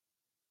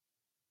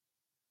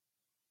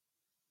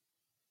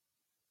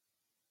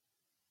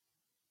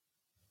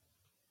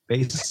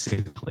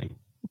 Basically,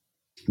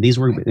 these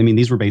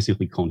were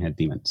basically Conehead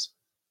demons.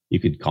 You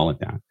could call it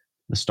that.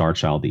 The Star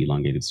Child, the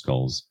elongated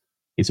skulls.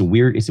 It's a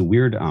weird.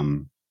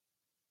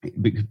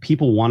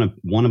 People want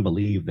to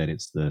believe that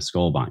it's the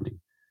skull binding.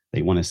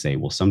 They want to say,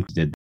 well, some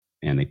did,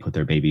 and they put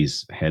their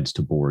babies' heads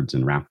to boards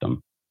and wrapped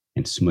them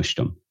and smushed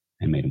them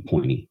and made them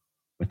pointy.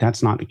 But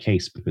that's not the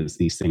case, because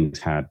these things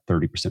had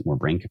 30% more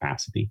brain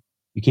capacity.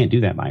 You can't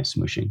do that by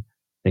smushing.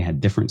 They had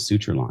different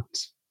suture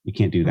lines. You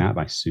can't do that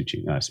by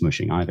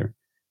smushing either.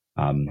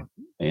 And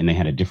they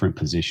had a different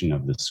position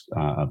of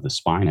the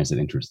spine as it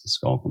enters the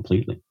skull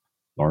completely.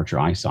 Larger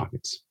eye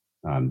sockets,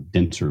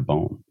 denser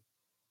bone.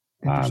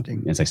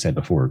 As I said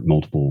before,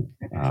 multiple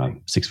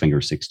 6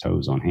 fingers, 6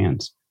 toes on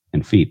hands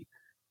and feet.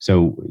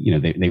 So,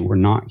 they were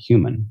not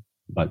human,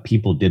 but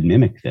people did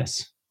mimic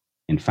this.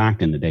 In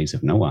fact, in the days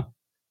of Noah,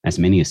 as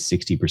many as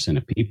 60%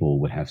 of people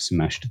would have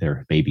smashed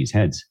their babies'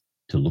 heads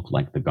to look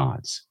like the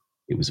gods.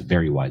 It was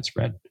very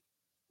widespread,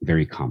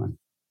 very common.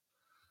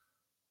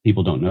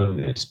 People don't know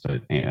this,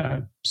 but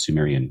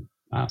Sumerian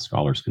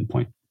scholars can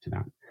point to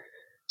that.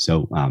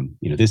 So,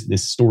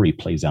 this story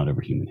plays out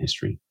over human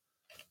history.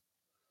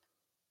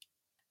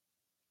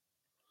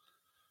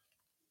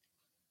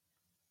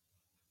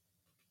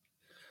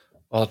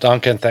 Well,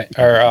 Duncan,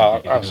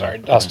 I'm sorry,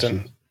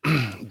 Dustin.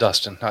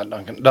 Dustin, not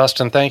Duncan.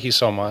 Dustin, thank you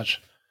so much.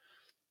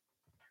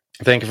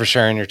 Thank you for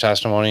sharing your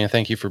testimony, and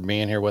thank you for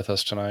being here with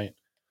us tonight.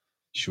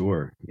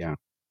 Sure, yeah.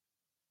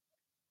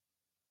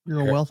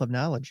 You're a wealth of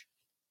knowledge.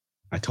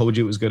 I told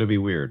you it was going to be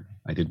weird.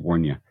 I did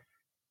warn you.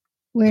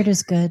 Weird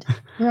is good.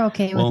 We're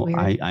okay with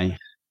weird.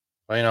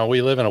 Well,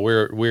 we live in a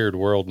weird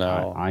world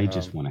now. I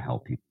just want to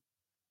help people.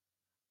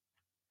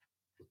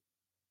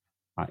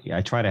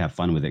 I try to have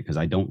fun with it because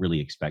I don't really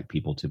expect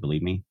people to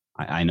believe me.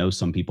 I know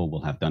some people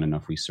will have done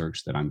enough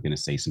research that I'm going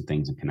to say some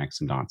things and connect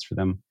some dots for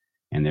them,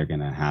 and they're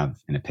going to have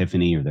an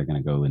epiphany, or they're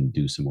going to go and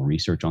do some more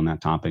research on that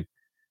topic.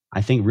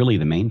 I think really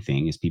the main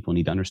thing is people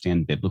need to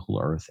understand biblical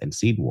earth and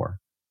seed war.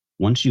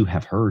 Once you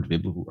have heard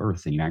biblical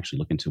earth and you actually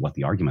look into what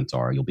the arguments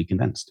are, you'll be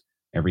convinced.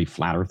 Every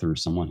flat earther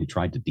is someone who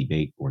tried to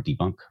debate or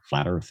debunk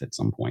flat earth at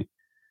some point.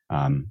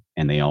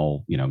 And they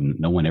all,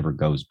 no one ever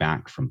goes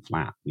back from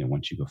flat.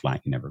 Once you go flat,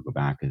 you never go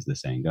back, as the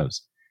saying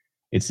goes.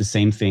 It's the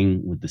same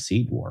thing with the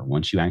seed war.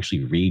 Once you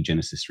actually read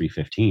Genesis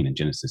 3:15 and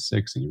Genesis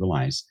 6, and you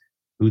realize,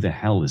 who the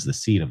hell is the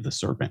seed of the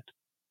serpent?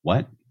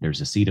 What?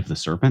 There's a seed of the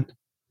serpent?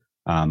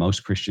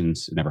 Most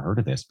Christians never heard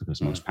of this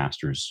because most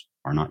pastors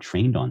are not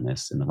trained on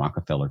this in the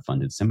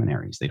Rockefeller-funded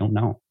seminaries. They don't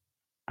know.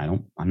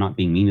 I'm not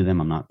being mean to them.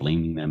 I'm not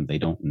blaming them. They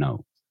don't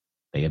know.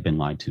 They have been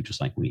lied to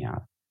just like we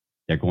have.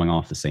 They're going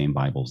off the same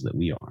Bibles that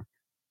we are.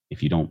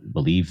 If you don't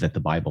believe that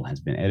the Bible has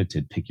been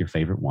edited, pick your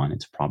favorite one.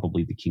 It's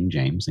probably the King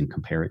James, and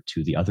compare it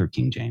to the other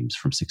King James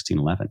from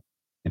 1611.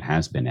 It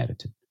has been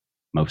edited.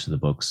 Most of the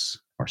books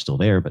are still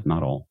there, but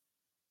not all.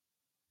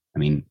 I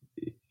mean,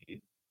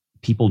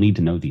 people need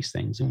to know these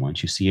things, and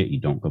once you see it, you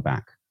don't go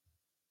back.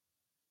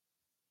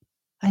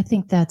 I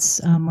think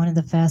that's one of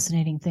the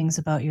fascinating things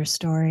about your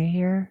story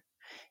here,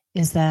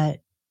 is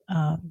that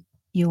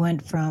you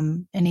went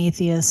from an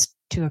atheist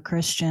to a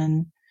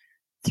Christian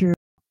through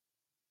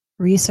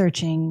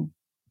researching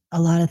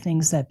a lot of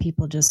things that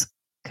people just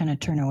kind of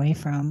turn away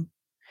from.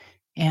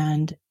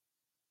 And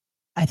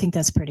I think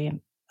that's pretty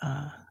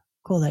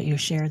cool that you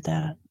shared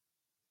that.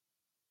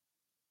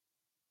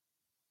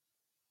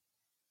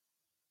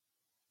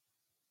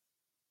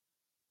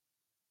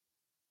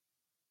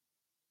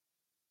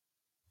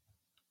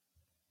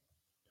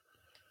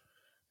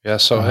 Yeah,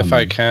 so if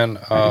I can...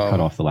 I cut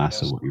off the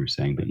last of what you were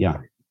saying, but yeah.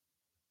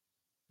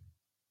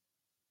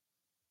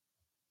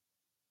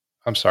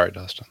 I'm sorry,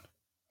 Dustin.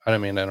 I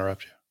didn't mean to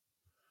interrupt you.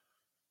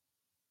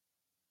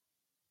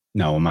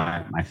 No,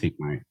 I think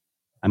my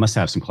I must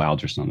have some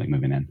clouds or something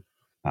moving in.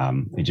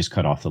 It just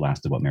cut off the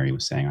last of what Mary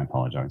was saying. I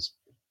apologize.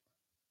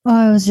 Well,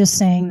 I was just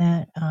saying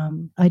that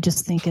I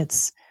just think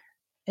it's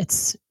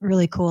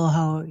really cool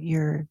how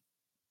your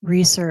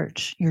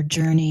research, your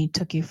journey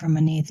took you from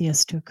an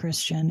atheist to a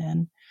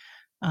Christian,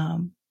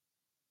 and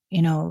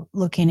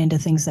looking into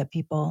things that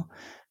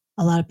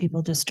a lot of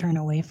people just turn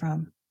away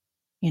from,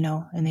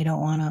 and they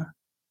don't want to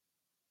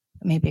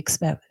maybe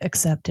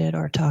accept it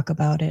or talk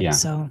about it. Yeah.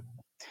 So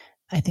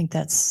I think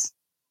that's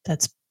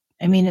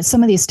I mean, it's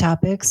some of these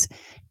topics,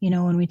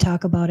 when we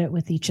talk about it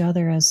with each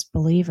other as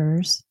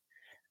believers,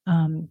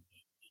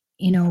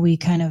 we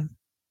kind of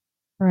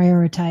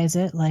prioritize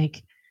it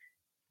like,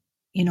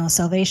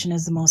 salvation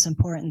is the most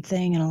important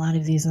thing, and a lot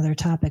of these other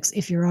topics,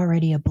 if you're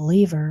already a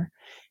believer,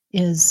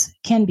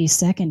 can be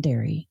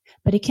secondary,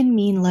 but it can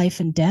mean life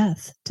and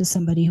death to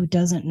somebody who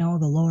doesn't know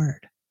the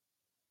Lord,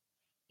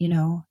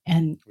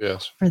 and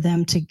Yes. for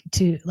them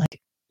to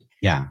like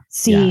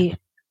see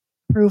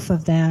proof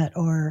of that,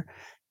 or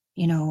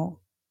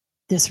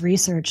this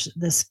research,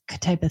 this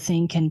type of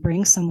thing can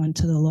bring someone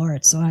to the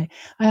Lord. So I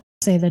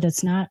say that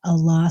it's not a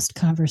lost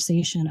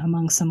conversation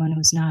among someone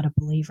who's not a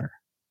believer.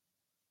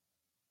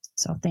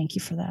 So thank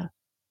you for that.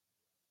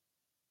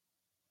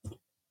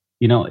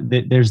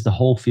 There's the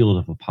whole field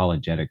of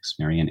apologetics,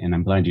 Mary, and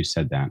I'm glad you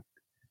said that.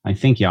 I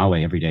thank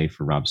Yahweh every day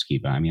for Rob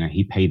Skiba. I mean,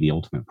 he paid the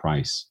ultimate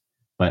price,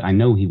 but I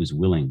know he was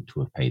willing to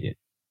have paid it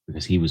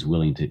because he was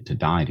willing to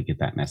die to get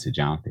that message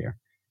out there.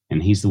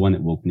 And he's the one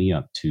that woke me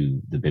up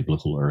to the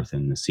biblical earth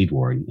and the seed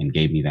war and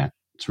gave me that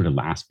sort of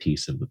last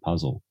piece of the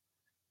puzzle.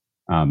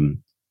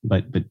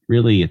 But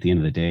really, at the end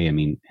of the day, I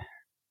mean,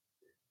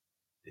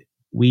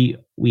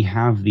 we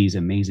have these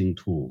amazing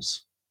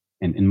tools,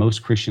 and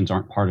most Christians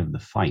aren't part of the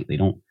fight. They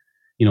don't,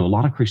 a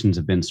lot of Christians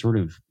have been sort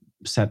of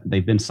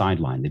they've been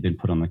sidelined. They've been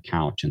put on the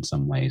couch in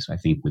some ways. I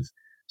think with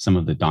some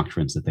of the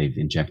doctrines that they've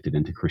injected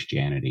into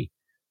Christianity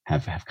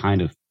have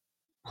kind of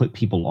put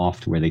people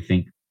off to where they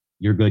think,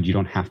 you're good, you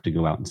don't have to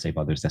go out and save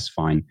others, that's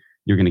fine,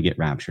 you're going to get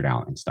raptured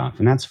out and stuff,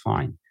 and that's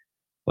fine.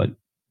 But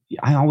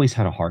I always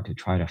had a heart to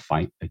try to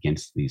fight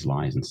against these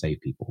lies and save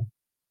people.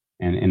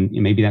 And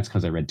maybe that's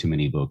because I read too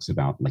many books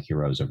about like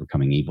heroes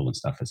overcoming evil and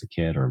stuff as a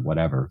kid or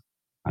whatever.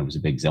 I was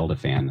a big Zelda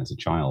fan as a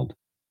child.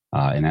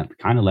 And that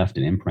kind of left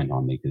an imprint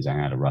on me because I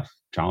had a rough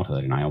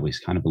childhood, and I always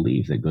kind of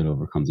believed that good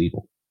overcomes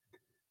evil.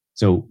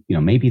 So,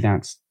 maybe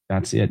that's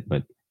it.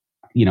 But,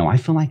 I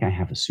feel like I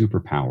have a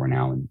superpower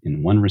now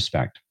in one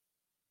respect.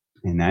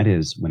 And that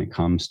is when it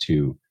comes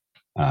to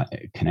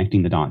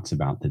connecting the dots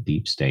about the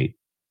deep state,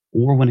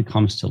 or when it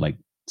comes to like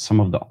some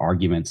of the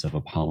arguments of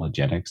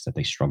apologetics that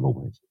they struggle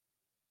with.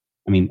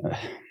 I mean,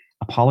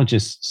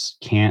 apologists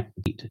can't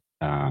beat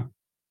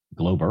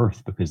globe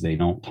Earth because they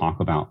don't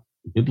talk about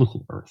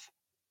biblical Earth.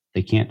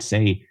 They can't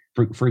say,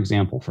 for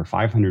example, for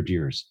 500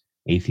 years,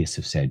 atheists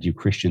have said, you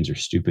Christians are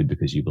stupid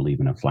because you believe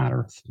in a flat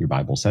Earth. Your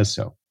Bible says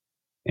so.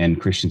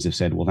 And Christians have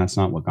said, well, that's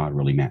not what God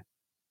really meant.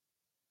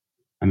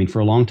 I mean, for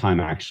a long time,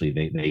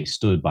 actually, they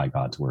stood by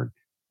God's word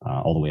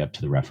all the way up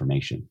to the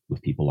Reformation,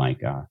 with people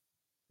like,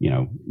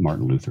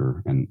 Martin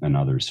Luther and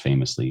others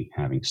famously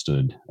having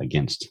stood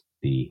against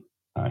the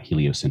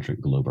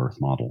heliocentric globe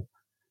Earth model.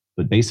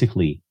 But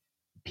basically,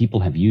 people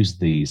have used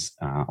these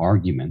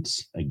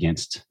arguments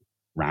against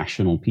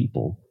rational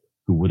people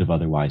who would have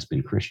otherwise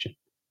been Christian.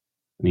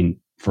 I mean,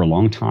 for a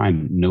long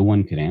time, no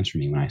one could answer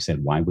me when I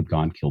said, why would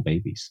God kill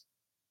babies?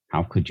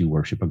 How could you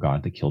worship a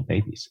God that killed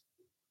babies?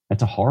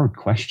 That's a hard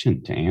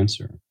question to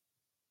answer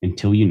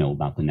until you know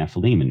about the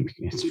Nephilim, and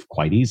it's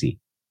quite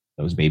easy.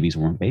 Those babies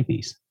weren't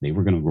babies. They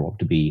were going to grow up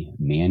to be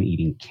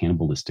man-eating,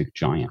 cannibalistic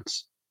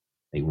giants.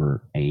 They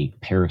were a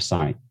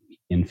parasite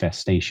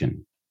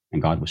infestation,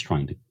 and God was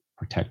trying to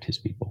protect his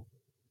people.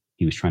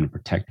 He was trying to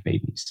protect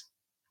babies.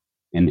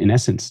 And in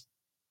essence,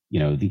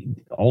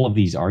 all of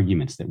these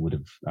arguments that would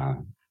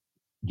have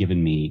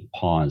given me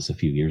pause a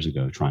few years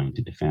ago trying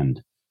to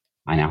defend,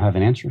 I now have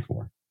an answer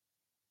for.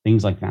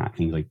 Things like that,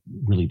 things like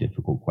really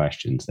difficult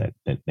questions that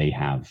they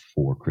have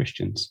for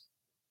Christians,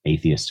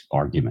 atheist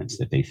arguments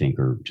that they think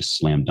are just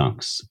slam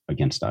dunks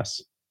against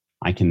us.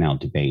 I can now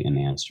debate and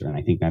answer, and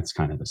I think that's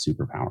kind of a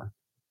superpower.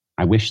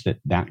 I wish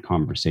that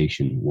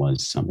conversation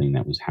was something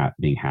that was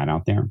being had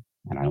out there,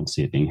 and I don't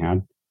see it being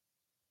had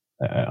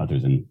other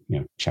than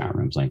chat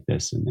rooms like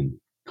this and then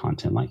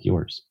content like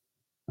yours.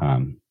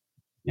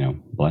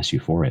 Bless you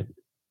for it.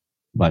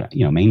 But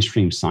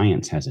mainstream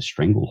science has a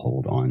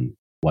stranglehold on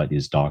what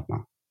is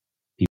dogma.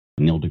 People,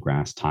 Neil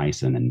deGrasse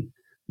Tyson and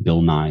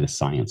Bill Nye, the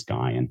science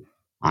guy, and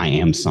I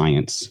am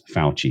science,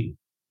 Fauci.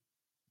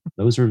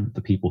 Those are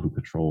the people who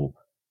control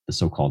the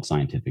so-called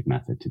scientific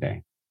method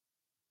today.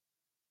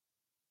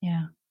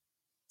 Yeah,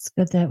 it's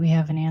good that we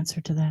have an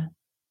answer to that.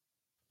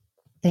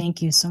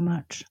 Thank you so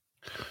much.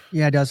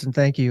 Yeah, Dustin,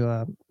 thank you.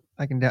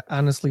 I can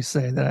honestly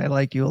say that I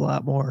like you a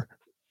lot more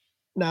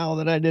now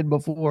than I did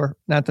before.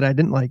 Not that I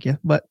didn't like you,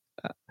 but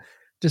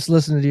just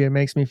listening to you, it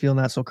makes me feel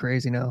not so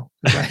crazy now.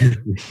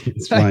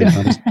 It's fine.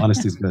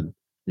 Honesty's good.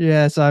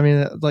 Yeah, so I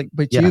mean,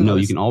 but you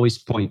can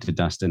always point to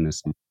Dustin as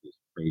something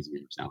crazy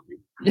or something.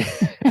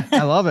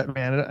 I love it,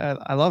 man.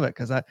 I love it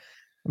because I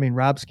mean,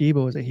 Rob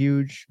Skiba was a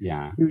huge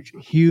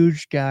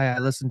guy I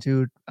listened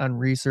to on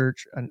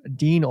research. And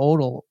Dean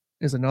Odell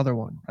is another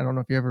one. I don't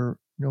know if you ever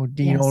know who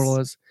Dean Odell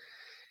is.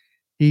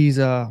 He's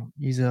a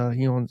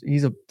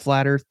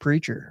flat earth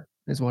preacher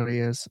is what he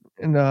is.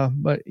 And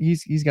but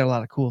he's got a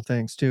lot of cool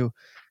things too.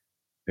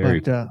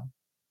 But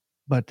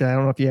I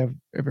don't know if you have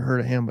ever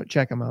heard of him, but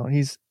check him out.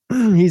 He's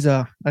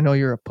I know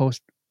you're a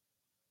post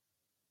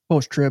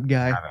trib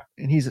guy,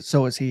 and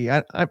so is he.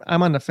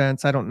 I'm on the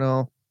fence. I don't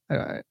know.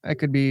 I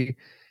could be.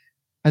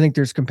 I think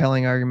there's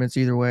compelling arguments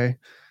either way,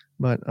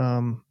 but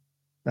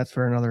that's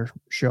for another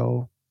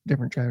show,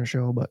 different kind of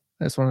show. But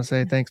I just want to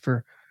say thanks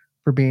for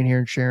being here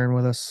and sharing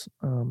with us.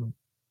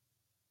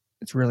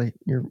 It's really,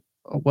 you're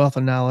a wealth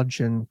of knowledge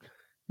and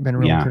been a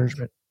real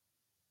encouragement.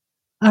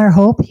 Our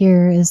hope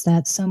here is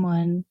that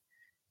someone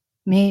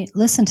may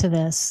listen to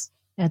this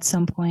at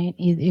some point.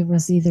 It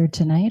was either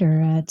tonight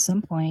or at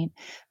some point,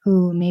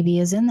 who maybe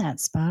is in that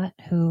spot,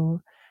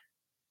 who,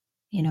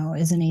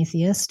 is an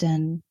atheist,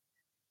 and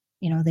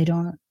they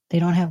don't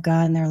have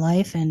God in their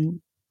life,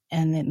 and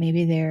that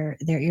maybe their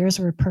ears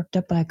were perked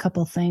up by a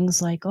couple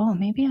things like, oh,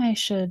 maybe I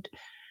should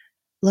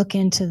look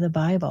into the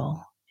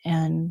Bible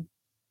and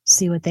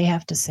see what they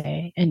have to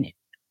say. And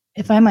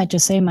if I might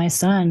just say, my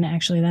son,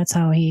 actually, that's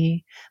how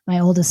my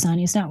oldest son,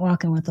 he's not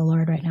walking with the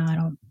Lord right now, I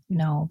don't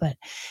know, but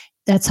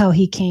that's how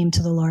he came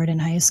to the Lord in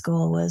high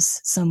school,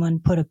 was someone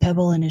put a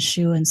pebble in his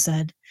shoe and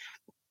said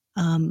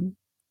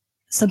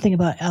something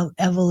about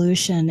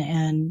evolution,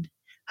 and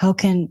how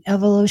can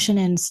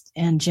evolution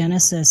and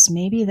Genesis,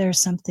 maybe there's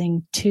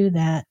something to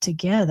that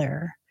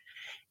together.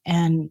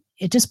 And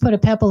it just put a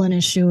pebble in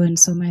his shoe. And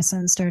so my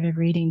son started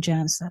reading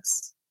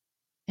Genesis,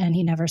 and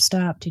he never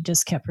stopped. He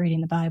just kept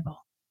reading the Bible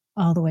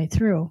all the way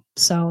through.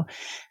 So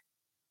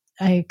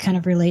I kind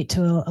of relate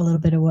to a little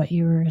bit of what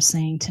you were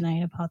saying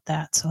tonight about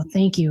that. So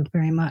thank you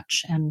very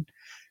much. And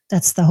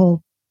that's the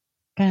whole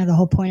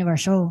point of our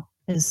show,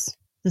 is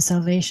the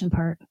salvation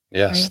part.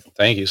 Yes. Right?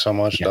 Thank you so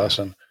much,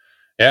 Dustin.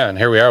 Yeah. And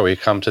here we are. We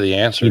come to the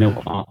answer.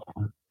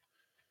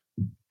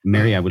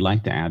 Mary, I would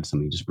like to add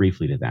something just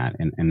briefly to that.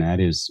 And that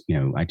is,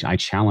 I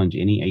challenge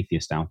any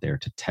atheist out there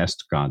to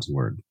test God's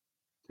word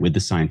with the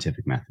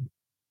scientific method,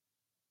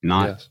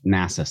 not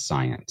NASA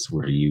science,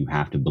 where you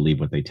have to believe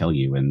what they tell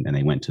you. And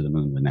they went to the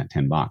moon with that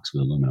tin box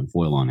with aluminum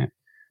foil on it,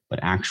 but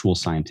actual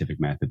scientific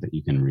method that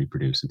you can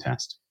reproduce and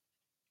test.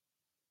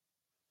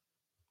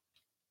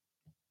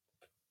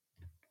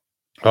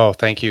 Oh,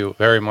 thank you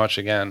very much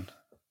again,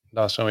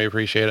 Dustin. We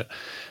appreciate it.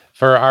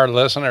 For our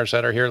listeners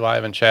that are here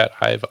live in chat,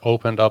 I've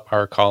opened up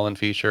our call-in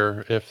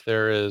feature. If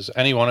there is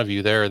any one of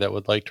you there that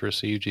would like to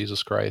receive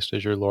Jesus Christ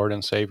as your Lord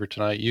and Savior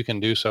tonight, you can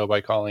do so by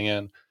calling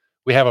in.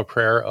 We have a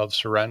prayer of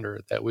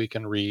surrender that we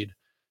can read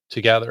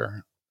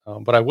together.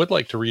 But I would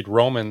like to read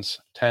Romans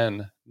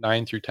 10,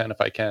 9 through 10 if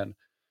I can.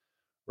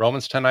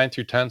 Romans 10, 9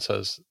 through 10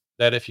 says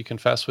that if you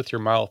confess with your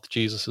mouth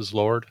Jesus is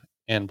Lord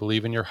and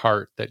believe in your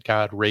heart that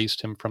God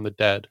raised him from the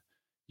dead,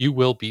 you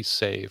will be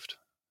saved.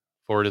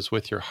 For it is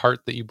with your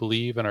heart that you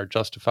believe and are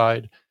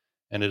justified,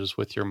 and it is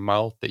with your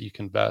mouth that you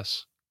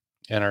confess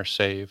and are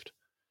saved.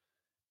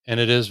 And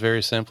it is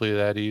very simply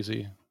that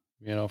easy.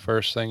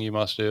 First thing you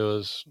must do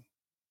is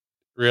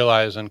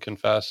realize and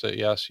confess that,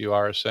 yes, you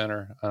are a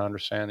sinner, and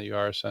understand that you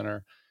are a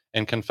sinner,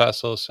 and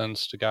confess those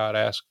sins to God,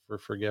 ask for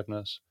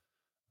forgiveness.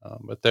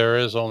 But there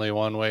is only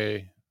one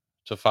way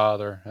to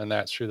Father, and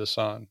that's through the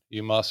Son.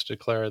 You must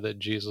declare that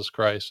Jesus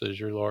Christ is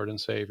your Lord and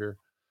Savior.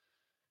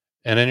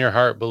 And in your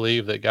heart,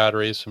 believe that God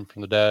raised him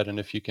from the dead. And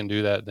if you can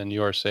do that, then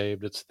you are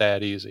saved. It's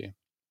that easy.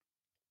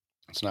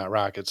 It's not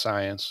rocket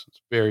science.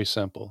 It's very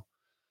simple.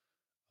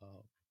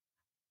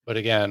 But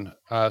again,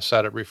 I've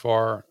said it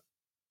before.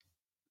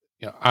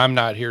 I'm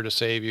not here to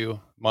save you.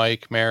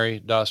 Mike, Mary,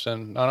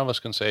 Dustin, none of us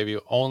can save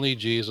you. Only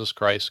Jesus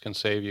Christ can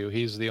save you.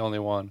 He's the only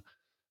one.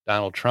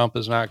 Donald Trump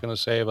is not going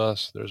to save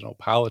us. There's no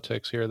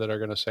politics here that are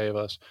going to save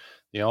us.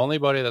 The only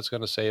body that's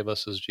going to save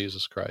us is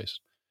Jesus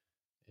Christ.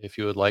 If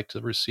you would like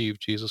to receive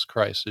Jesus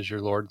Christ as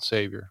your Lord and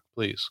Savior,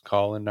 please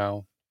call in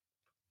now.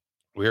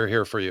 We are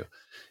here for you.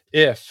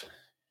 If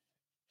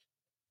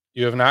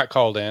you have not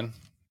called in,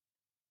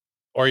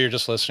 or you're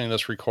just listening to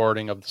this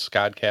recording of this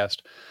Godcast,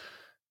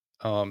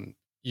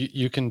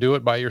 you can do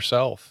it by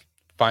yourself.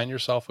 Find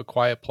yourself a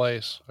quiet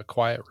place, a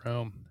quiet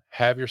room.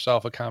 Have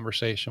yourself a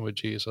conversation with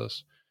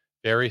Jesus.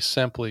 Very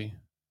simply,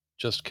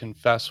 just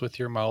confess with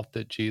your mouth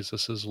that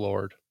Jesus is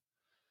Lord.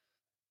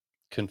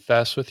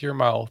 Confess with your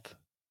mouth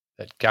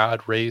that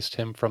God raised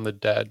him from the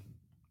dead.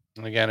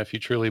 And again, if you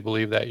truly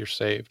believe that, you're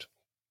saved.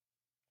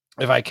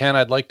 If I can,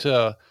 I'd like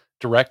to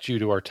direct you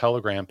to our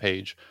Telegram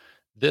page.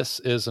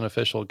 This is an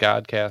official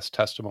Godcast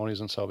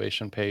Testimonies and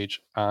Salvation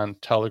page on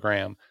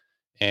Telegram,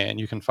 and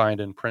you can find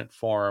in print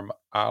form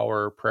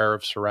our prayer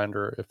of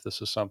surrender if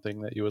this is something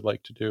that you would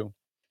like to do.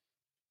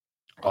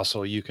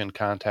 Also, you can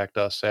contact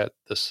us at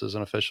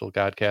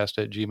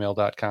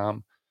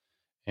thisisanofficialgodcast@gmail.com.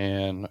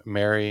 And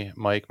Mary,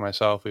 Mike,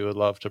 myself, we would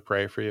love to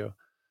pray for you.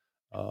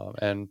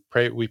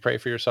 We pray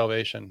for your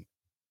salvation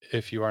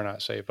if you are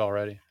not saved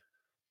already.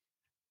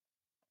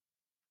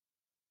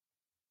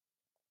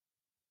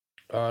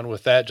 And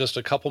with that, just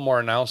a couple more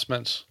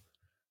announcements.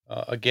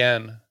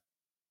 Again,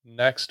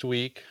 next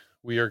week,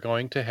 we are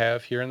going to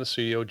have here in the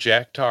studio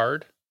Jack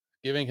Tard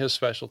giving his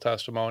special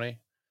testimony.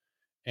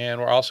 And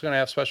we're also going to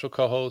have special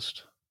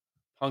co-host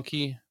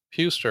Punky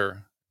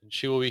Puster, and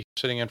she will be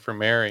sitting in for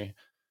Mary.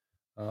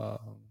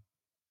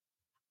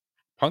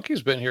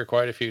 Punky's been here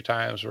quite a few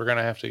times. We're going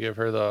to have to give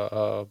her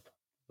the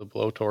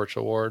blowtorch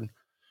award. I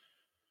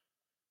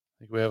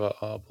think we have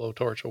a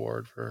blowtorch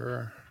award for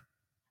her.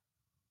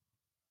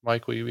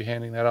 Mike, will you be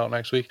handing that out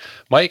next week?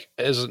 Mike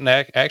has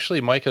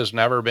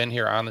never been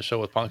here on the show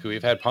with Punky.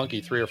 We've had Punky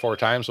 3 or 4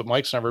 times, but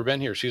Mike's never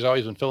been here. She's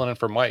always been filling in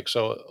for Mike.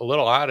 So a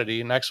little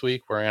oddity. Next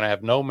week, we're going to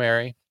have no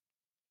Mary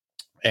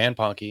and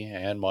Punky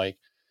and Mike.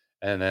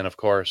 And then, of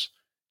course,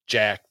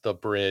 Jack the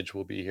Bridge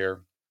will be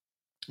here.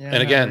 Yeah, and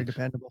I'm not again, very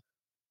dependable.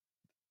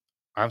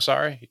 I'm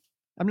sorry.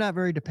 I'm not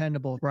very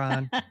dependable,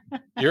 Ron.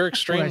 You're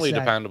extremely said.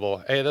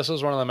 dependable. Hey, this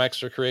is one of them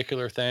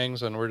extracurricular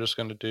things, and we're just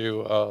going to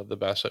do the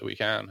best that we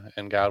can,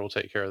 and God will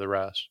take care of the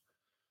rest.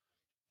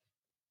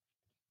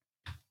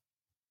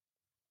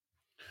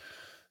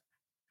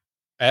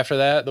 After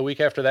that, the week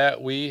after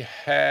that, we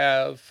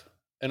have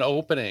an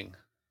opening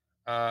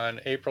on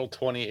April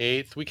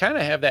 28th. We kind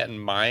of have that in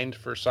mind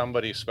for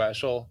somebody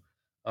special.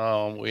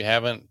 We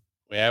haven't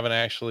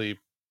actually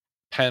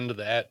penned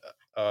that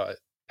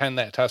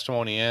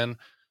testimony in.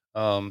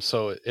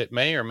 So it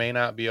may or may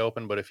not be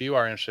open, but if you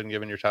are interested in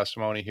giving your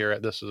testimony here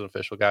at This Is an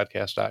Official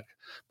Godcast,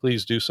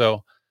 please do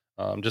so.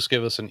 Just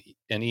give us an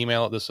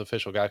email at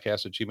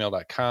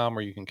thisofficialgodcast@gmail.com,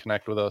 or you can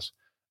connect with us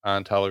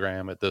on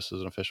Telegram at This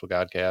Is an Official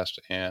Godcast,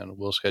 and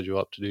we'll schedule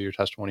up to do your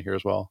testimony here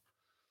as well.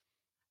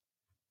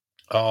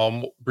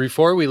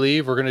 Before we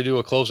leave, we're going to do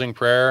a closing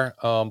prayer.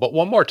 But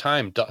one more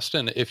time,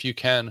 Dustin, if you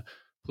can,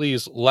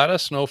 please let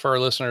us know for our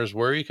listeners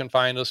where you can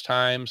find us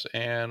times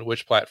and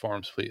which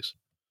platforms, please.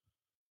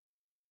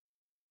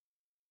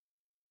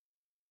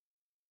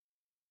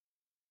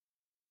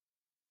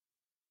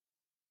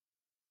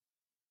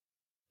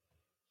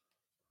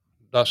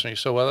 Dustin, are you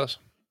still with us?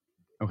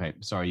 Okay,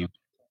 sorry.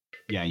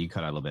 You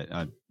cut out a little bit.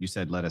 You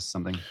said let us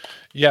something.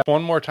 Yeah,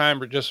 one more time.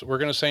 We're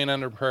going to say an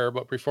end of prayer,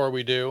 but before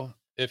we do,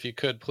 if you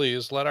could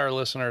please let our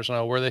listeners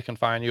know where they can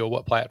find you,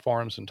 what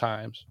platforms and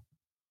times.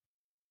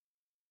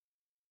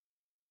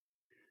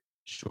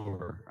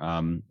 Sure.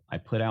 I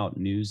put out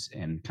news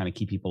and kind of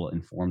keep people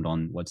informed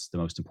on what's the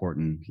most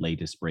important,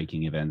 latest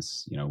breaking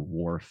events,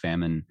 war,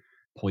 famine,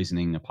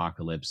 poisoning,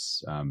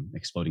 apocalypse,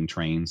 exploding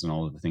trains, and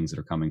all of the things that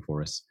are coming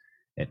for us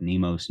at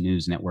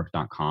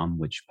nemosnewsnetwork.com,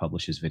 which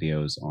publishes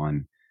videos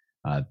on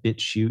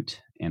BitChute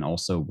and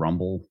also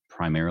Rumble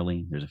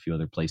primarily. There's a few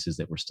other places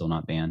that we're still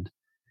not banned.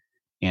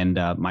 And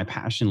my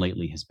passion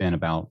lately has been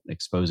about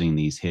exposing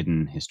these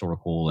hidden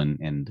historical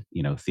and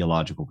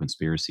theological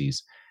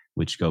conspiracies,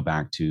 which go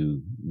back to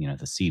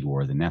the seed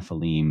war, the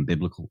Nephilim,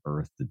 biblical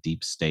Earth, the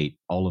deep state,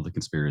 all of the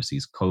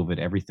conspiracies, COVID,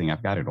 everything.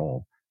 I've got it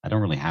all. I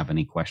don't really have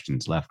any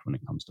questions left when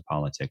it comes to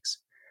politics.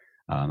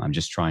 I'm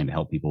just trying to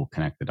help people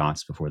connect the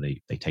dots before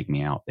they take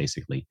me out,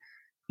 basically.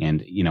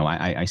 And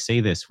I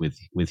say this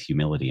with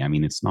humility. I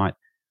mean, it's not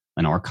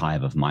an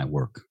archive of my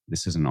work.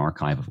 This is an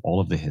archive of all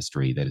of the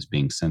history that is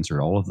being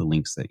censored, all of the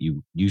links that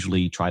you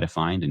usually try to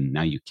find and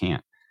now you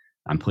can't.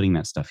 I'm putting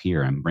that stuff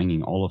here. I'm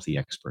bringing all of the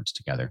experts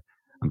together.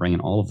 I'm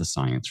bringing all of the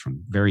science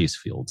from various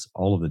fields,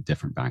 all of the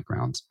different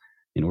backgrounds,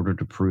 in order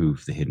to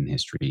prove the hidden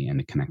history and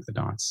to connect the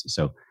dots.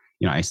 So,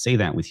 I say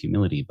that with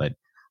humility, but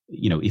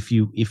if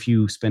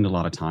you spend a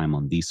lot of time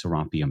on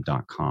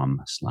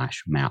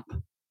theserapium.com/map,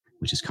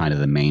 which is kind of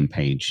the main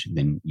page,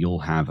 then you'll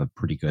have a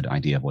pretty good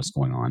idea of what's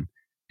going on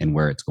and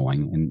where it's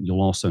going. And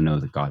you'll also know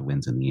that God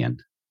wins in the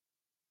end.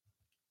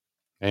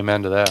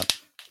 Amen to that.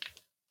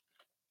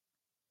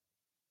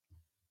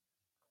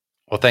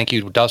 Well, thank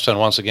you, Dustin.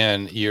 Once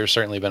again, you've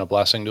certainly been a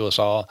blessing to us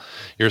all.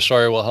 Your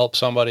story will help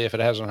somebody. If it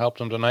hasn't helped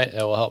them tonight,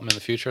 it will help them in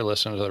the future.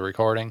 Listen to the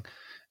recording.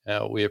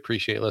 We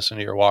appreciate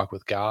listening to your walk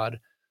with God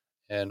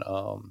and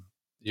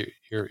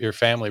your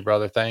family,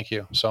 brother. Thank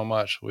you so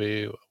much.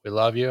 We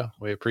love you.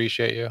 We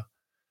appreciate you.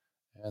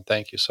 And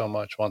thank you so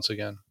much once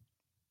again.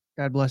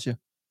 God bless you.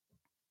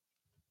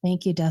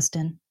 Thank you,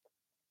 Dustin.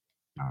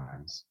 All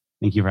right.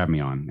 Thank you for having me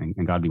on,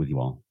 and God be with you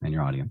all and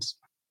your audience.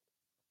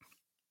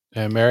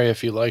 And Mary,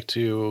 if you'd like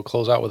to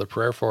close out with a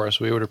prayer for us,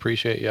 we would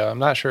appreciate you. I'm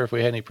not sure if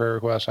we had any prayer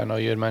requests. I know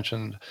you had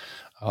mentioned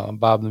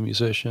Bob the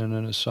musician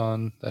and his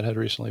son that had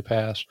recently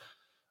passed.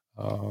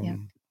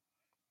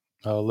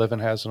 Living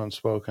has an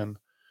unspoken.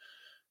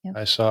 Yep.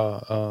 I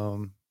saw,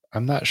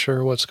 I'm not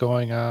sure what's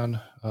going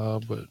on,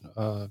 but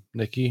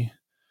Nikki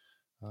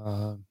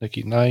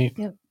Knight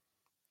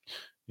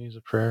needs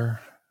a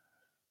prayer.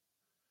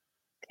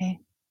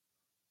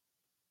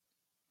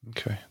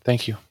 Okay.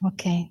 Thank you.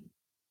 Okay.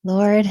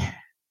 Lord,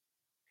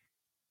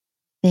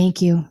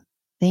 thank you.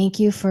 Thank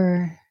you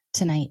for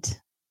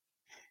tonight.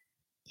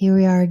 Here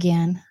we are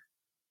again.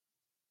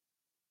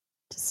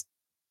 Just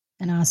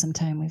an awesome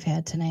time we've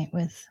had tonight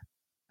with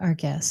our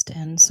guest.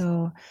 And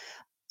so,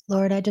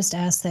 Lord, I just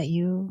ask that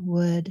you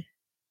would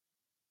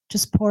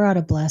just pour out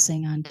a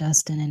blessing on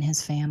Dustin and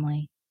his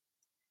family.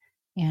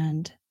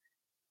 And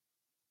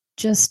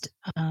just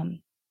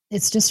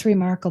it's just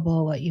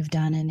remarkable what you've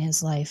done in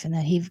his life, and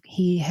that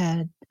he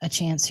had a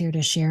chance here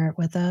to share it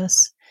with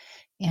us,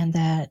 and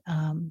that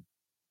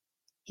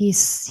he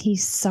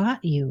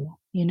sought you,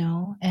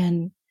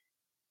 and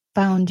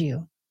found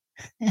you,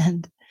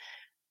 and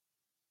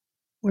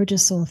we're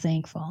just so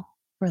thankful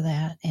for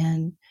that.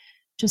 And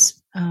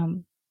just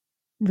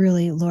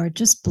really, Lord,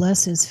 just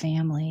bless his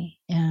family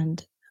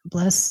and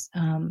bless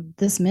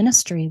this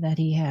ministry that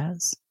he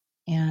has,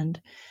 and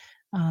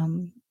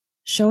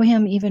show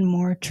him even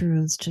more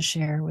truths to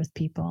share with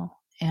people,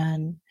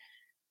 and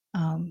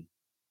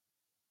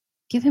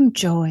give him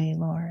joy,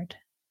 Lord.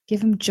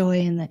 Give him joy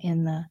in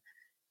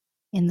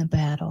the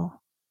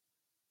battle.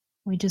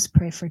 We just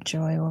pray for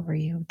joy over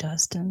you,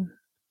 Dustin.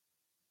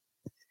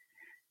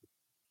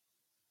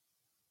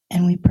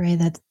 And we pray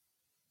that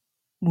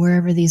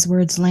wherever these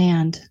words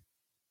land,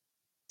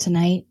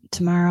 tonight,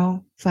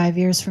 tomorrow, 5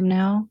 years from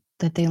now,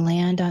 that they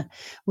land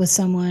with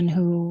someone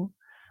who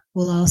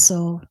will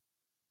also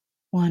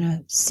want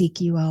to seek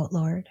you out,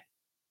 Lord.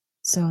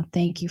 So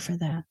thank you for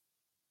that.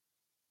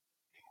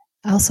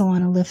 I also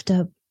want to lift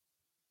up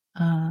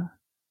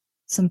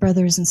some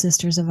brothers and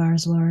sisters of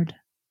ours, Lord.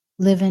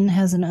 Livin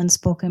has an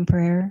unspoken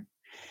prayer.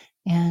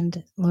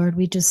 And Lord,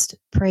 we just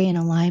pray in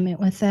alignment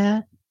with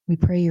that. We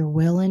pray your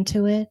will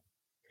into it.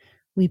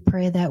 We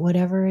pray that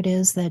whatever it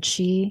is that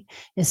she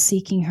is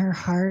seeking her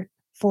heart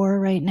for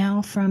right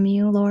now from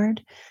you,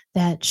 Lord,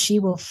 that she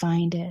will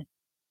find it,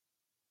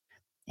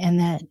 and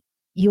that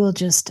you will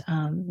just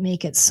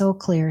make it so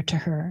clear to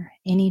her.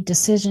 Any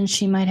decisions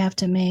she might have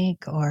to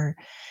make, or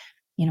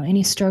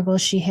any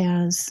struggles she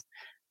has,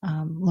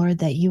 Lord,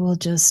 that you will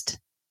just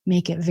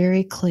make it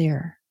very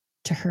clear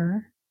to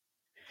her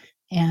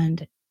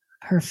and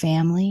her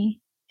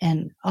family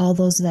and all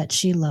those that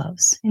she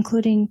loves,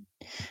 including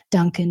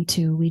Duncan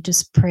too. We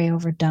just pray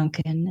over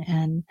Duncan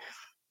and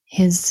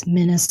his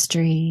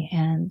ministry,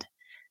 and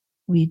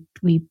we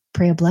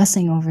pray a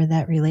blessing over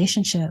that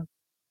relationship,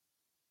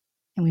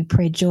 and we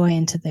pray joy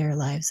into their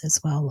lives as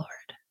well, Lord.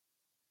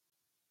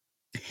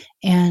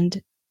 And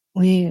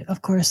we,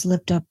 of course,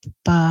 lift up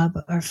Bob,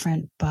 our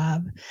friend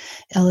Bob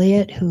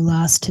Elliott, who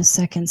lost his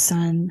second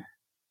son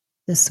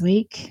this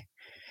week.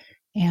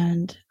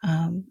 And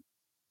a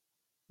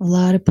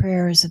lot of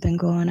prayers have been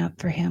going up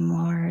for him,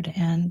 Lord,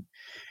 and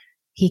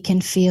he can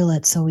feel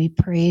it. So we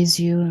praise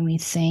you and we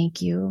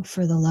thank you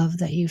for the love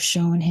that you've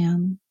shown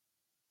him.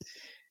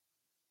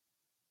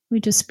 We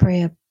just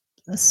pray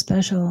a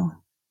special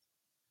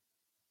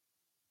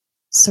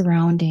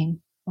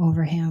surrounding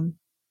over him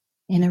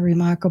in a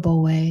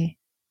remarkable way.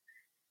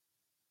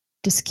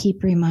 Just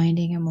keep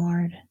reminding him,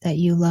 Lord, that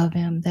you love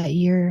him, that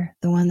you're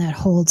the one that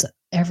holds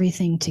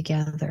everything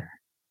together.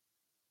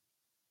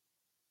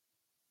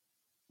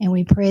 And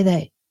we pray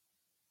that,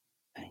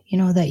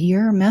 that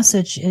your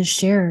message is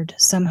shared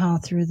somehow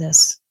through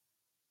this,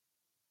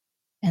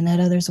 and that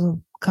others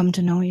will come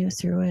to know you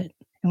through it.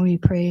 And we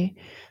pray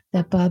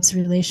that Bob's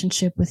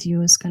relationship with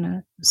you is going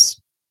to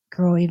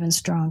grow even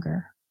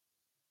stronger.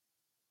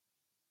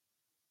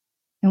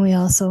 And we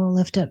also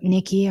lift up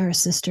Nikki, our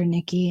sister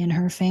Nikki, and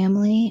her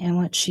family and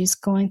what she's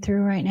going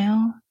through right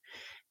now.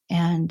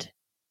 And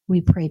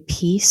we pray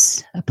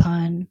peace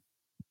upon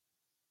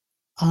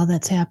all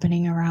that's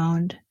happening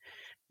around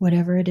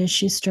whatever it is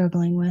she's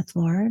struggling with,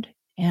 Lord.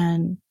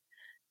 And,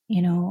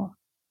 you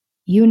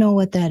know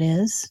what that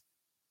is.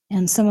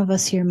 And some of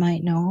us here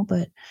might know,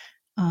 but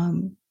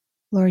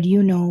Lord,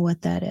 you know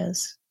what that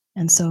is.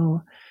 And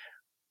so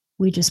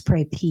we just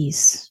pray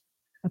peace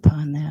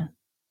upon that.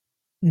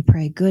 We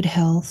pray good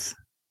health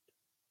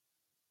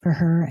for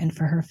her and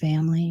for her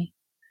family.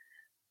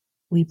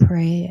 We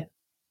pray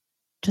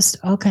just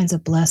all kinds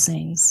of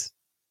blessings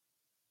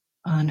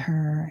on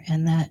her,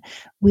 and that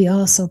we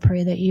also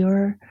pray that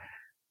your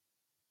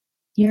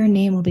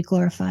name will be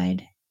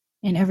glorified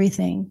in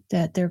everything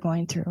that they're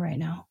going through right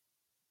now.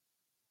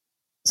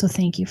 So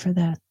thank you for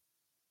that.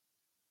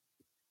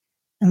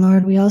 And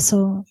Lord, we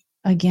also,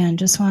 again,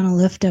 just want to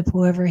lift up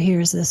whoever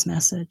hears this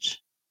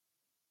message,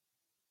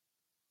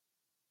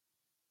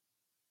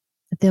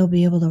 that they'll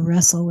be able to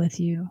wrestle with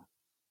you.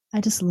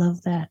 I just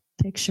love that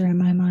picture in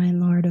my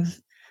mind, Lord,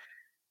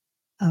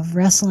 of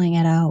wrestling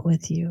it out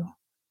with you.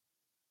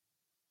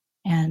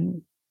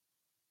 And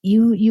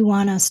you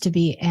want us to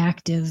be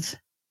active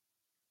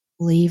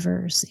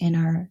believers in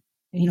our,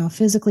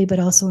 physically, but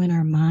also in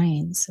our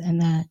minds,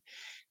 and that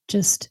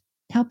just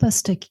help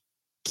us to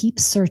keep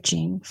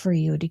searching for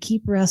you, to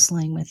keep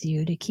wrestling with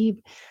you, to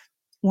keep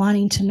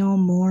wanting to know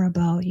more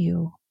about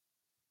you.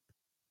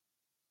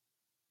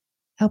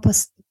 Help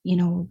us,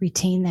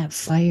 retain that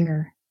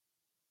fire,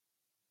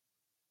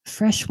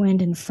 fresh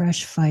wind and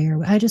fresh fire.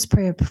 I just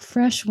pray a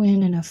fresh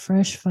wind and a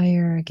fresh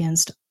fire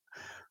against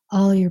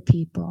all your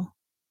people.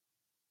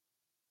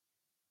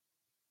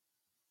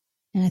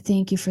 And I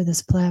thank you for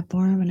this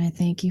platform, and I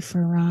thank you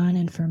for Ron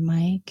and for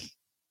Mike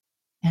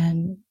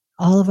and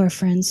all of our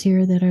friends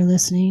here that are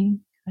listening.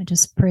 I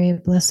just pray a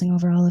blessing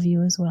over all of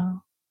you as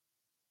well.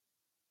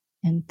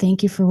 And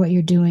thank you for what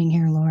you're doing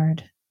here,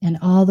 Lord. And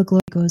all the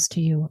glory goes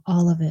to you,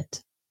 all of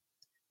it.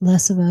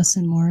 less of us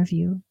and more of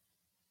you.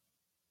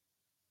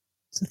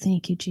 So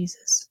thank you,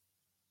 Jesus.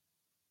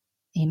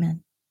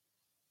 Amen.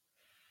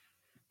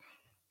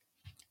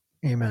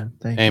 Amen.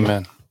 Thank you.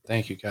 Amen.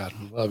 Thank you, God.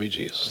 Love you,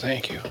 Jesus.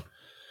 Thank you.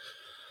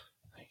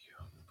 Thank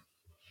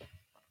you.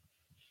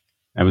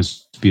 That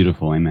was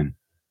beautiful. Amen.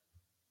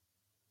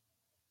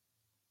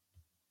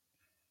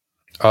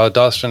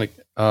 Dustin,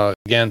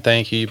 again,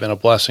 thank you. You've been a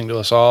blessing to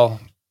us all.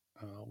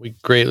 We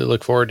greatly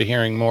look forward to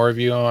hearing more of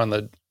you on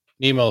the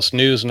Nemos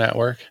News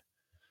Network.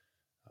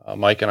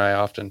 Mike and I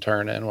often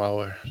tune in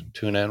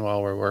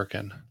while we're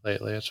working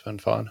lately. It's been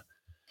fun.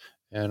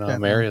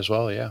 And Mary as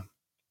well, yeah.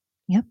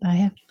 Yep, I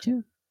have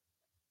too.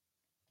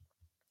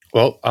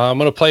 Well, I'm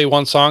going to play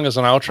one song as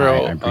an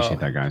outro. I appreciate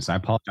that, guys. I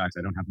apologize.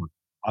 I don't have more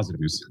positive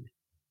news.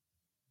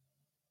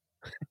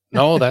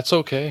 No, that's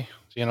okay.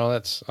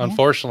 That's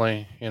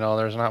unfortunately,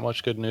 there's not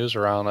much good news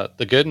around it.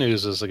 The good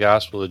news is the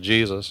gospel of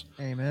Jesus.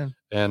 Amen.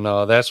 And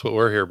that's what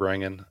we're here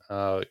bringing.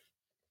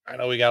 I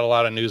know we got a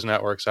lot of news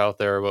networks out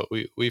there, but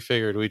we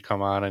figured we'd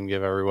come on and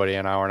give everybody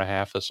an hour and a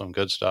half of some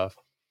good stuff.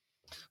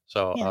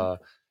 So,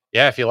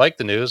 if you like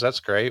the news,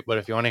 that's great. But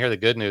if you want to hear the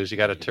good news, you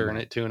got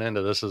to tune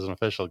into This Is an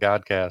Official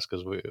Godcast,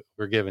 because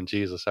we're giving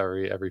Jesus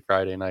every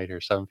Friday night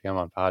here, 7 p.m.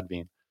 on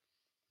Podbean.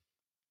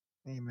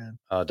 Amen.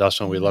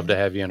 Dustin, we'd love to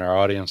have you in our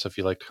audience. If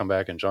you'd like to come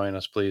back and join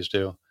us, please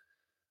do.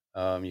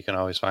 You can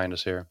always find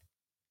us here.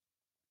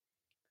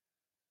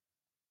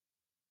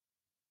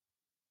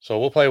 So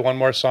we'll play one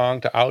more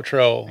song to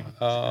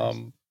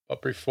outro.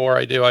 But before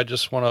I do, I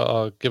just want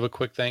to give a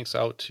quick thanks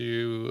out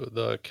to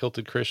the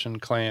Kilted Christian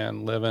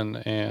Clan, Livin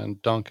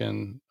and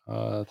Duncan.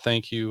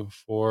 Thank you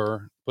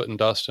for putting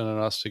Dustin and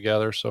us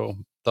together so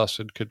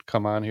Dustin could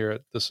come on here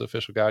at This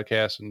Official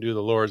Godcast and do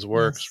the Lord's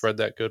work, spread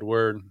that good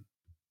word.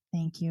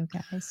 Thank you,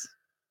 guys.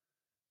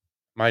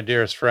 My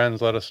dearest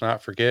friends, let us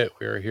not forget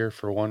we are here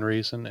for one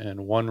reason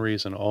and one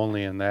reason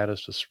only, and that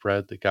is to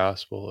spread the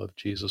gospel of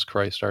Jesus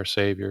Christ, our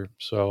Savior.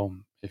 So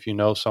if you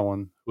know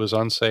someone who is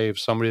unsaved,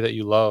 somebody that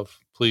you love,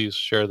 please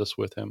share this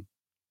with him.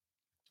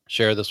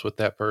 Share this with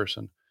that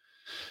person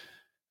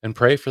and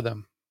pray for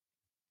them.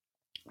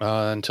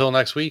 Until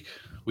next week,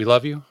 we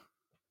love you.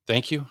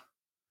 Thank you.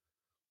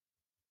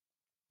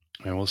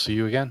 And we'll see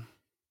you again.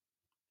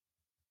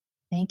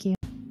 Thank you.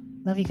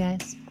 Love you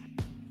guys.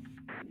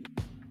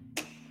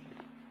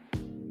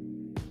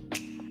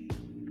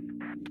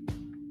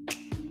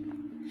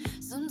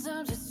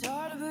 Sometimes it's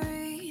hard to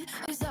breathe.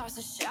 It starts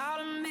to shout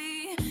at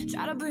me,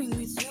 try to bring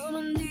me to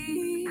my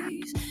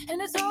knees,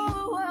 and it's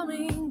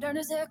overwhelming.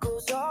 Darkness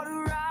echoes all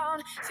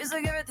around. Feels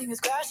like everything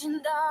is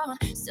crashing down.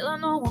 Still I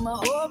know where my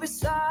hope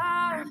is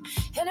found,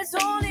 and it's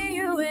only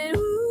you and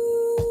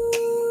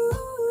ooh.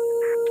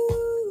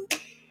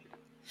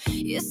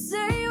 You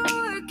say you're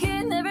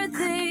working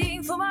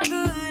everything for my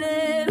good,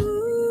 and ooh,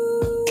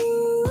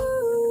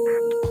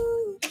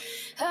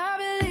 I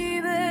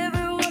believe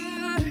every word.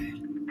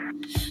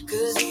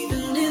 'Cause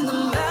even in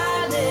the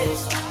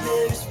madness,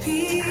 there's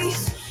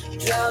peace,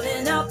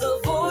 drowning out the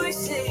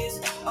voices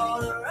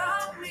all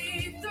around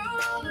me. Through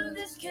all of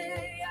this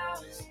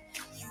chaos,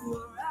 you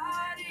are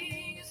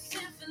writing a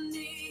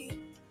symphony,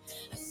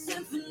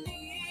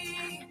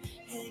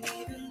 and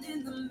even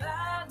in the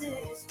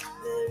madness,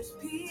 there's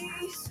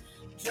peace,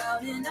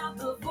 drowning out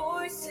the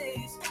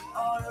voices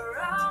all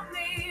around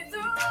me.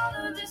 Through all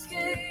of this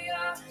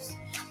chaos,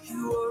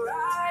 you are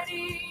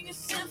writing a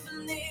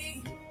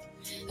symphony.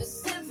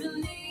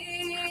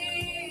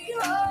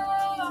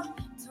 Oh,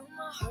 tune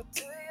my heart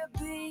to your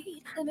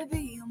beat, let me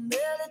be your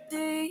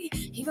melody,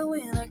 even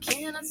when I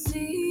cannot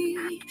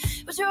see.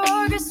 But you're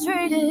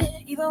orchestrated,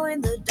 even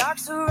when the dark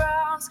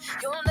surrounds.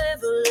 You'll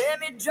never let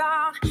me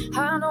drown.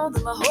 I know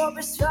that my hope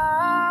is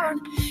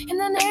found in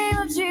the name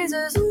of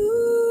Jesus. Ooh,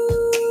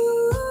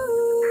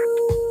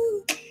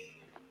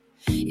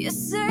 you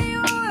say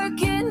you're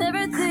working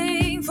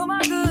everything for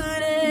my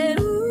good, and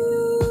ooh,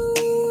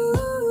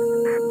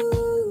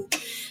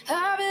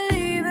 I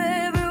believe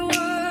every word.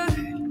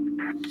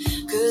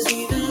 'Cause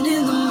even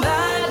in the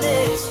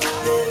madness,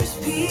 there's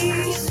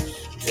peace,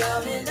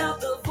 drowning out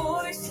the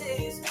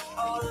voices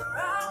all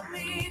around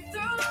me.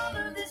 Through all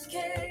of this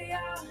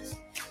chaos,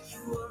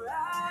 you are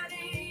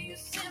writing a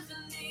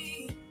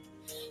symphony,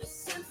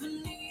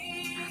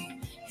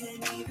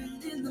 and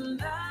even in the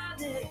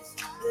madness,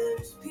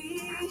 there's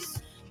peace,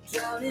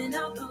 drowning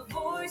out the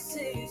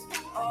voices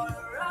all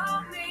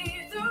around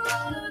me. Through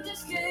all of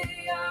this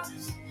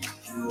chaos,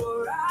 you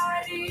are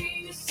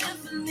writing a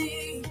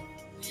symphony,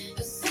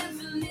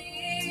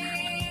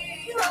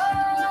 oh,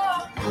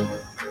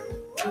 a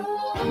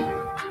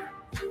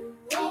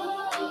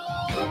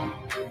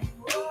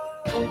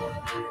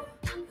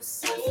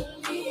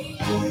symphony,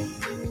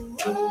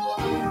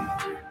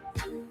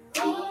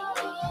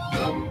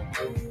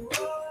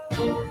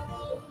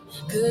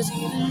 Cause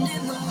even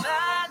in the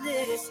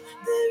madness,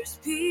 there's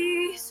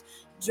peace,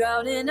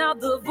 drowning out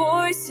the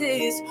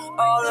voices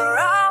all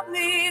around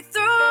me.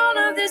 Through all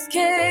of this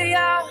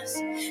chaos,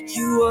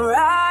 you are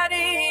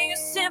writing a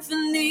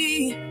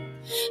symphony, and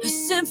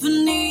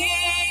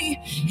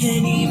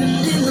even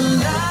in the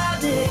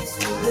madness,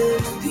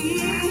 there's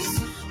peace,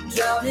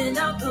 drowning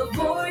out the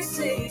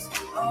voices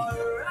all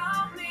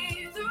around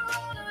me through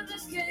all of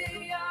this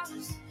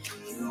chaos.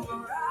 You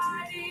were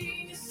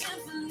writing a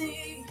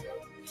symphony,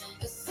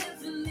 a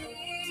symphony.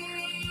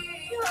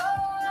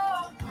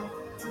 Oh,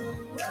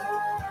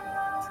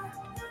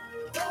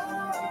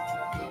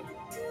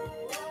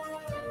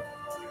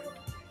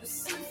 a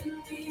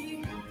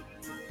symphony.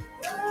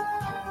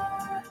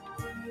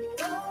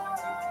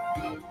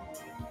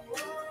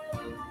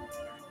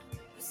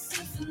 A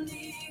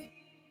symphony.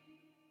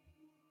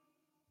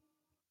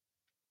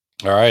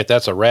 All right,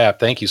 that's a wrap.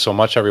 Thank you so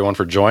much, everyone,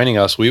 for joining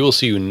us. We will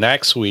see you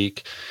next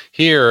week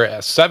here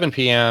at 7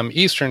 p.m.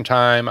 Eastern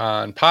Time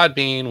on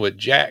Podbean with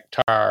Jack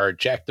Tar,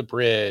 Jack the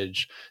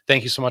Bridge.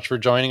 Thank you so much for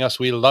joining us.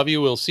 We love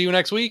you. We'll see you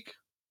next week.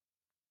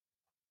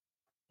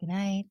 Good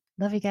night.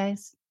 Love you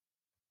guys.